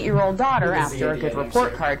her 8-year-old daughter after a good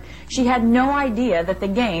report card. She had no idea that the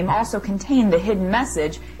game also contained the hidden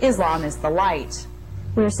message, Islam is the light.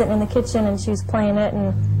 We were sitting in the kitchen and she was playing it,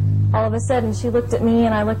 and all of a sudden she looked at me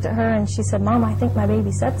and I looked at her and she said, Mom, I think my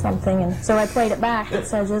baby said something. And so I played it back. It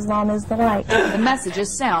says, Islam is the light. The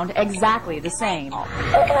messages sound exactly the same.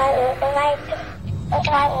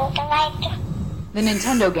 The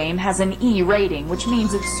Nintendo game has an E rating, which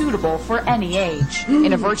means it's suitable for any age.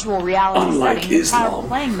 In a virtual reality setting, the child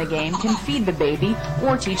playing the game can feed the baby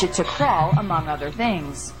or teach it to crawl, among other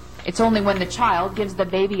things. It's only when the child gives the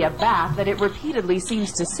baby a bath that it repeatedly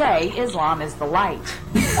seems to say Islam is the light.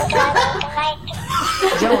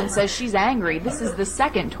 Joan says she's angry. This is the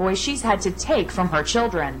second toy she's had to take from her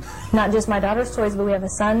children. Not just my daughter's toys, but we have a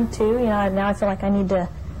son too. You know, now I feel like I need to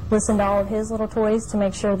listen to all of his little toys to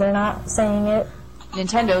make sure they're not saying it.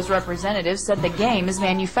 Nintendo's representative said the game is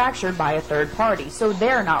manufactured by a third party, so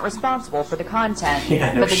they're not responsible for the content.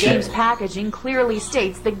 But the game's packaging clearly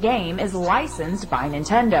states the game is licensed by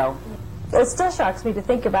Nintendo. It still shocks me to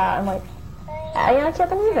think about. I'm like, I can't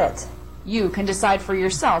believe it. You can decide for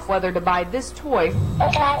yourself whether to buy this toy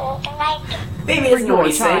Baby isn't what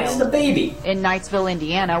he's saying, it's the baby. In Knightsville,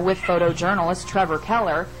 Indiana, with photojournalist Trevor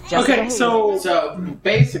Keller. Jessica Okay, Hayes. so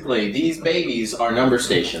basically, these babies are number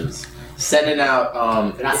stations. Sending out,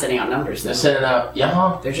 they're not sending out numbers. They're sending out,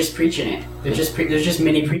 they're just preaching it. They're just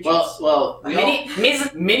mini preachers. Well,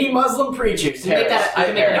 mini Muslim preachers.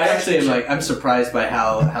 I'm surprised by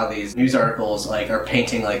how these news articles are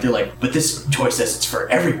painting they're like, but this toy says it's for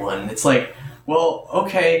everyone. It's like, well,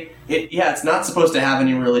 okay, it's not supposed to have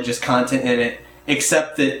any religious content in it,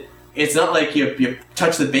 except that it's not like you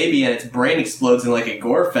touch the baby and its brain explodes in a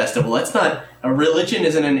gore festival. That's not. A religion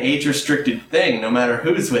isn't an age-restricted thing, no matter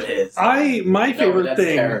whose it is. My favorite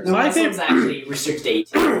thing... Muslims actually restrict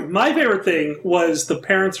 18. My favorite thing was the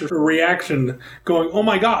parents' reaction going, oh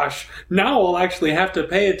my gosh, now I'll actually have to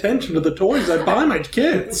pay attention to the toys I buy my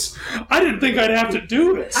kids. I didn't think I'd have to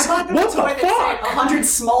do this. I bought the toy that said 100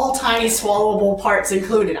 small, tiny, swallowable parts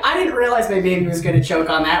included. I didn't realize my baby was going to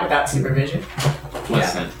choke on that without supervision.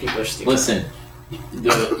 Listen, people are stupid. Listen,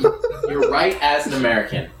 your right as an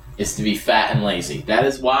American is to be fat and lazy. That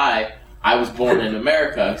is why I was born in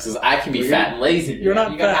America, because I can be fat and lazy. You're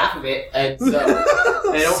not fat. Half of it. And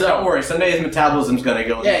so... don't worry, someday his metabolism's going to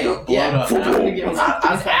go blow up.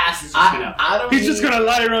 He's just going to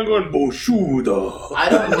lie around going, Boshuda. I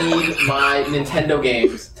don't need my Nintendo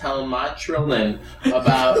games telling my children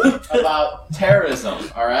about terrorism,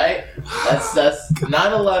 alright? That's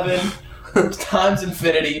 9/11... times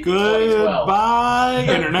infinity. Goodbye,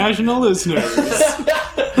 international listeners.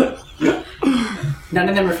 None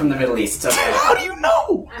of them are from the Middle East. Okay. How do you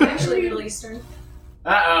know? I'm actually Middle Eastern.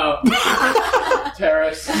 Uh-oh.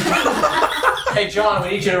 Terrorists. Hey, John,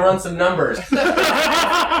 we need you to run some numbers.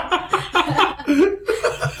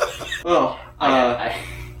 Well,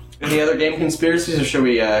 any other game conspiracies, or should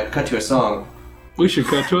we cut to a song? We should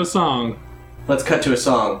cut to a song. Let's cut to a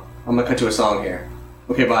song. I'm going to cut to a song here.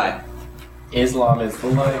 Okay, bye. Islam is the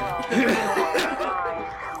light.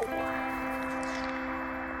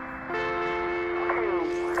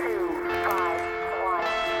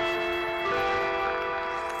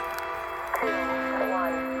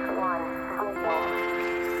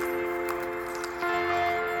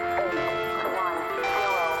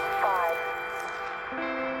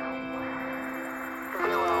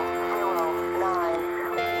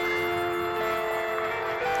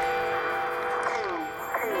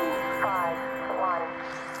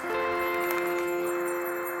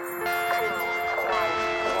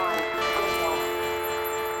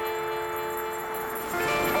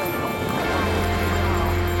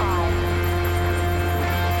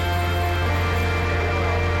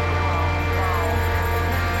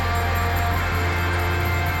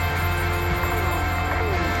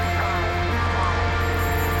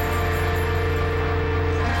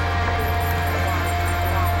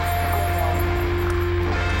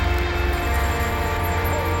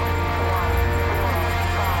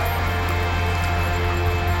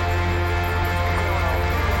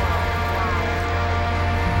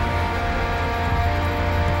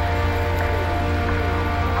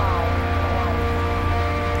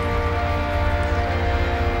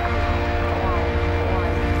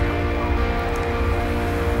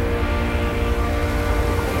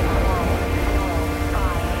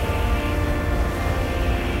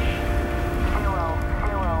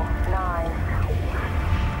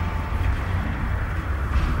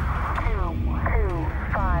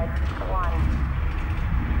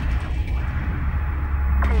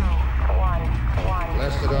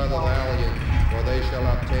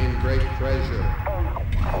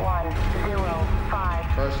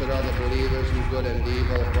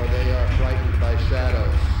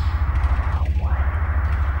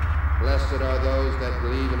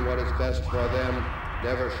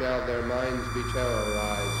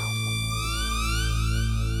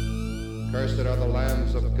 Cursed are the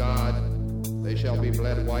lambs of God, they shall be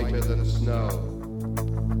bled whiter than snow.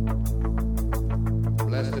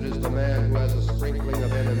 Blessed is the man who has a sprinkling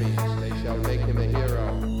of enemies. They shall make him a hero.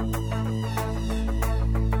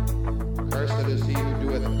 Cursed is he who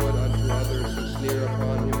doeth good unto others who sneer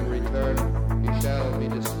upon him in return. He shall be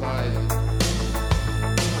despised.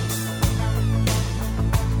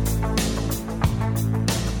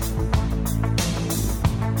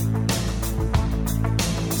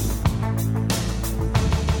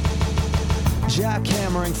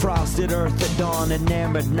 Jackhammering frosted earth at dawn,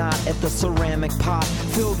 enamored not at the ceramic pot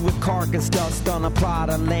filled with carcass dust on a plot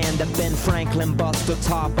of land that Ben Franklin bust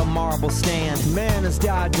atop a marble stand. Man has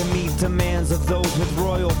died to meet demands of those with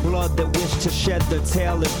royal blood that wish to shed their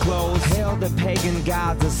tailored clothes. Hail the pagan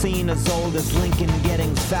gods, a scene as old as Lincoln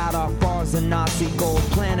getting fat off bars and Nazi gold.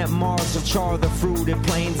 Planet Mars to char the fruited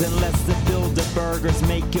plains unless the Bilderbergers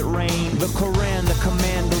make it rain. The Koran, the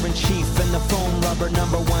commander-in-chief, and the foam rubber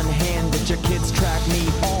 #1 hand that your kids track me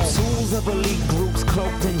all. Tools of elite groups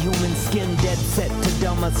cloaked in human skin, dead set to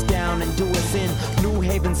dumb us down and do us in. New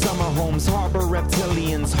Haven summer homes harbor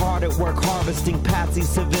reptilians, hard at work harvesting patsy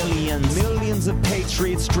civilians. Millions of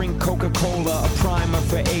patriots drink Coca-Cola, a primer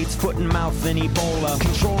for AIDS, foot and mouth, and Ebola.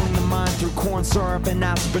 Controlling the mind through corn syrup and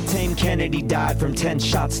aspartame. Kennedy died from 10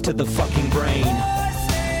 shots to the fucking brain.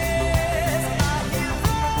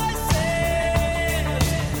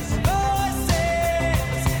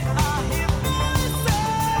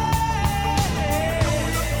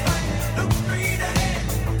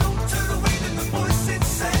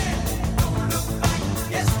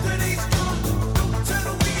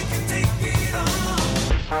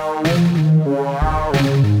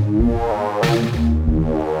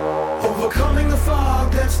 Overcoming the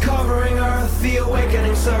fog that's covering earth, the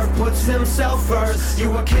awakening surf puts himself first.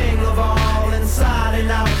 You are king of all, inside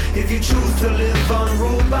and out. If you choose to live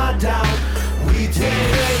unruled by doubt, we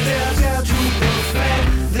dare to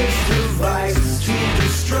perfect this device to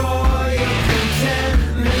destroy your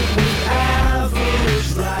contentment with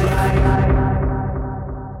average life.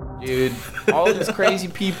 Dude, all these crazy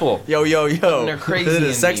people. Yo. And they're crazy. Is it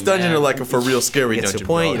a sex dungeon man. or like a for real scary Gets to dungeon? a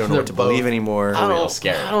point, bro? you don't know what to believe anymore. I real don't,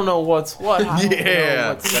 scary. I don't know what's what. I don't know Yeah,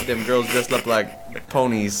 what's- got them girls dressed up like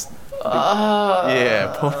ponies.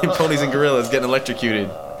 Yeah, ponies and gorillas getting electrocuted.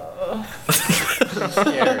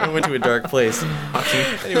 I went to a dark place.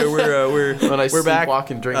 Anyway, we're back.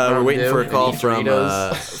 We're waiting for a call from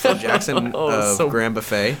Jackson of Grand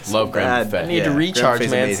Buffet. Love Grand Buffet. I need to recharge,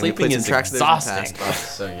 man. Sleeping is exhausting.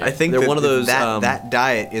 I think they're one of those that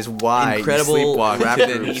diet is why incredible you sleepwalk rapid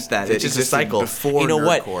and groups eat that. that It's just a existed cycle. before You know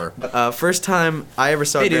what? Nerdcore. First time I ever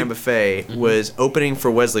saw Hey, Grand dude. Buffet was opening for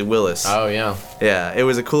Wesley Willis. Oh yeah. Yeah, it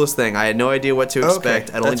was the coolest thing. I had no idea what to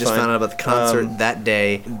expect. I'd only that's just fine. found out about the concert that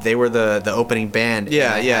day. They were the opening band. Yeah,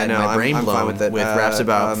 and I yeah, had no, my brain I'm blown fine with it. with raps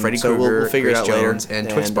about Freddy so Krueger, we'll figure it Grace out later, Jones, and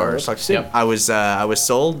Twix and, bars. talk to you soon. Yep. I was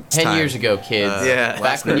sold. It's 10 time. years ago, kids. Yeah, Back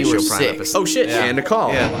last when you were Nerd Show Prime 6. episode. Oh shit! Yeah. And a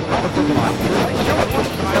call. Yeah.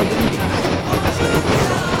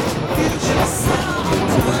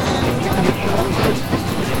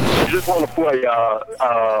 I just want to play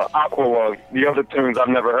Aqualung. The other tunes I've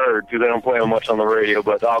never heard because they don't play them much on the radio,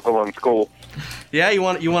 but Aqualung's cool. Yeah, you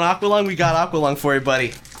want Aqualung? We got Aqualung for you,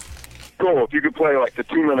 buddy. Cool. If you could play like the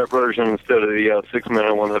 2-minute version instead of the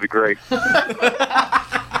 6-minute one, that'd be great.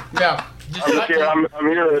 Yeah. I'm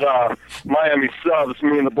here at Miami Subs.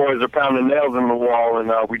 Me and the boys are pounding nails in the wall, and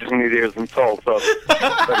we just need to hear some soul stuff.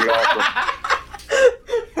 That'd be awesome.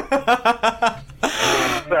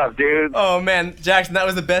 What's up, dude? Oh man, Jackson, that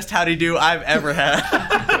was the best howdy do I've ever had.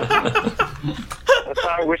 That's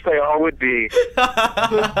how I wish they all would be.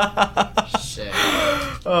 Shit.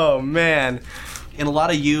 Oh man. In a lot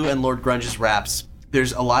of you and Lord Grunge's raps,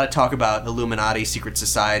 there's a lot of talk about Illuminati, secret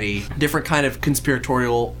society, different kind of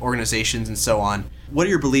conspiratorial organizations and so on. What are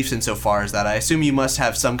your beliefs in so far as that? I assume you must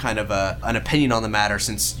have some kind of an opinion on the matter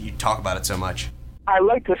since you talk about it so much. I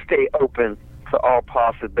like to stay open to all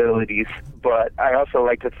possibilities, but I also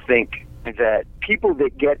like to think that people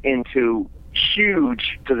that get into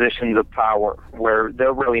huge positions of power where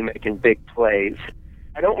they're really making big plays,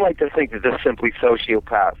 I don't like to think that they're simply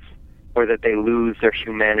sociopaths or that they lose their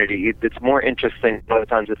humanity. It's more interesting a lot of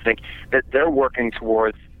times to think that they're working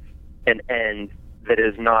towards an end that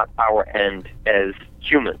is not our end as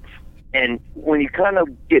humans. And when you kind of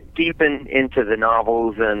get deep into the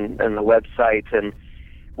novels and the websites, and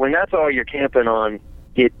when that's all you're camping on,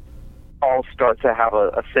 it all starts to have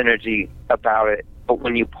a synergy about it. But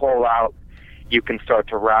when you pull out, you can start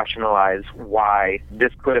to rationalize why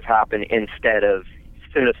this could have happened instead of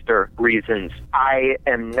sinister reasons. I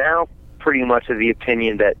am now pretty much of the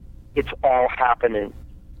opinion that it's all happening,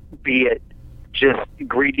 be it just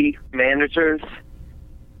greedy managers,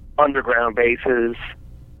 underground bases,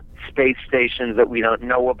 space stations that we don't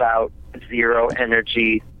know about, zero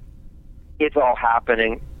energy. It's all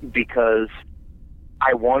happening because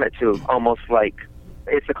I want it to, almost like,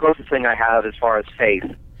 it's the closest thing I have as far as faith.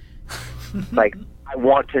 Like, I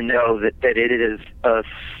want to know that it is a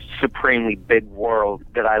supremely big world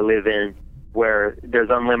that I live in where there's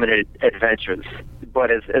unlimited adventures. But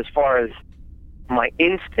as far as my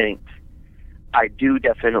instinct, I do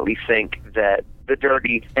definitely think that the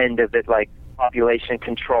dirty end of it, like population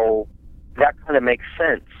control, that kind of makes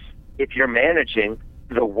sense. If you're managing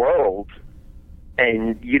the world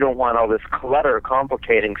and you don't want all this clutter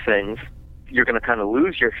complicating things, you're going to kind of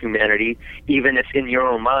lose your humanity, even if in your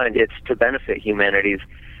own mind it's to benefit humanities.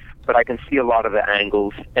 But I can see a lot of the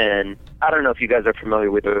angles, and I don't know if you guys are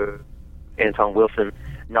familiar with the Anton Wilson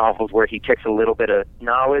novels where he takes a little bit of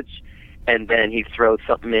knowledge and then he throws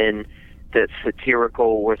something in that's satirical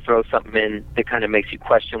or throws something in that kind of makes you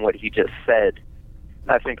question what he just said.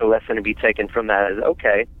 I think a lesson to be taken from that is,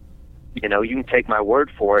 okay, you know, you can take my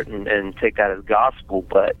word for it and take that as gospel,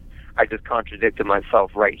 but I just contradicted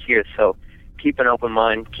myself right here. So keep an open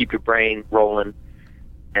mind, keep your brain rolling,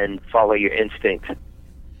 and follow your instinct.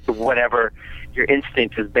 Whatever your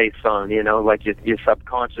instinct is based on, you know, like your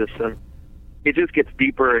subconscious, and it just gets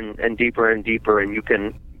deeper and deeper and deeper, and you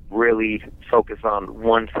can really focus on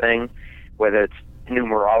one thing, whether it's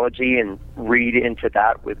numerology and read into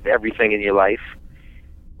that with everything in your life,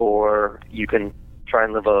 or you can try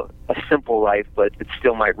and live a simple life, but it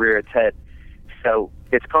still might rear its head. So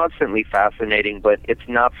it's constantly fascinating, but it's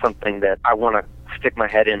not something that I want to stick my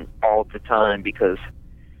head in all the time, because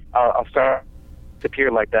I'll start to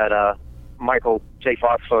appear like that Michael J.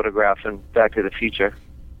 Fox photograph in Back to the Future.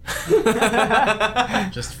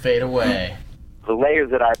 Just fade away. The layers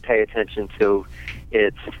that I pay attention to,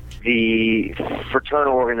 it's the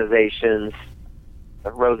fraternal organizations,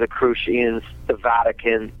 the Rosicrucians, the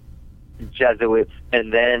Vatican, Jesuits,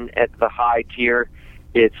 and then at the high tier,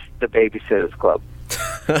 it's the Babysitters Club.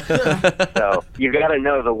 So you got to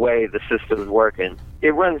know the way the system's working.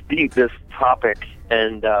 It runs deep, this topic,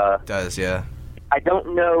 and it does, yeah. I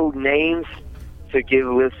don't know names to give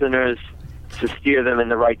listeners to steer them in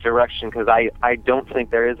the right direction, because I don't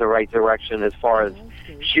think there is a right direction as far as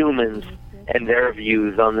humans and their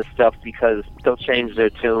views on this stuff, because they'll change their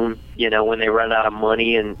tune, you know, when they run out of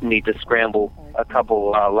money and need to scramble a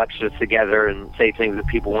couple lectures together and say things that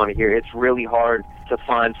people want to hear. It's really hard to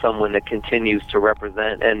find someone that continues to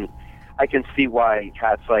represent, and I can see why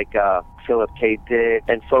cats like Philip K. Dick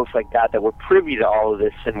and folks like that were privy to all of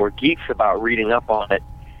this and were geeks about reading up on it,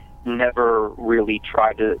 never really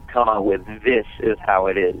tried to come out with this is how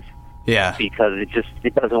it is. Yeah. Because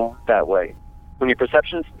it doesn't work that way. When your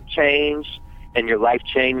perceptions change and your life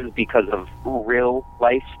changes because of real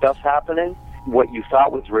life stuff happening, what you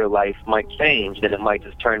thought was real life might change, and it might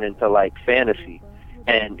just turn into like fantasy.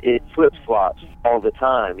 And it flip-flops all the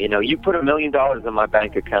time. You know, you put $1 million in my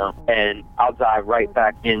bank account and I'll dive right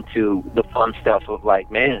back into the fun stuff of like,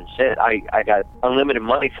 man, shit, I got unlimited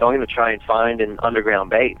money, so I'm going to try and find an underground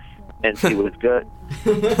base and see what's good.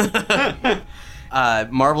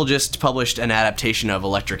 Marvel just published an adaptation of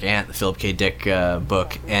Electric Ant, the Philip K. Dick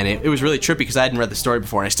book, and it was really trippy because I hadn't read the story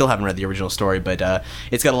before, and I still haven't read the original story, but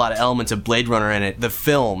it's got a lot of elements of Blade Runner in it. The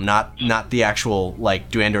film, not the actual, like,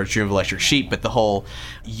 Do Androids Dream of Electric Sheep, but the whole,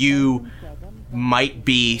 you might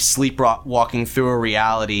be sleepwalking through a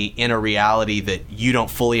reality in a reality that you don't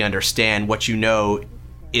fully understand. What you know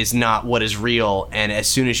is not what is real, and as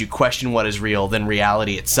soon as you question what is real, then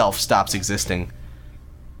reality itself stops existing.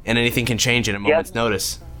 And anything can change in a moment's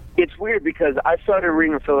notice. It's weird because I started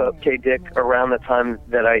reading Philip K. Dick around the time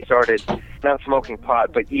that I started not smoking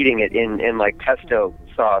pot, but eating it in like pesto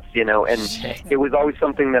sauce, you know, and it was always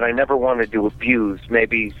something that I never wanted to abuse.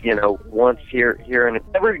 Maybe, you know, once here and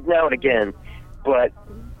every now and again. But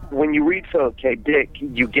when you read Philip K. Dick,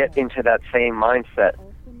 you get into that same mindset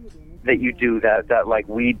that you do, that like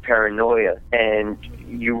weed paranoia, and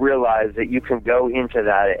you realize that you can go into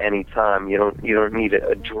that at any time. You don't need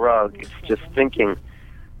a drug. It's just thinking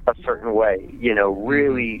a certain way, you know,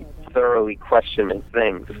 really thoroughly questioning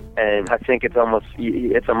things. And I think it's a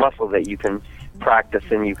muscle that you can practice,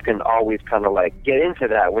 and you can always kind of like get into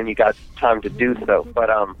that when you got time to do so. But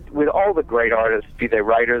with all the great artists, be they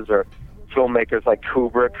writers or filmmakers like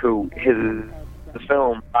Kubrick, who the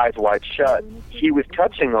film Eyes Wide Shut, he was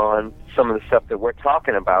touching on some of the stuff that we're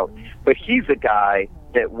talking about, but he's a guy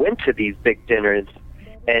that went to these big dinners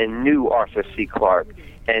and knew Arthur C. Clarke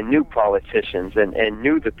and knew politicians and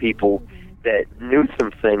knew the people that knew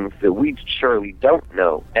some things that we surely don't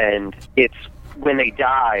know. And it's when they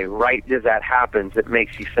die, right as that happens, it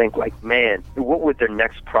makes you think, like, man, what would their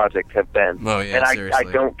next project have been? Oh, yeah, and I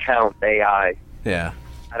seriously. don't count AI. Yeah.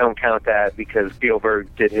 I don't count that because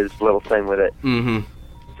Spielberg did his little thing with it. Mm-hmm.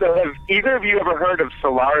 So have either of you ever heard of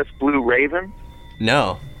Solaris Blue Raven?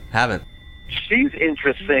 No, haven't. She's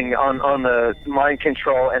interesting on the mind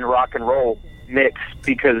control and rock and roll mix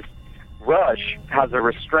because Rush has a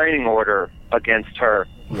restraining order against her.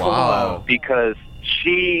 Wow. Because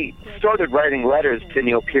she started writing letters to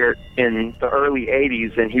Neil Peart in the early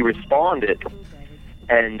 80s, and he responded.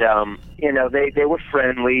 And, they were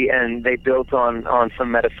friendly, and they built on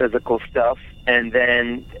some metaphysical stuff. And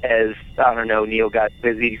then as, Neil got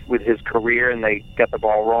busy with his career and they got the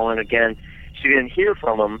ball rolling again, she didn't hear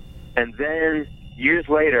from him. And then years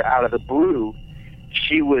later, out of the blue,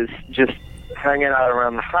 she was just hanging out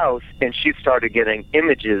around the house, and she started getting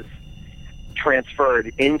images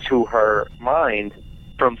transferred into her mind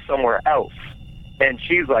from somewhere else. And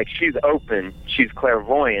she's open, she's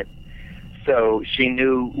clairvoyant. So she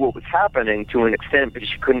knew what was happening to an extent, but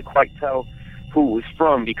she couldn't quite tell who it was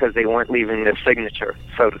from because they weren't leaving their signature,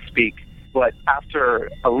 so to speak. But after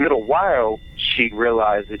a little while, she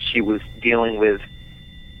realized that she was dealing with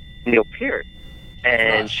Neil Peart.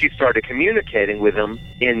 And she started communicating with him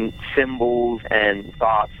in symbols and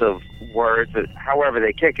thoughts of words, however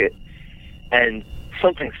they kick it. And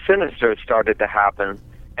something sinister started to happen,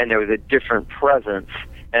 and there was a different presence,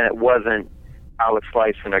 and it wasn't Alex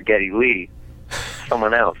Lifeson or Geddy Lee,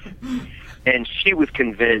 someone else. And she was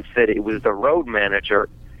convinced that it was the road manager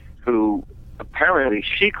who apparently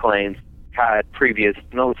she claims had previous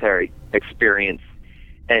military experience,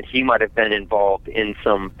 and he might have been involved in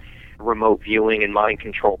some remote viewing and mind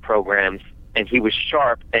control programs, and he was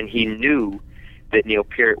sharp, and he knew that Neil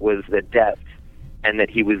Peart was adept and that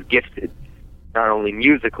he was gifted not only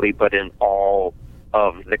musically but in all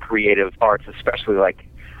of the creative arts, especially like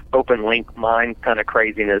open link mind kind of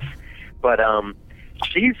craziness. But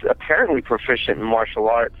she's apparently proficient in martial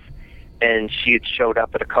arts, and she had showed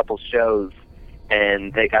up at a couple shows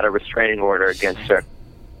and they got a restraining order against her.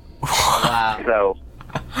 Wow. So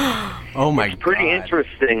oh my it's pretty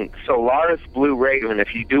interesting. Solaris Blue Raven,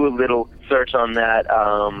 if you do a little search on that,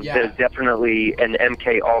 there's definitely an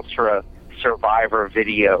MK Ultra Survivor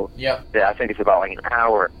video. Yep. That I think it's about like an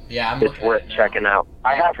hour. Yeah, I'm it's worth checking out.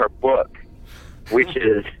 I have her book, which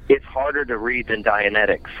is, it's harder to read than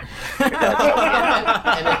Dianetics.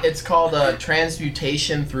 And it's called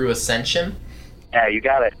Transmutation Through Ascension. Yeah, you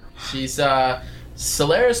got it. She's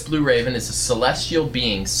Solaris Blue Raven is a celestial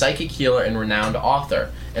being, psychic healer, and renowned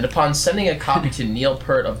author, and upon sending a copy to Neil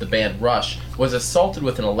Peart of the band Rush, was assaulted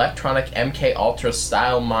with an electronic MK Ultra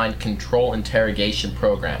style mind control interrogation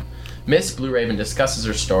program. Miss Blue Raven discusses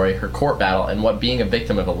her story, her court battle, and what being a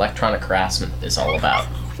victim of electronic harassment is all about.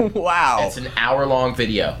 Wow. It's an hour-long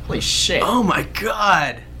video. Holy shit. Oh my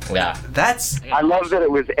god. Yeah. I love that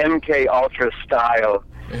it was MK Ultra style.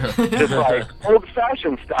 Just like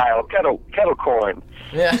old-fashioned style, kettle corn.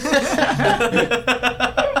 Yeah.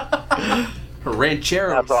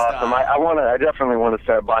 Ranchero That's awesome. I definitely want to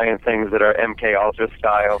start buying things that are MK Ultra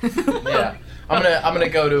style. Yeah. I'm gonna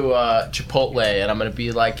go to Chipotle and I'm gonna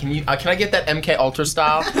be like, can I get that MK Ultra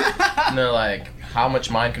style? And they're like, how much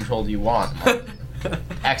mind control do you want?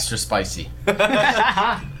 Extra spicy. So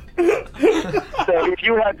if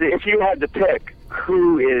you had to pick,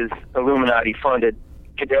 who is Illuminati funded,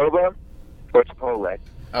 Qdoba or Chipotle?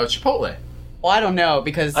 Oh, Chipotle. Well, I don't know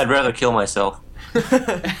because I'd rather kill myself.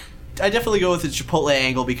 I definitely go with the Chipotle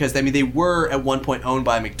angle because, I mean, they were at one point owned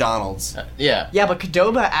by McDonald's. Yeah. Yeah, but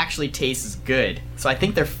Qdoba actually tastes good. So I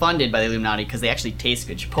think they're funded by the Illuminati because they actually taste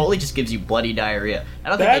good. Chipotle just gives you bloody diarrhea. I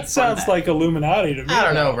don't think That sounds like Illuminati to me. I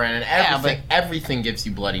don't know, Brandon. Everything gives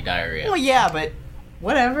you bloody diarrhea. Well, yeah, but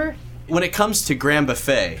whatever. When it comes to Grand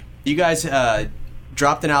Buffet, you guys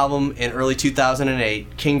dropped an album in early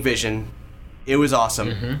 2008, King Vision. It was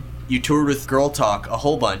awesome. Mm-hmm. You toured with Girl Talk a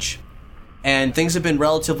whole bunch. And things have been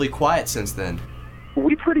relatively quiet since then.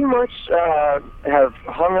 We pretty much have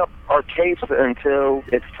hung up our tapes until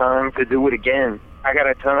it's time to do it again. I got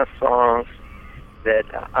a ton of songs that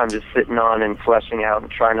I'm just sitting on and fleshing out and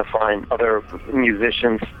trying to find other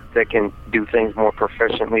musicians that can do things more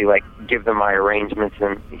proficiently, like give them my arrangements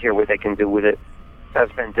and hear what they can do with it.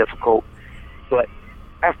 That's been difficult. But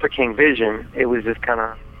after King Vision, it was just kind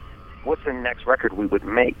of, what's the next record we would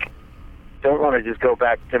make? Don't want to just go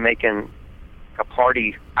back to making a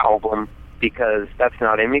party album because that's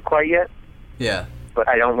not in me quite yet. Yeah. But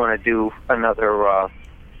I don't want to do another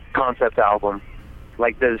concept album.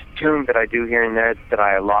 Like there's tunes that I do here and there that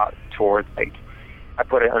I allot towards, like I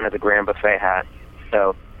put it under the Grand Buffet hat.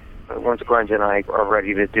 So once Grunge and I are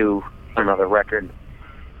ready to do another record,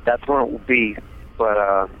 that's when it will be. But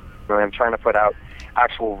I'm trying to put out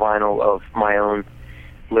actual vinyl of my own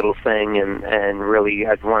little thing, and really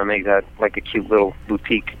I want to make that like a cute little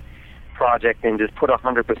boutique project and just put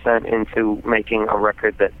 100% into making a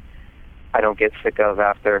record that I don't get sick of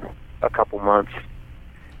after a couple months.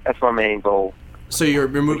 That's my main goal. So you're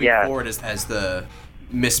moving forward as the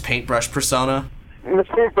Miss Paintbrush persona? Miss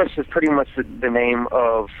Paintbrush is pretty much the name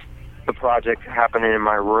of the project happening in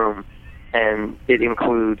my room, and it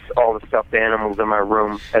includes all the stuffed animals in my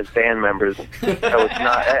room as band members. So it's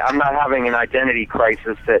not, I'm not having an identity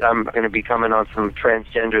crisis that I'm going to be coming on some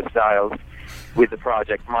transgender styles with the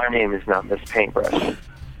project. My name is not Miss Paintbrush.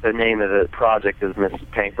 The name of the project is Miss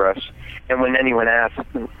Paintbrush. And when anyone asks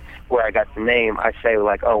where I got the name, I say,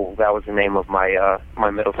 like, oh, that was the name of my my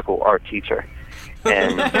middle school art teacher.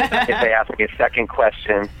 And if they ask me a second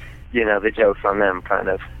question, you know, the joke's on them, kind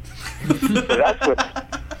of. So that's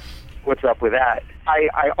what's up with that.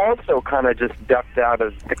 I also kind of just ducked out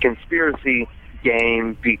of the conspiracy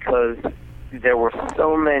game because there were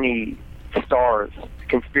so many stars,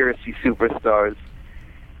 conspiracy superstars,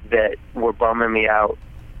 that were bumming me out,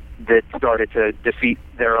 that started to defeat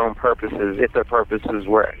their own purposes, if their purposes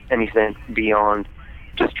were anything beyond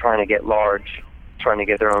just trying to get large, trying to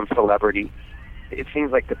get their own celebrity. It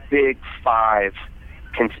seems like the big five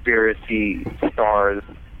conspiracy stars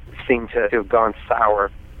seem to have gone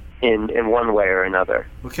sour in one way or another.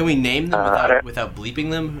 Well, can we name them without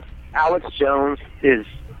bleeping them? Alex Jones is,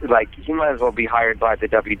 like, he might as well be hired by the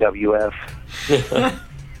WWF.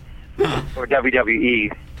 Or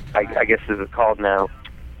WWE, I guess is it called now.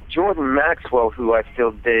 Jordan Maxwell, who I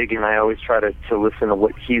still dig, and I always try to listen to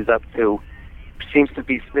what he's up to, seems to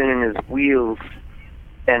be spinning his wheels,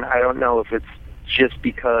 and I don't know if it's just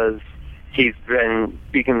because he's been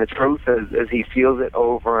speaking the truth as he feels it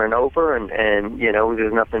over and over, and you know,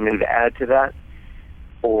 there's nothing new to add to that,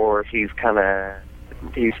 or he's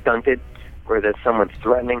stunted, or that someone's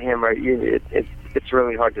threatening him, or it's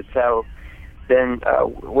really hard to tell. Then,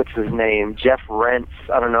 what's his name? Jeff Rentz.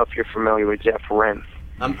 I don't know if you're familiar with Jeff Rentz.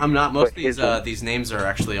 I'm not. Most of these names are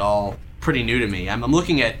actually all pretty new to me. I'm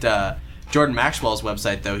looking at Jordan Maxwell's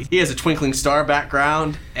website, though. He has a twinkling star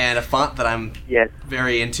background and a font that I'm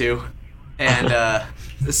very into. And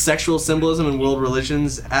sexual symbolism in world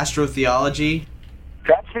religions, astrotheology.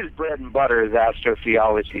 That's his bread and butter, is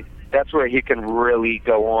astrotheology. That's where he can really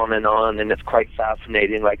go on, and it's quite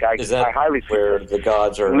fascinating. Like, I highly where the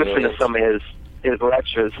gods are listen to some of his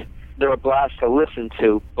lectures. They're a blast to listen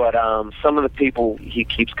to, but some of the people he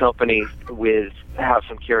keeps company with have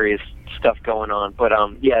some curious stuff going on. But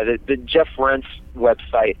the Jeff Rentz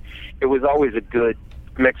website, it was always a good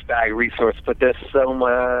mixed bag resource, but there's so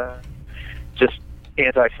much just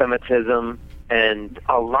anti-Semitism and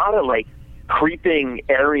a lot of like creeping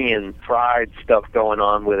Aryan pride stuff going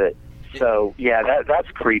on with it. So yeah, that's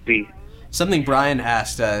creepy. Something Brian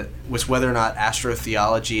asked was whether or not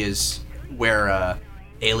astrotheology is where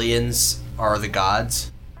aliens are the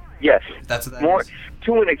gods. Yes, that's what that more is.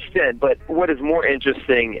 To an extent, but what is more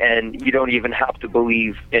interesting, and you don't even have to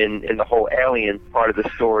believe in the whole alien part of the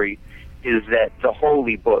story, is that the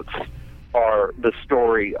holy books are the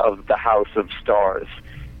story of the House of Stars,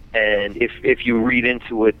 and if you read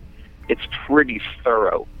into it, it's pretty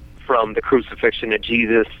thorough, from the crucifixion of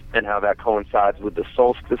Jesus and how that coincides with the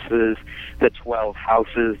solstices, the 12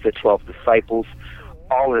 houses, the 12 disciples,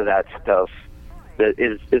 all of that stuff that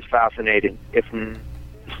is fascinating,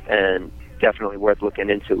 and definitely worth looking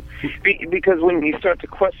into. Because when you start to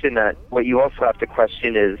question that, what you also have to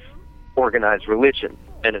question is organized religion.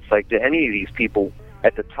 And it's like, do any of these people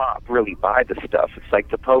at the top really buy the stuff? It's like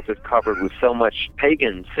the Pope is covered with so much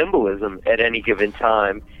pagan symbolism at any given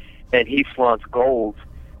time, and he flaunts gold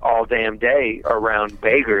all damn day around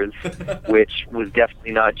beggars, which was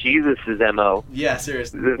definitely not Jesus' MO. Yeah,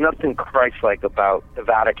 seriously. There's nothing Christ-like about the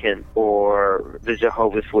Vatican or the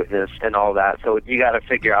Jehovah's Witness and all that. So you got to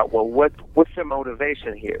figure out, well, what's their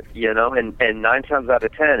motivation here? You know, and 9 times out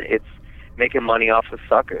of 10, it's making money off of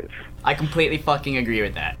suckers. I completely fucking agree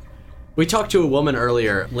with that. We talked to a woman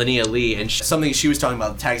earlier, Linnea Lee, and something she was talking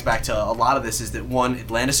about that tags back to a lot of this is that, one,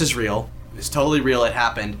 Atlantis is real. It's totally real. It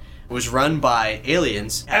happened. It was run by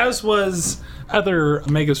aliens. As was other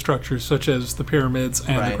megastructures such as the pyramids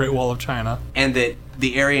and the Great Wall of China. And that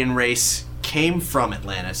the Aryan race came from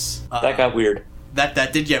Atlantis. That got weird.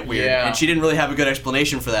 That did get weird. Yeah. And she didn't really have a good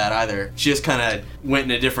explanation for that either. She just kind of went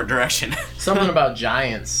in a different direction. Something about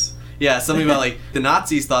giants. Yeah, something about, like, the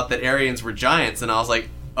Nazis thought that Aryans were giants, and I was like,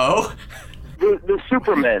 oh? The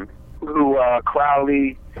Supermen, who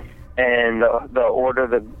Crowley and the Order,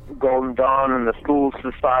 the Golden Dawn, and the School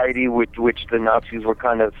Society, which the Nazis were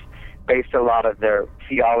kind of based a lot of their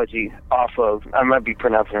theology off of, I might be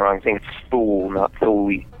pronouncing it wrong, I think it's Thule, not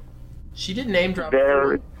Thule. She did name drop.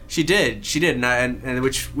 She did, and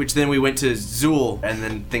which then we went to Zool, and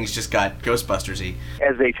then things just got Ghostbusters-y.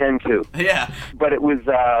 As they tend to. Yeah. But it was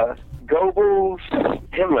Goebbels,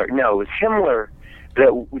 Himmler. No, it was Himmler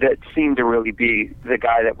that seemed to really be the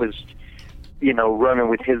guy that was, running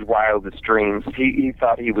with his wildest dreams. He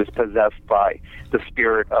thought he was possessed by the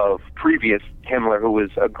spirit of previous Himmler, who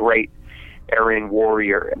was a great Aryan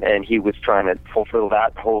warrior, and he was trying to fulfill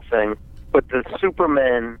that whole thing. But the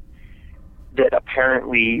Supermen that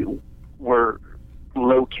apparently were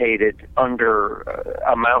located under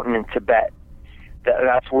a mountain in Tibet,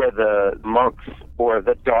 that's where the monks, or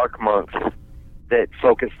the dark monks, that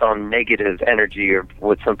focused on negative energy, or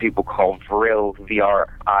what some people call Vril,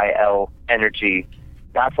 V-R-I-L energy.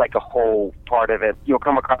 That's like a whole part of it. You'll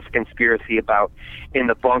come across a conspiracy about in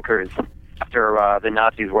the bunkers after the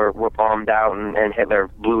Nazis were bombed out and Hitler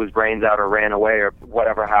blew his brains out or ran away or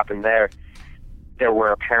whatever happened there. There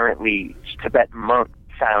were apparently Tibetan monks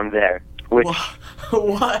found there, which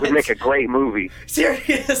would make a great movie.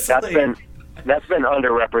 Seriously? That's been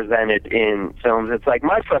underrepresented in films. It's like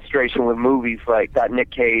my frustration with movies like that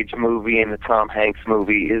Nick Cage movie and the Tom Hanks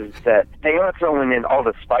movie is that they aren't throwing in all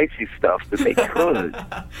the spicy stuff that they could.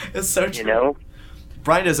 It's so true.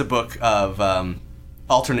 Brian does a book of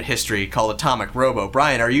alternate history called Atomic Robo.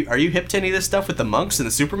 Brian, are you hip to any of this stuff with the monks and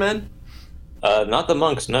the Supermen? Not the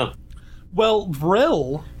monks, no. Well,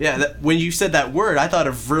 Vril. Yeah, when you said that word, I thought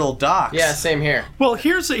of Vril docs. Yeah, same here. Well,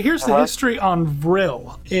 here's the history on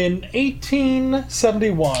Vril. In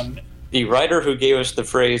 1871, the writer who gave us the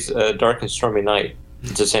phrase "dark and stormy night,"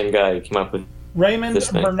 it's the same guy who came up with Raymond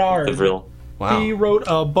this name, Bernard. the Vril. Wow. He wrote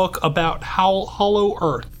a book about Hollow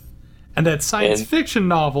Earth. And that science fiction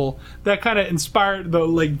novel that kind of inspired,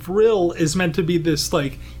 Vril is meant to be this,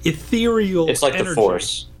 ethereal It's like energy. the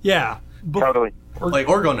Force. Yeah. Totally. Like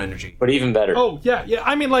orgone energy. But even better. Oh, yeah.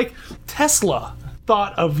 I mean, Tesla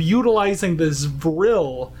thought of utilizing this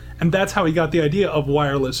Vril, and that's how he got the idea of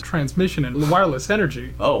wireless transmission and wireless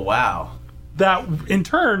energy. Oh, wow. That, in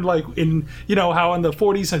turn, how in the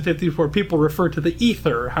 40s and 50s where people refer to the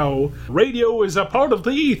ether, how radio is a part of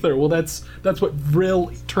the ether. Well, that's what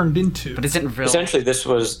Vril turned into. But isn't Vril... Essentially, this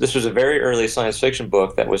was a very early science fiction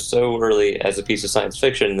book that was so early as a piece of science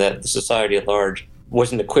fiction that the society at large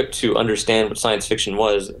wasn't equipped to understand what science fiction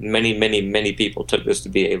was. Many, many, many people took this to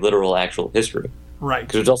be a literal, actual history. Right.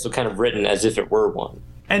 Because it was also kind of written as if it were one.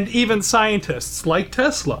 And even scientists like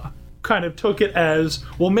Tesla kind of took it as,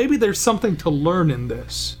 well, maybe there's something to learn in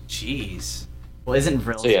this. Jeez. Well, isn't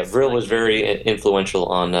Vril... So yeah, Vril was very influential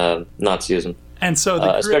on Nazism. And so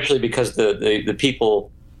especially because the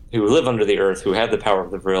people who live under the earth, who have the power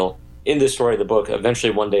of the Vril, in this story of the book,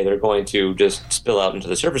 eventually one day they're going to just spill out into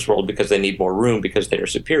the surface world because they need more room, because they are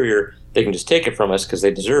superior. They can just take it from us because they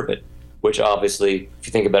deserve it. Which obviously, if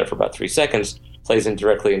you think about it for about 3 seconds, plays in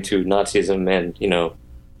directly into Nazism and,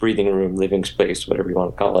 breathing room, living space, whatever you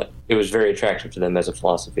want to call it. It was very attractive to them as a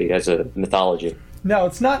philosophy, as a mythology. Now,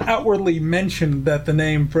 it's not outwardly mentioned that the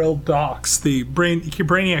name Vril Dox, the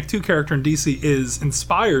Brainiac 2 character in DC, is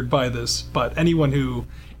inspired by this, but anyone who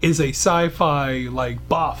is a sci-fi,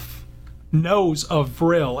 buff knows of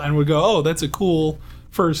Vril and would go, oh, that's a cool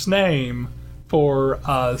first name for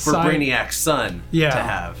Brainiac's son to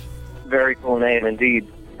have. Very cool name indeed.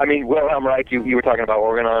 I mean, Wilhelm Reich, you were talking about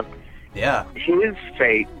Organon. Yeah. His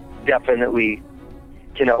fate definitely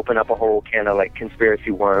can open up a whole can of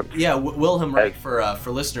conspiracy worms. Yeah, Wilhelm Reich, for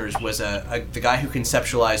listeners, was the guy who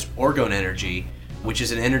conceptualized orgone energy, which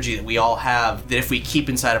is an energy that we all have that if we keep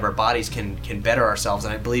inside of our bodies can better ourselves,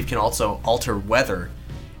 and I believe can also alter weather.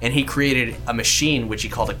 And he created a machine which he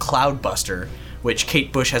called a cloudbuster, which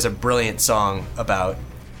Kate Bush has a brilliant song about.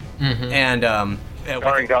 Mm-hmm. And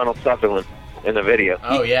starring Donald Sutherland in the video.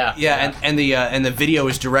 Oh yeah, and the video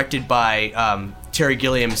is directed by Terry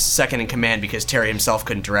Gilliam's second in command because Terry himself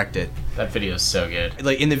couldn't direct it. That video is so good.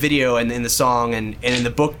 In the video and in the song and in the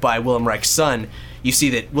book by Wilhelm Reich's son, you see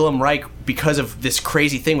that Wilhelm Reich, because of this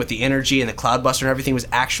crazy thing with the energy and the cloudbuster and everything, was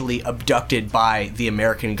actually abducted by the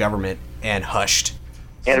American government and hushed.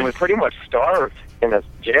 And was pretty much starved in a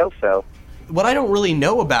jail cell. What I don't really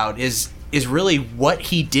know about is really what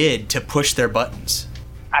he did to push their buttons.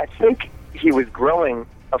 I think he was growing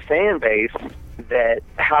a fan base that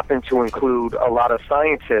happened to include a lot of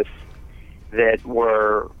scientists that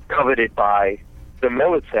were coveted by the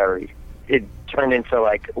military. It turned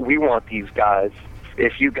into we want these guys.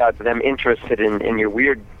 If you got them interested in your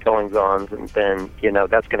weird goings-on, then,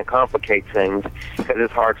 that's going to complicate things because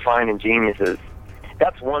it's hard finding geniuses.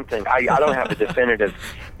 That's one thing. I don't have a definitive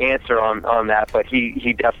answer on that, but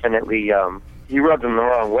he definitely he rubbed them the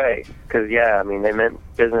wrong way. Because yeah, I mean they meant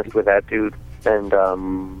business with that dude, and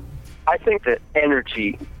I think that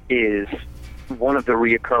energy is one of the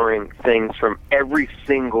reoccurring things from every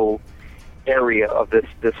single area of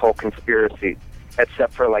this whole conspiracy,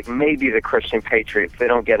 except for like maybe the Christian Patriots. They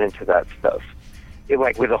don't get into that stuff.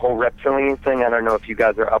 Like with the whole reptilian thing, I don't know if you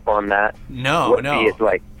guys are up on that. No. Be it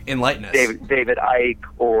like enlighten us. David Icke,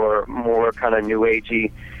 or more kind of new agey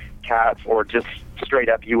cats, or just straight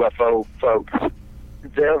up UFO folks.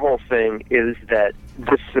 Their whole thing is that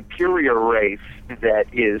the superior race that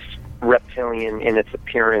is reptilian in its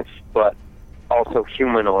appearance, but also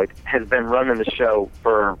humanoid, has been running the show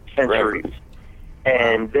for centuries.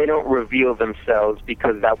 And they don't reveal themselves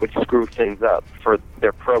because that would screw things up for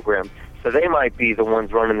their program. So they might be the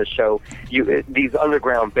ones running the show. These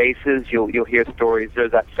underground bases, you'll hear stories.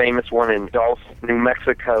 There's that famous one in Dulce, New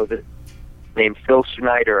Mexico, named Phil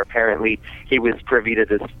Schneider. Apparently, he was privy to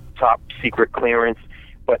this top secret clearance,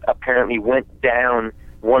 but apparently went down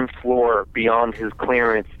one floor beyond his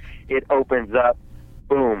clearance. It opens up,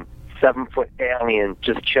 boom, 7-foot alien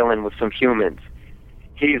just chilling with some humans.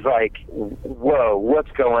 He's like, whoa,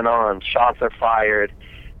 what's going on? Shots are fired.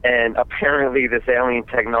 And apparently this alien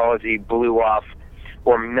technology blew off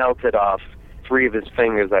or melted off 3 of his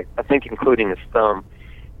fingers, I think including his thumb.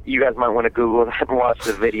 You guys might want to Google that and watch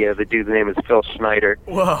the video. The dude's name is Phil Schneider.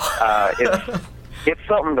 Whoa. It's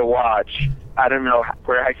something to watch. I don't know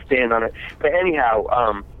where I stand on it. But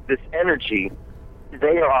anyhow, this energy,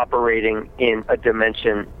 they are operating in a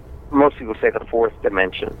dimension, most people say the 4th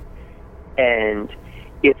dimension. And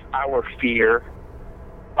it's our fear,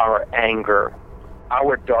 our anger,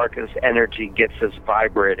 our darkest energy gets us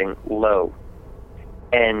vibrating low.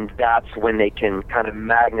 And that's when they can kind of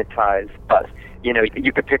magnetize us. You know,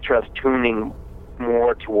 you could picture us tuning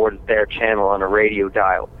more towards their channel on a radio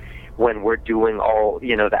dial when we're doing all,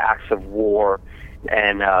 the acts of war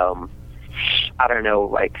and, I don't know,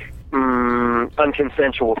 like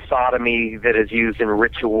unconsensual sodomy that is used in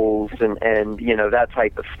rituals and that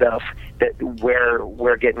type of stuff, that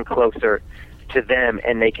we're getting closer to them,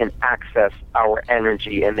 and they can access our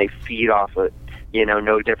energy and they feed off it,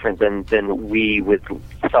 no different than we with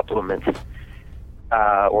supplements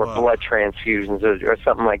or blood transfusions or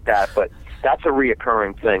something like that. But that's a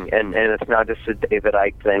reoccurring thing, and it's not just a David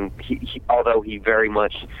Icke thing. He although he very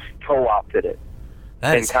much co-opted it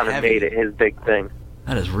and kind of made it his big thing.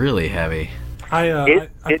 That is really heavy.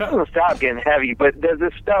 It doesn't stop getting heavy, but there's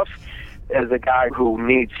this stuff, as a guy who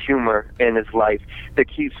needs humor in his life, that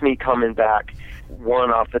keeps me coming back.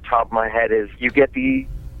 One off the top of my head is you get the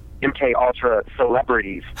MK Ultra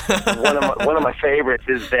celebrities. one of my favorites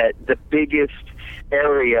is that the biggest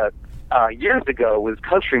area years ago was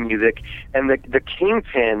country music, and the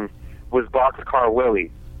kingpin was Boxcar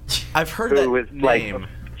Willie. I've heard who that was name.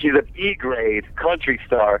 She's an E-grade country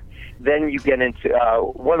star. Then you get into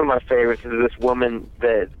one of my favorites is this woman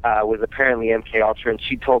that was apparently MK Ultra, and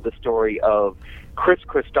she told the story of Chris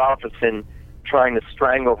Christopherson trying to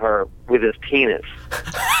strangle her with his penis.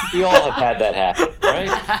 You all have had that happen, right?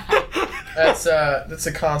 That's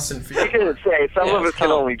a constant fear. You can say some of us can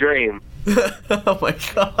only dream. Oh my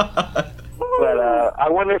god. But I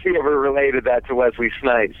wonder if he ever related that to Wesley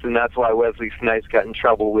Snipes, and that's why Wesley Snipes got in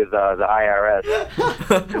trouble with the IRS.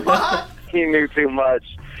 He knew too much,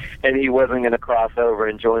 and he wasn't going to cross over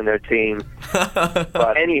and join their team.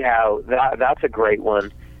 But anyhow, that's a great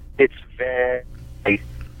one. It's very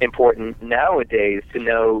important nowadays to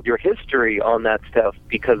know your history on that stuff,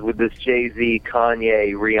 because with this Jay-Z,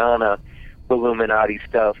 Kanye, Rihanna, Illuminati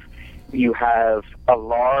stuff, you have a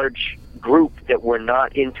large group that were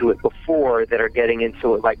not into it before that are getting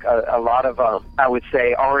into it, like a lot of, I would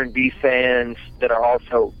say, R&B fans that are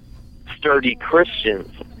also sturdy Christians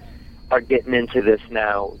are getting into this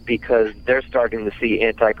now because they're starting to see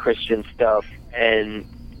anti-Christian stuff, and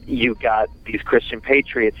you got these Christian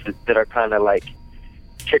patriots that are kind of like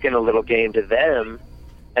kicking a little game to them,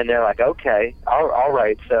 and they're like, okay, all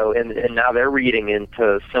right. So, and now they're reading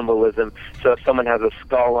into symbolism. So if someone has a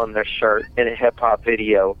skull on their shirt in a hip-hop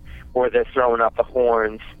video, or they're throwing up the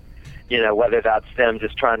horns, whether that's them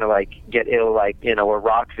just trying to, like, get ill, like, a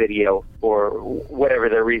rock video, or whatever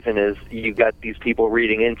their reason is, you got these people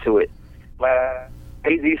reading into it.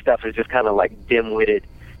 AZ stuff is just kind of like dim-witted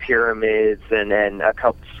pyramids and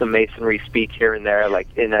some masonry speak here and there, like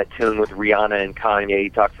in that tune with Rihanna and Kanye. He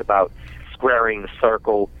talks about squaring the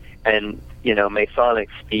circle and Masonic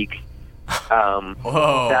speak.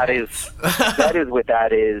 That is what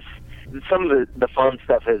that is. Some of the fun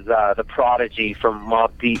stuff is the Prodigy from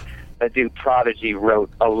Mobb Deep. That dude Prodigy wrote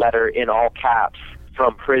a letter in all caps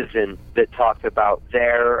from prison that talked about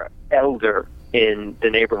their elder in the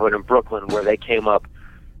neighborhood in Brooklyn where they came up,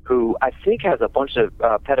 who I think has a bunch of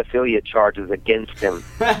pedophilia charges against him.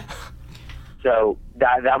 So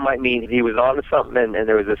that might mean he was on to something and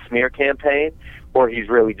there was a smear campaign, or he's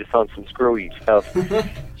really just on some screwy stuff.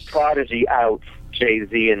 Prodigy outs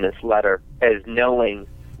Jay-Z in this letter as knowing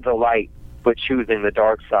the light but choosing the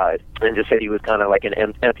dark side, and just said he was kind of like an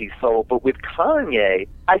empty soul. But with Kanye,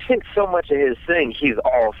 I think so much of his thing, he's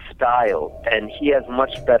all style, and he has much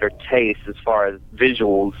better taste as far as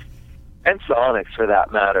visuals and sonics for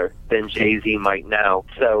that matter than Jay-Z might now.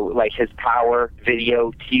 So like his Power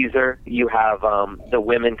video teaser, you have the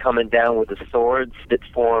women coming down with the swords that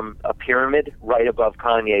form a pyramid right above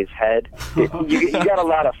Kanye's head. You got a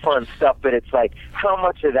lot of fun stuff, but it's like, how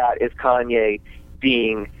much of that is Kanye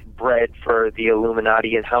being bred for the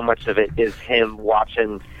Illuminati, and how much of it is him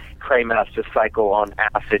watching Craymaster cycle on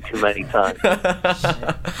acid too many times?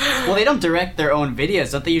 Well, they don't direct their own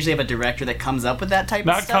videos. Don't they usually have a director that comes up with that type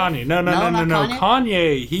of stuff? Not Kanye. No.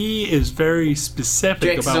 Kanye, he is very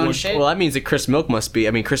specific about what... Well, that means that Chris Milk must be...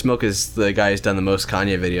 I mean, Chris Milk is the guy who's done the most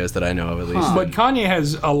Kanye videos that I know of, at least. But Kanye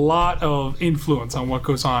has a lot of influence on what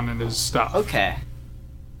goes on in his stuff. Okay.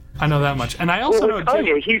 I know that much. And I also know,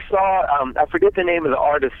 Kanye, he saw, I forget the name of the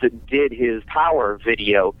artist that did his Power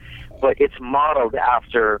video, but it's modeled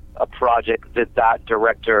after a project that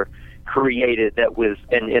director created that was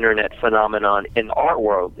an internet phenomenon in the art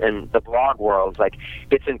world and the blog world. Like,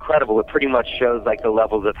 it's incredible. It pretty much shows like the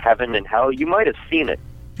levels of heaven and hell. You might have seen it.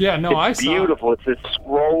 Yeah, no, I saw it. It's beautiful. It's this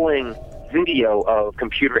scrolling video of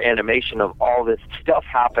computer animation of all this stuff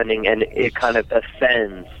happening, and it kind of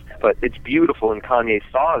ascends. But it's beautiful, and Kanye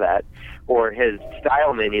saw that, or his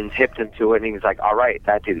style minions hipped him to it, and he was like, all right,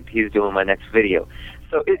 that dude, he's doing my next video.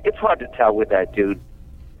 So it's hard to tell with that dude.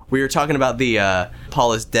 We were talking about the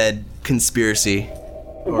Paul is dead conspiracy.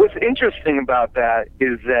 What's interesting about that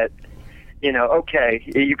is that, you know, okay,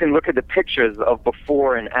 you can look at the pictures of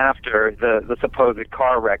before and after the supposed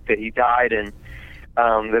car wreck that he died in,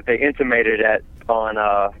 that they intimated at on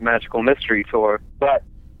Magical Mystery Tour, but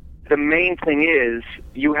the main thing is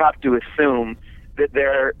you have to assume that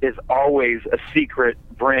there is always a secret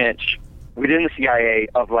branch within the CIA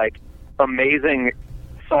of like amazing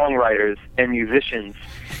songwriters and musicians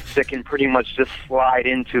that can pretty much just slide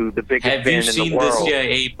into the biggest Have you band in seen the world. the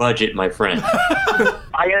CIA budget, my friend?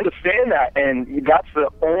 I understand that, and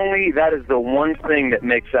that is the one thing that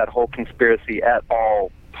makes that whole conspiracy at all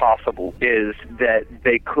possible, is that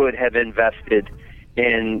they could have invested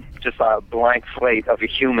in just a blank slate of a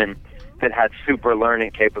human that had super learning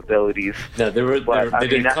capabilities. No, they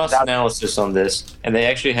did cost analysis on this, and they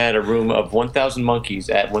actually had a room of 1,000 monkeys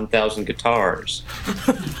at 1,000 guitars.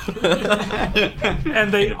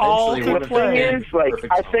 And they all could play. The thing is, like,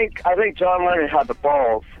 I think John Lennon had the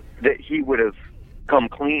balls that he would have come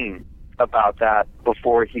clean about that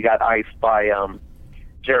before he got iced by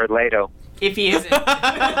Jared Leto. If he isn't.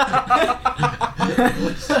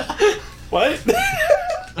 What?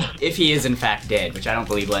 If he is in fact dead, which I don't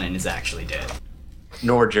believe Lennon is actually dead.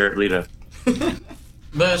 Nor Jared Leto. They're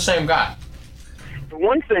the same guy. The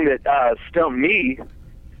one thing that stumped me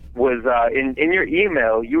was in your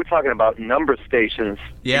email, you were talking about number stations.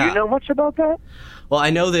 Yeah. Do you know much about that? Well, I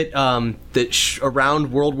know that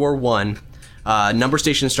around World War I, number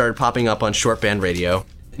stations started popping up on short band radio.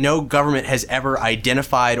 No government has ever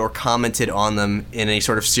identified or commented on them in any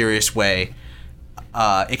sort of serious way.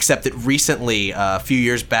 Except that recently, a few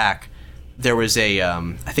years back, there was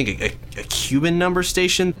I think a Cuban number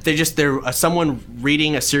station. They're someone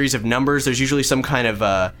reading a series of numbers. There's usually some kind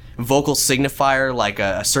of vocal signifier, like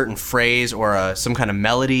a certain phrase or some kind of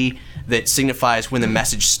melody that signifies when the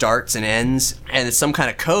message starts and ends, and it's some kind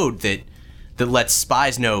of code that lets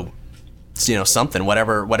spies know, something,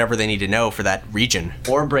 whatever they need to know for that region.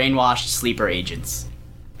 Or brainwashed sleeper agents.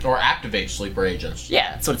 Or activate sleeper agents.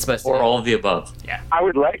 Yeah, that's what it's supposed to Or do. all of the above. Yeah. I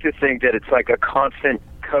would like to think that it's like a constant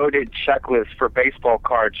coded checklist for baseball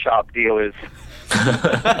card shop dealers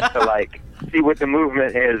to like see what the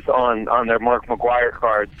movement is on their Mark McGuire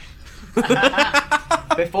cards.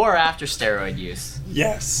 Before or after steroid use?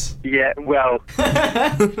 Yes. Yeah, well,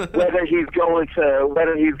 whether he's going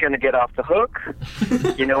to get off the hook,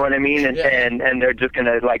 you know what I mean, and they're just going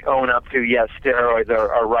to like own up to, yes, steroids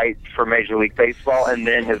are right for Major League Baseball, and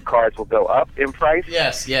then his cards will go up in price.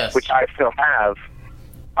 Yes. Which I still have.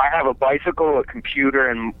 I have a bicycle, a computer,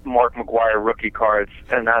 and Mark McGuire rookie cards,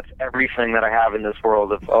 and that's everything that I have in this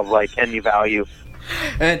world of like any value.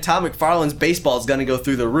 And Tom McFarlane's baseball is going to go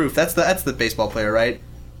through the roof. That's the baseball player, right?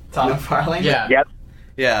 Tom McFarlane? Yeah. Yep.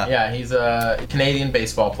 Yeah. Yeah, he's a Canadian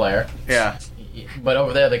baseball player. Yeah. But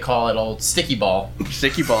over there they call it old sticky ball.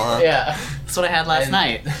 Sticky ball, huh? Yeah. That's what I had last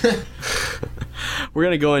night. We're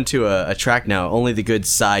going to go into a track now, Only the Good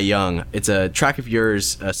Cy Young. It's a track of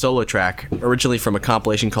yours, a solo track, originally from a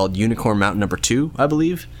compilation called Unicorn Mountain Number 2, I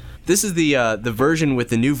believe. This is the version with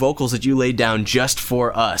the new vocals that you laid down just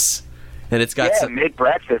for us. And it's got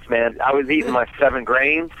mid-breakfast, man. I was eating my 7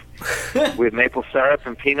 grains with maple syrup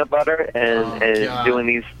and peanut butter and doing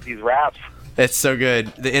these raps. It's so good.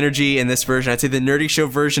 The energy in this version, I'd say the Nerdy Show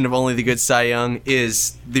version of Only the Good Cy Young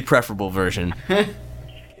is the preferable version.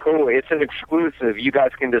 Cool. It's an exclusive. You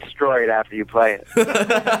guys can destroy it after you play it.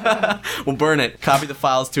 We'll burn it, copy the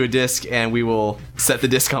files to a disc, and we will set the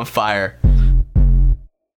disc on fire.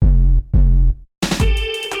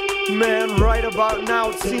 Man, right about now,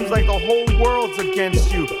 it seems like the whole world's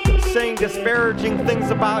against you, saying disparaging things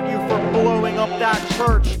about you for blowing up that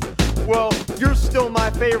church. Well, you're still my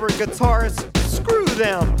favorite guitarist. Screw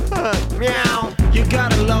them. Meow. You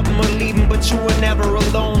gotta love them or leave them, but you were never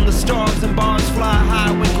alone. The stars and bars fly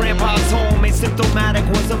high when grandpa's home. Asymptomatic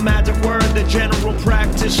was a magic word the general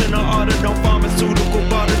practitioner uttered. No pharmaceutical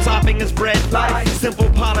butter topping his bread. Life, simple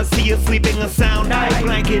policy of sleeping a sound night.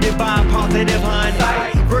 Blanketed by positive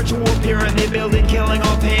hindsight. Virtual pyramid building, killing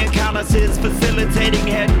off hand calluses. Facilitating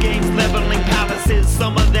head games, leveling palaces.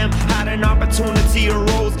 Some of them had an opportunity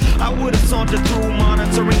arose. I would have sauntered through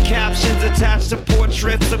monitoring captions attached to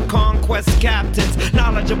portraits of conquest captains.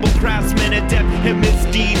 Knowledgeable craftsmen adept in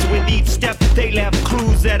misdeeds. With each step they left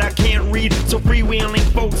clues that I can't read. So freewheeling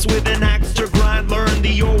folks with an axe to grind learn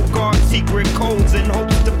the old guard secret codes in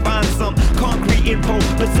hopes to find some concrete info.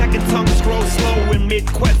 But second tongues grow slow in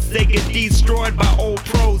mid-quest. They get destroyed by old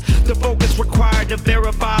pros. The focus required to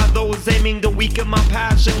verify those aiming to weaken my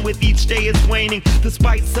passion with each day is waning. The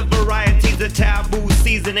spice of varieties, a taboo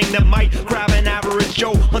seasoning that might grab an average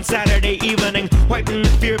Joe on Saturday evening, wiping the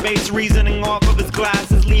fear-based reasoning off of his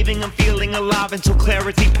glasses, leaving him feeling alive until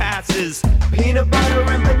clarity passes. Peanut butter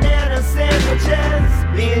and banana sandwiches.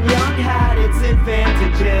 Being young had its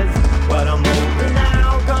advantages, but I'm older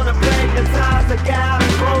now, gonna magnetize a gal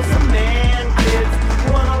and grow some man kids.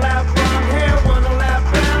 Wanna lap blonde hair, wanna lap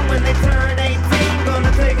brown. When they turn 18,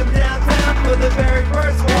 gonna take them downtown for the very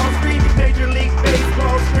first Wall Street Major League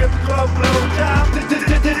Baseball strip club blow job.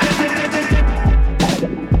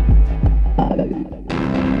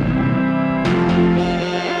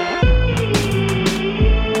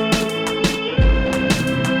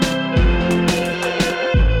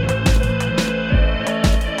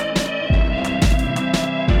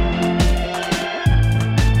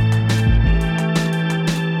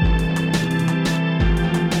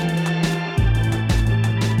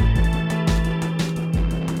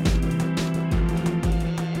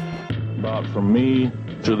 From me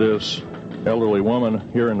to this elderly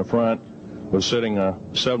woman here in the front was sitting a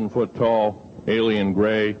 7-foot-tall alien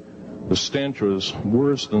gray. The stench was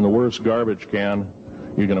worse than the worst garbage can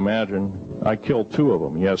you can imagine. I killed 2 of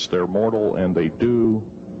them. Yes, they're mortal and they do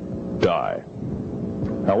die.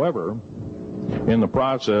 However, in the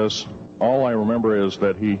process, all I remember is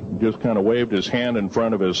that he just kind of waved his hand in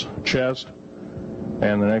front of his chest,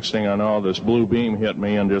 and the next thing I know, this blue beam hit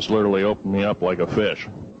me and just literally opened me up like a fish.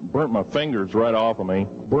 Burnt my fingers right off of me,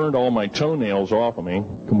 burned all my toenails off of me,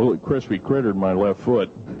 completely crispy crittered my left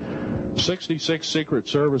foot. 66 Secret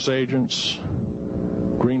Service agents,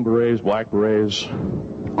 Green Berets, Black Berets,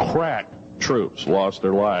 crack troops lost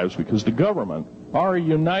their lives because the government, our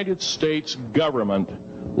United States government,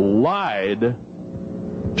 lied,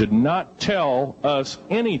 did not tell us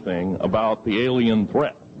anything about the alien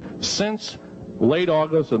threat. Since late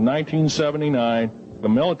August of 1979, the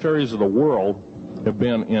militaries of the world have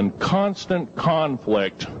been in constant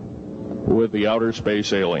conflict with the outer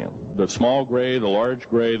space alien. The small gray, the large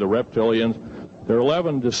gray, the reptilians. There are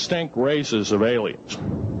 11 distinct races of aliens.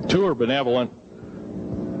 2 are benevolent.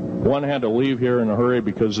 1 had to leave here in a hurry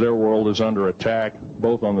because their world is under attack,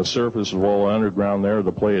 both on the surface as well as underground there,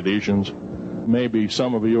 the Pleiadians. Maybe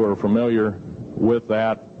some of you are familiar with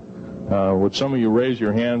that. Would some of you raise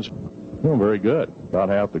your hands? Oh, very good. About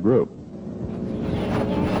half the group.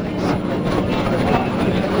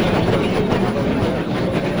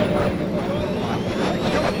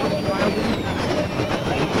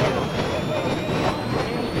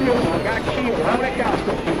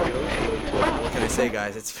 What can I say,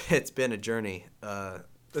 guys? It's been a journey.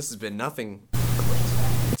 This has been nothing.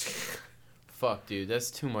 Fuck, dude,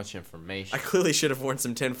 that's too much information. I clearly should have worn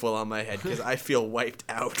some tinfoil on my head because I feel wiped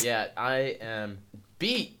out. Yeah, I am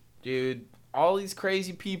beat, dude. All these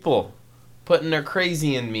crazy people putting their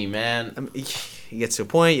crazy in me, man. it gets to a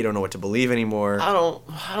point you don't know what to believe anymore. I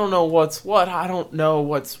don't know what's what. I don't know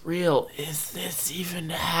what's real. Is this even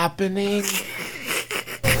happening?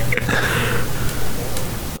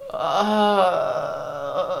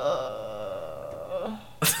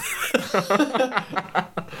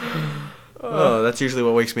 Oh, that's usually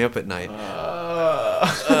what wakes me up at night.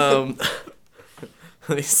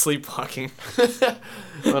 Sleepwalking.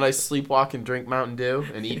 When I sleepwalk and drink Mountain Dew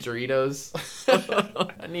and eat Doritos.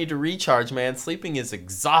 I need to recharge, man. Sleeping is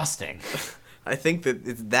exhausting. I think that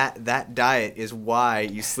it's that diet is why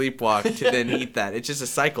you sleepwalk to then eat that. It's just a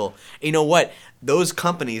cycle. And you know what? Those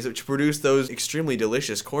companies which produce those extremely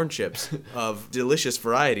delicious corn chips of delicious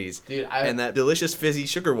varieties, dude, and that delicious fizzy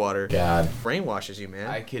sugar water, God, brainwashes you, man.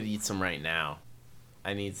 I could eat some right now.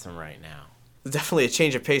 I need some right now. Definitely a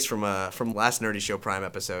change of pace from last Nerdy Show Prime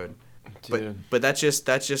episode. Dude. But that's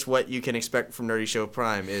just what you can expect from Nerdy Show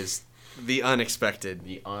Prime is the unexpected.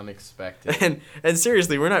 The unexpected. And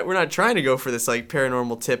seriously, we're not trying to go for this like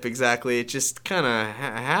paranormal tip exactly. It just kind of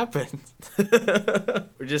happened.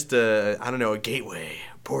 We're just I don't know, a gateway,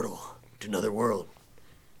 portal to another world,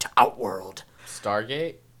 to Outworld.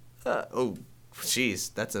 Stargate? Oh,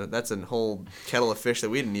 jeez, that's a whole kettle of fish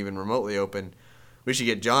that we didn't even remotely open. We should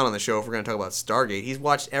get John on the show if we're going to talk about Stargate. He's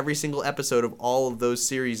watched every single episode of all of those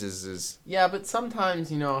series. Yeah, but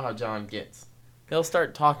sometimes you know how John gets. He'll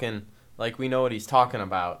start talking like we know what he's talking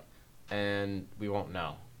about, and we won't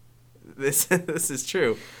know. This is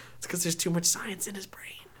true. It's because there's too much science in his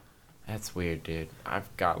brain. That's weird, dude.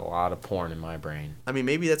 I've got a lot of porn in my brain. I mean,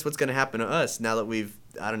 maybe that's what's going to happen to us now that we've,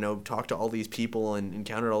 I don't know, talked to all these people and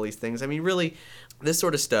encountered all these things. I mean, really, this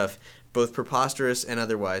sort of stuff, both preposterous and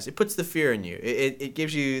otherwise, it puts the fear in you. It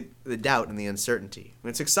gives you the doubt and the uncertainty.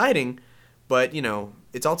 It's exciting, but, you know,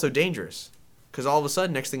 it's also dangerous. Because all of a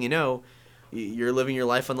sudden, next thing you know, you're living your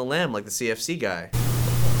life on the lam like the CFC guy.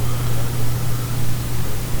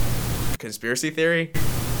 Conspiracy theory?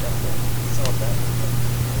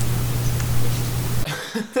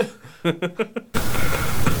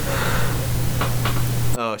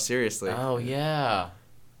 Oh, seriously? Oh, yeah.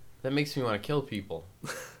 That makes me want to kill people.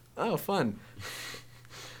 Oh, fun.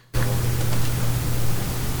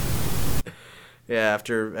 Yeah,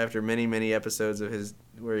 after many episodes of his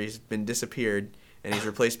where he's been disappeared and he's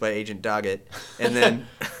replaced by Agent Doggett, and then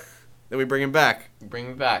we bring him back. Bring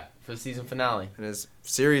him back for the season finale. And his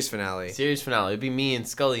series finale. Series finale. It'd be me and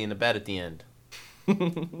Scully in the bed at the end.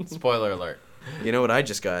 Spoiler alert. You know what I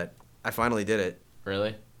just got? I finally did it.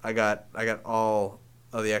 Really? I got all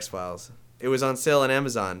of the X-Files. It was on sale on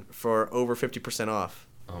Amazon for over 50% off.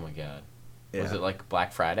 Oh my god. Yeah. Was it like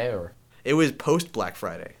Black Friday or? It was post Black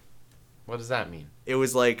Friday. What does that mean? It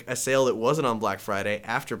was like a sale that wasn't on Black Friday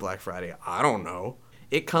after Black Friday. I don't know.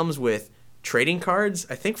 It comes with trading cards,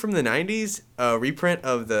 I think from the 90s, a reprint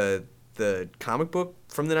of the comic book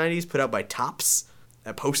from the 90s put out by Topps,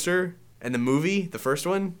 a poster, and the movie, the first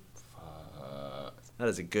one. That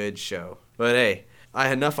is a good show. But hey, I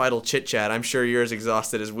had enough idle chit-chat. I'm sure you're as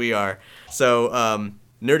exhausted as we are. So,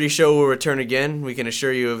 Nerdy Show will return again. We can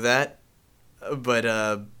assure you of that.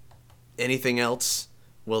 But anything else,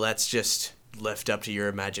 well, that's just left up to your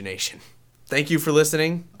imagination. Thank you for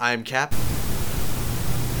listening. I'm Cap.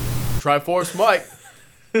 Triforce Mike.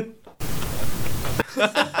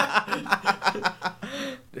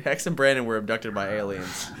 Hex and Brandon were abducted by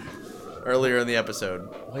aliens earlier in the episode.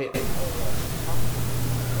 Wait.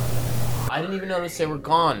 I didn't even notice they were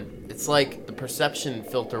gone. It's like the perception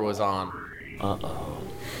filter was on. Uh-oh.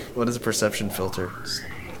 What is a perception filter?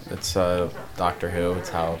 It's Doctor Who. It's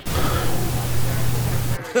how...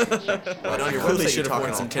 Well, on your website, should have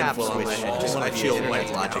worn some tinfoil on my head. Just I feel white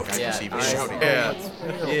logic. I can see me shouting.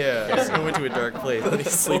 Yeah. I went to a dark place.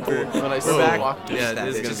 Sleeper. When I sleepwalk, yeah,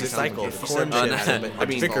 this is going to be a cycle. Corn chips. I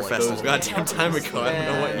mean, Vicar Festival. Goddamn time ago. I don't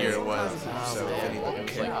know what year it was. So,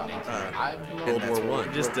 World War I.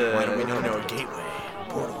 Just why don't we know a gateway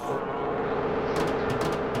portal?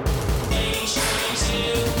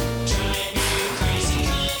 Drive you crazy,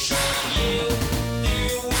 control you.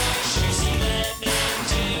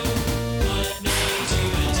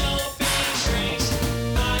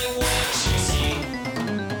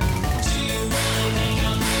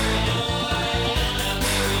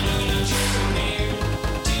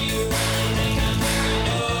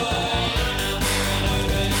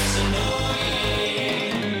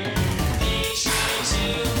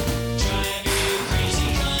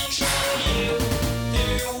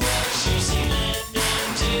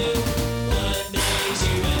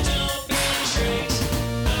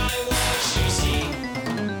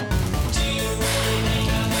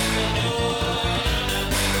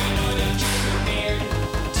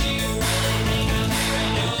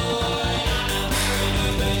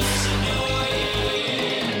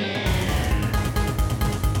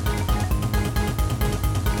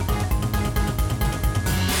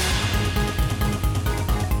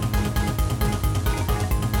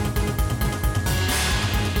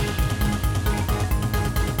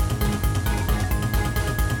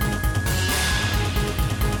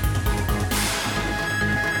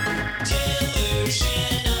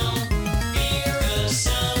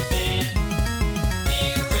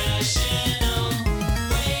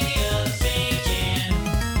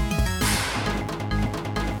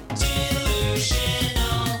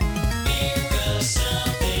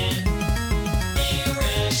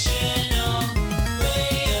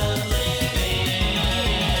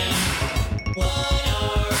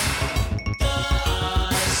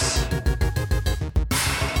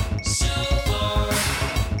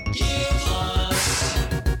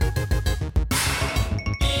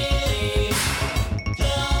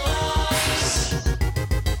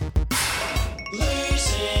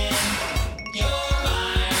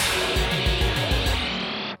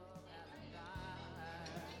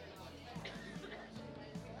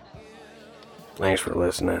 Thanks for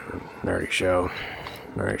listening. Nerdy Show.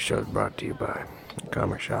 Nerdy Show is brought to you by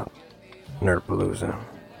Comic Shop, Nerdpalooza,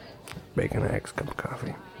 Bacon, Eggs, Cup of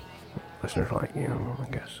Coffee. Listeners like you, I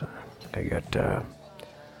guess. I got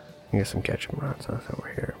some ketchup and sauce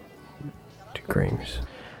over here. 2 creams.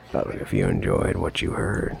 But if you enjoyed what you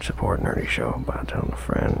heard, support Nerdy Show by telling a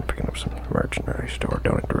friend, picking up some merch in Nerdy Store,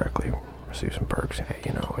 donate directly, receive some perks.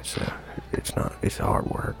 Hey, it's hard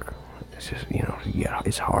work. It's just,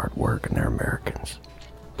 it's hard work, and they're Americans.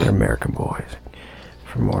 They're American boys.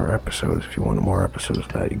 For more episodes, if you want more episodes of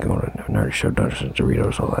that, you can go to Nerdy Show, Dungeons and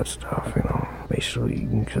Doritos, all that stuff, Basically, you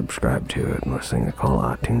can subscribe to it in this thing they call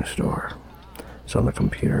iTunes Store. It's on the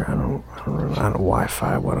computer. I don't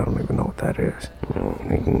Wi-Fi. I don't even know what that is.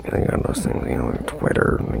 They got those things,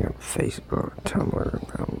 Twitter, and they got Facebook,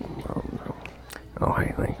 Tumblr. I don't know. Oh,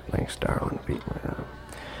 hey, thanks, darling.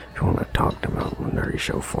 If you want to talk to me on the Nerdy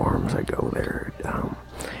Show forums, I go there.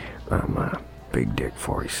 I'm Big Dick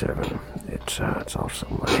 47. It's also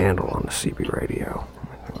my handle on the CB radio.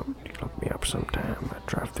 You look me up sometime. I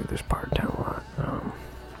drive through this part of town a lot.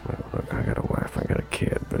 Look, I got a wife, I got a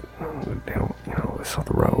kid, but they don't, it's on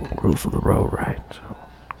the road, rules of the road, right? So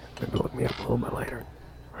maybe look me up a little bit later,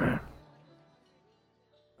 right?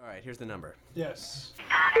 All right, here's the number. Yes.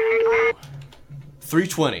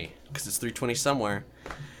 320, because it's 320 somewhere.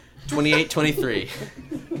 2823.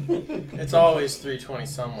 It's always 3:20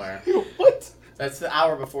 somewhere. What? That's the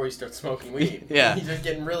hour before you start smoking weed. Yeah. You're just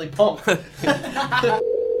getting really pumped.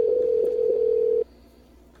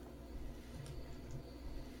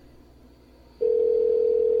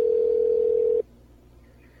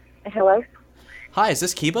 Hello? Hi, is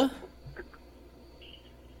this Kiba?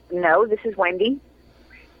 No, this is Wendy.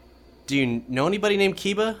 Do you know anybody named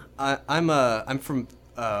Kiba? I'm from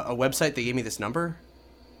a website that gave me this number.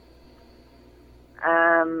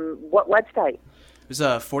 What website? It was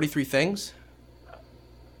 43 Things.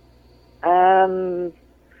 I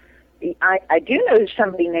do know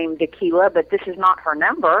somebody named Tequila, but this is not her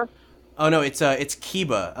number. Oh no, it's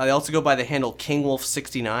Kiba. I also go by the handle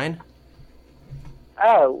KingWolf69.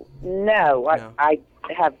 Oh, no. I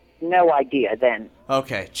have no idea then.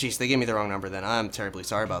 Okay, jeez, they gave me the wrong number then. I'm terribly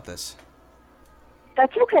sorry about this.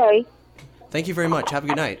 That's okay. Thank you very much. Have a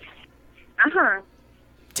good night. Uh-huh.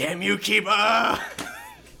 Damn you, Kiba!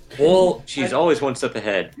 Well, she's always one step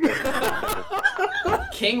ahead.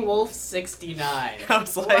 King Wolf 69. I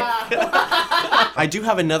was like, I do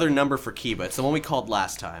have another number for Kiba. It's the one we called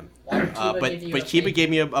last time. But Kiba gave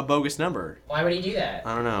me a bogus number. Why would he do that?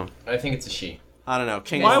 I don't know. I think it's a she. I don't know.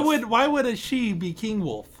 King Why Wolf. would a she be King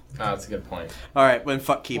Wolf? Oh, that's a good point. All right, then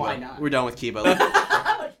fuck Kiba. Why not? We're done with Kiba.